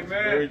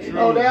 Amen. He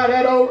no doubt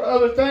had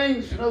other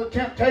things and other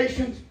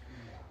temptations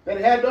that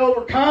he had to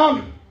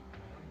overcome.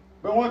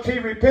 But once he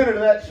repented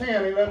of that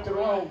sin, he left it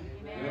alone.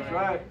 That's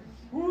right.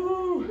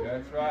 Woo.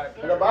 That's right.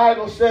 And the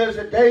Bible says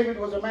that David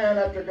was a man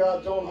after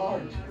God's own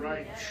heart.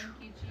 Right.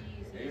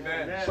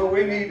 Amen. So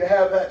we need to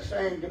have that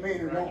same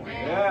demeanor, don't we?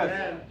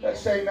 Yes. That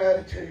same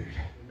attitude.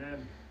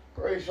 Amen.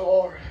 Praise the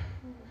Lord.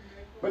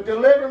 But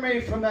deliver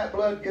me from that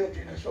blood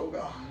guiltiness, O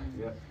God.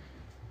 Yep.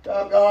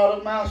 Thou God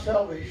of my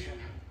salvation,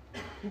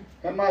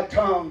 and my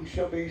tongue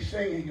shall be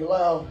singing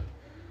aloud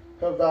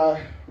of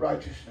thy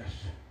righteousness.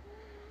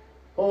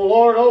 O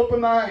Lord,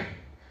 open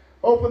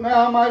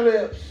thou my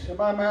lips, and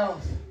my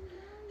mouth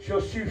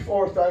shall shew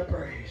forth thy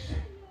praise.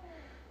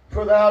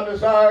 For thou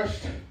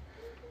desirest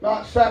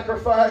not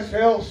sacrifice,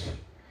 else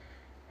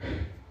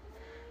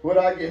would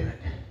I give it.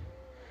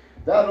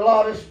 Thou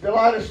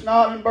delightest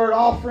not in burnt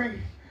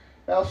offering,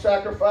 thou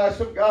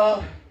sacrifice of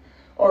God,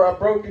 or a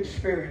broken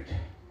spirit.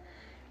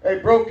 A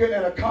broken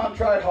and a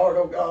contrite heart,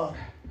 O God,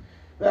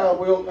 thou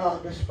wilt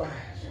not despise.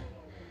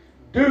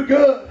 Do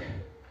good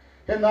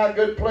in thy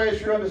good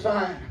pleasure unto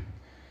Zion.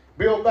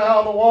 Build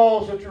thou the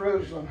walls of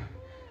Jerusalem.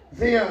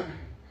 Then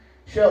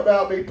shalt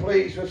thou be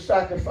pleased with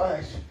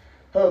sacrifice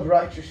of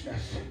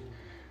righteousness,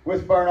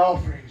 with burnt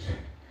offerings,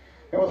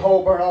 and with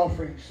whole burnt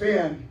offerings.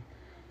 Then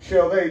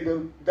shall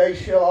they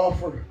shall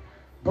offer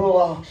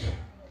bullocks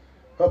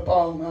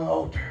upon the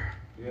altar.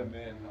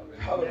 Amen.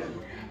 Hallelujah.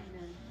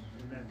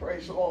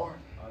 Praise the Lord.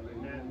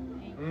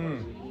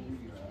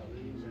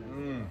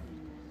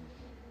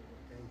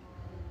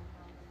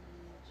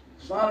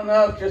 It's not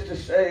enough just to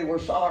say we're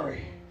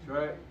sorry. That's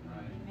right.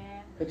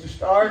 It's a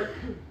start,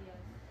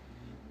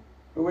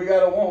 but we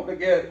got to want to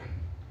get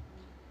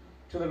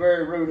to the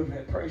very root of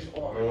it. Praise the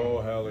Lord.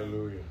 Oh,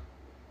 hallelujah.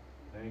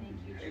 Thank you,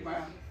 Jesus.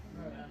 Amen.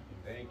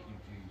 Thank you,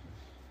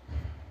 Jesus.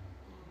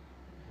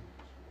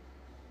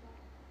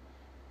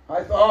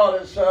 I thought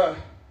as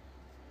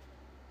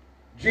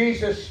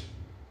Jesus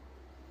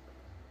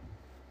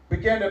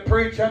began to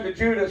preach unto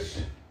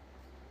Judas,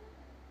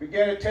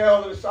 began to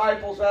tell the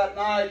disciples that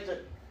night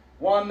that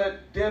one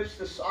that dips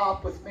the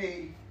sop with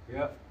me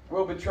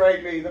will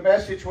betray me. The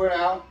message went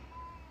out.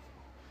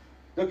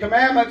 The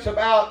commandments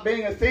about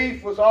being a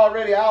thief was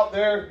already out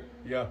there,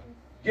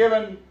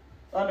 given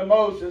unto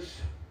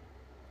Moses.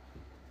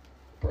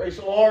 Praise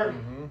the Lord.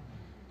 Mm-hmm.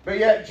 But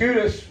yet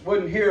Judas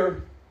wouldn't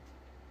hear.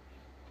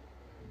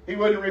 He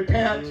wouldn't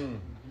repent.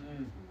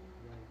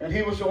 And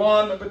he was the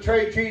one that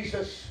betrayed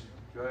Jesus.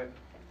 Right.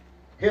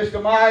 His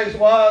demise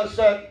was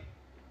that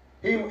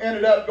he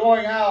ended up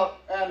going out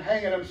and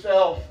hanging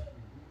himself.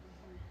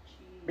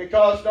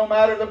 Because no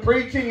matter the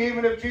preaching,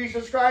 even if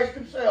Jesus Christ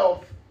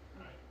himself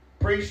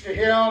preached to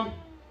him,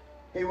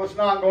 he was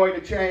not going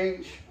to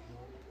change.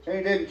 And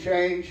he didn't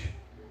change.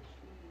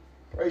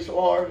 Praise the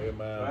Lord.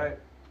 Amen. Right.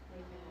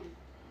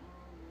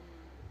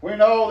 We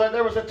know that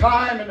there was a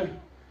time in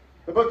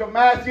the book of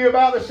Matthew,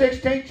 about the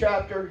 16th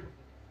chapter,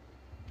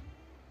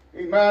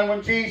 amen,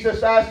 when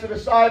Jesus asked the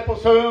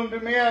disciples, whom do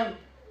men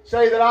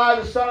say that I,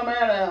 the Son of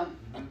Man,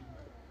 am?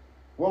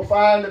 We'll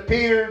find that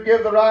Peter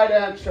gave the right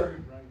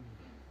answer.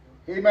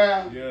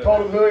 Amen. Yes.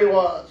 Told him who he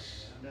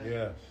was.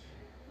 Yes.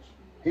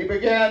 He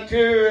began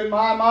to, in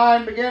my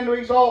mind, begin to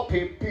exalt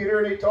Peter,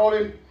 and he told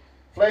him,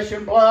 flesh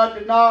and blood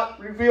did not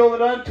reveal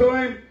it unto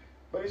him,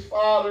 but his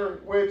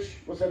Father which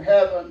was in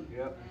heaven.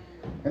 Yep.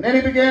 And then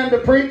he began to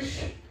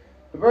preach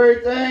the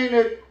very thing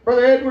that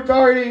Brother Edwards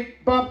already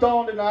bumped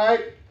on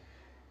tonight.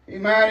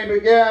 Amen. He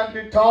began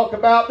to talk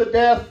about the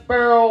death,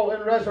 burial,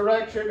 and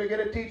resurrection. He began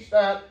to teach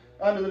that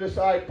unto the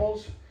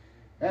disciples.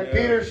 And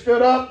Peter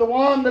stood up, the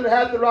one that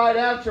had the right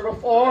answer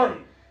before.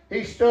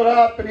 He stood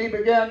up and he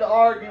began to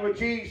argue with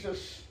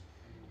Jesus.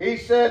 He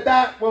said,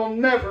 that will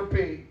never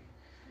be.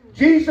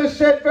 Jesus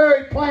said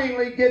very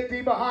plainly, get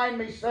thee behind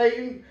me,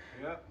 Satan,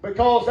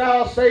 because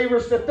thou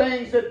savorest the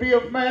things that be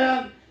of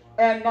man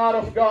and not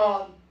of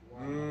God.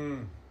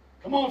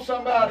 Come on,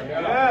 somebody.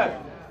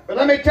 Yeah. But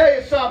let me tell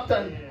you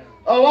something.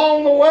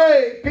 Along the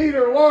way,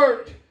 Peter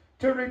learned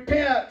to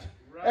repent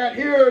and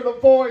hear the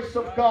voice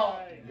of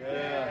God.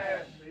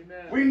 Yes.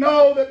 We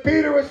know that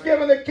Peter was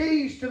given the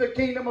keys to the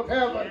kingdom of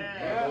heaven.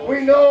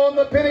 We know on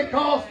the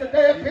Pentecost, the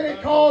day of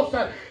Pentecost,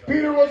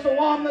 Peter was the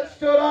one that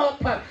stood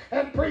up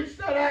and preached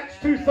that Acts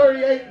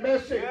 2:38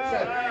 message.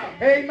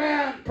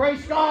 Amen.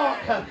 Praise God.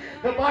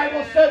 The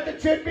Bible said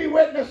that you'd be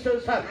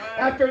witnesses.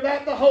 After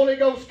that, the Holy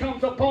Ghost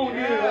comes upon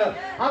you.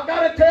 I've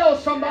got to tell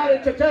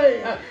somebody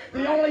today,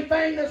 the only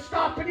thing that's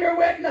stopping your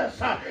witness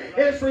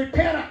is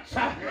repentance.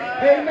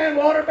 Amen.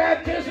 Water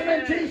baptism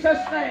in Jesus'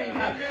 name.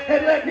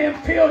 And letting Him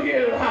fill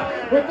you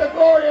with the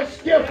glorious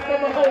gift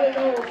of the Holy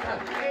Ghost.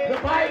 The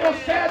Bible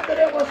said that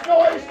it was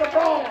noised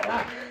abroad.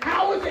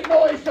 How was it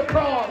noised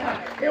abroad?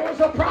 It was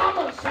a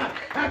promise.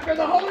 After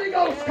the Holy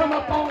Ghost come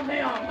upon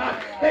them,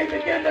 they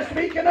began to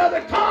speak in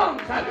other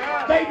tongues.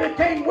 They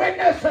became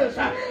witnesses,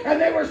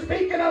 and they were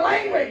speaking a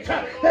language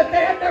that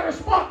they had never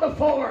spoken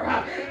before.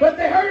 But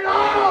they heard it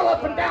all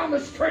up and down the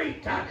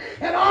street,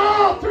 and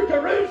all through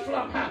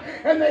Jerusalem.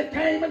 And they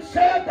came and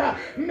said,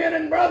 men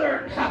and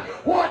brethren,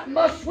 what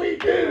must we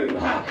do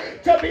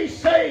to be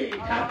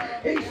saved.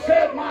 He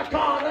said, my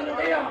God, unto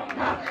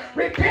them,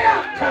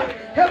 repent,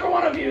 every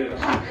one of you,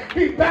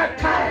 be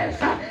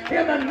baptized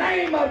in the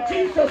name of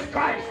Jesus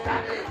Christ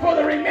for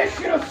the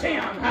remission of sin,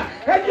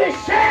 and ye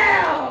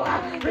shall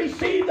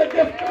receive the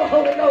gift of the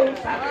Holy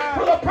Ghost.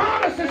 For the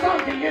promises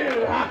unto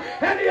you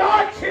and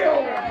your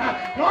children,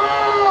 and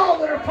all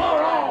that are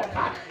far off,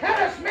 and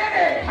as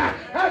many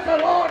as the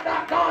Lord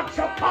thy God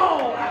shall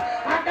call.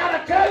 I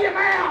gotta tell you,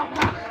 ma'am,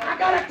 I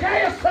gotta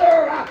tell you,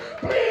 sir,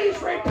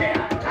 please repent.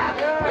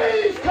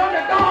 Please come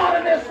to God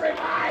in this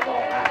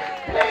revival.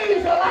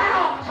 Please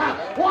allow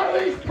one of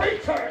these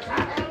preachers,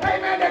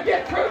 amen, to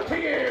get through to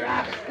you.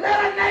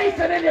 Let a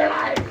Nathan in your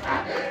life.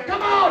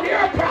 Come on, you're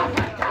a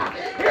prophet.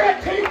 You're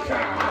a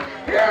teacher.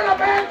 You're an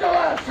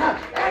evangelist.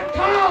 And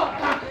come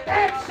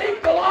and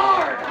seek the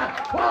Lord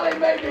while he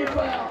may be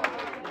found.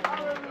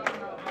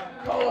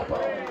 Call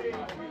upon him.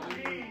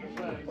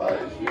 What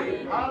is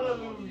you?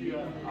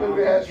 Hallelujah. Could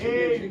we ask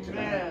you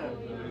tonight?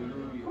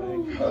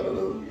 Amen.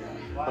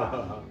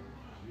 Hallelujah.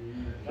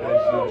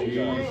 Thank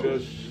you,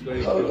 Jesus.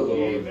 Thank you, Lord.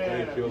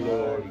 Amen. Thank you,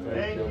 Lord. Thank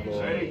Thank you, you,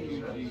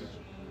 Lord. Jesus.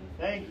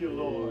 Thank you,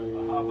 Lord.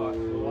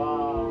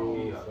 Wow.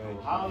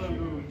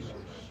 Hallelujah.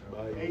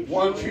 Thank you.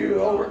 Once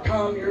you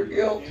overcome your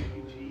guilt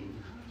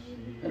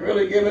and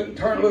really give it and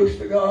turn loose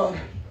to God,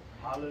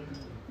 Hallelujah.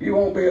 you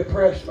won't be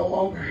oppressed no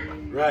longer.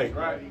 Right.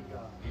 Right.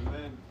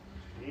 Amen.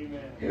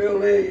 Amen. You'll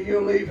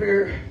leave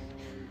here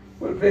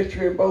with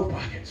victory in both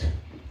pockets.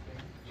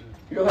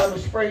 You'll have a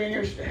spring in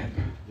your step.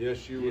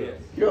 Yes, you will.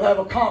 You'll have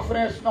a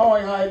confidence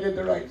knowing I did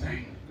the right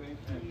thing.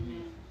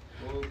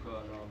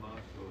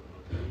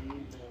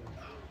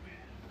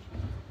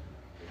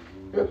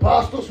 The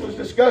apostles was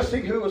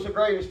discussing who was the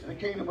greatest in the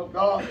kingdom of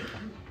God.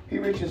 He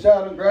reaches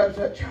out and grabs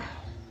that child.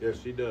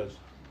 Yes, he does.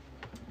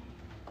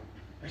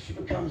 And she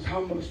becomes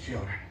humble as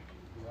children.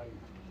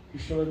 You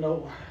shall have no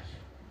wise.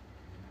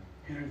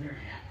 Enter their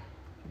heaven.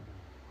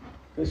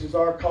 This is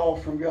our call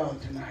from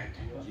God tonight.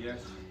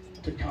 Yes.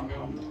 To come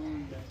humble.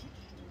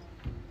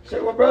 Say,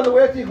 well, Brother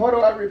Whethey, what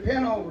do I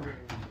repent over?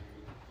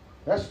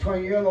 That's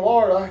between you and the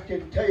Lord. I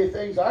can tell you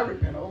things I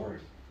repent over.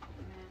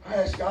 I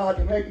ask God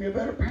to make me a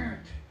better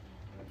parent.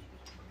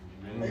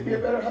 Make me a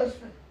better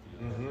husband.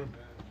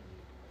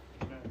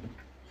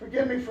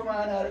 Forgive me for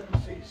my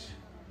inadequacies.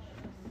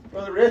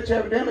 Brother Rich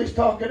evidently is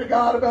talking to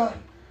God about,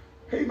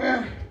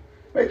 amen,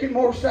 making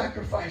more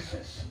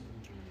sacrifices.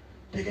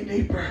 Digging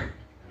deeper.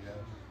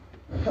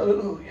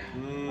 Hallelujah.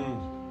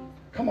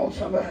 Come on,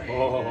 somebody.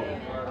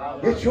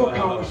 It's your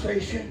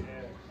conversation.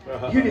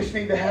 You just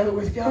need to have it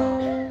with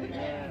God.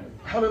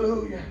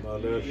 Hallelujah. I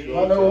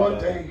know one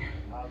thing.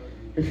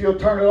 If you'll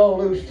turn it all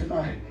loose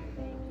tonight.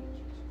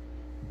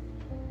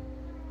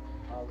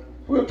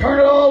 We'll turn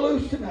it all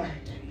loose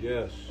tonight.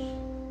 Yes.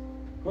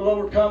 We'll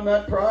overcome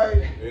that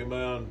pride.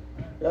 Amen.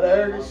 That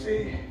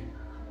arrogancy.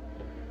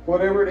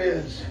 Whatever it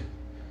is.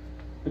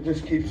 It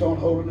just keeps on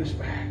holding us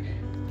back.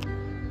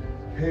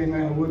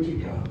 Amen. Would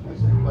you come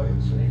as they play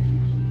and sing?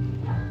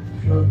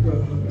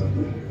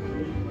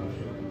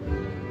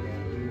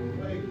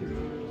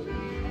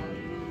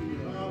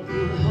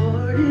 The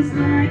heart is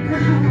like a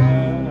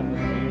house.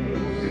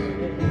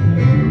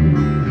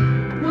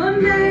 One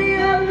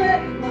day I'll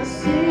let my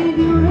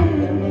Savior in.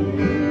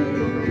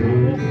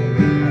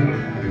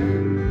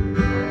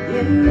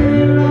 In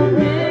there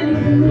already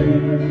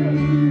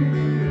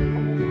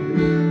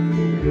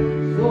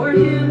for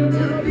him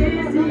to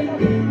visit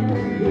again.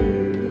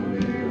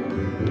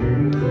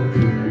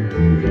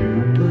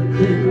 But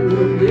then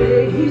one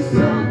day he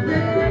saw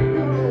that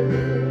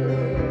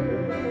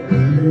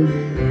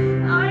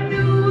I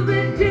knew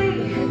the day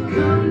had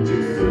come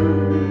too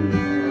soon.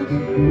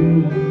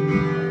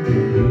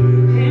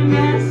 And I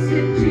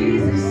said,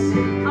 Jesus,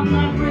 I'm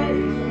not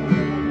ready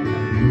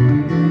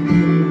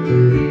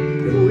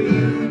for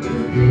you to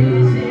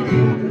visit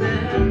again.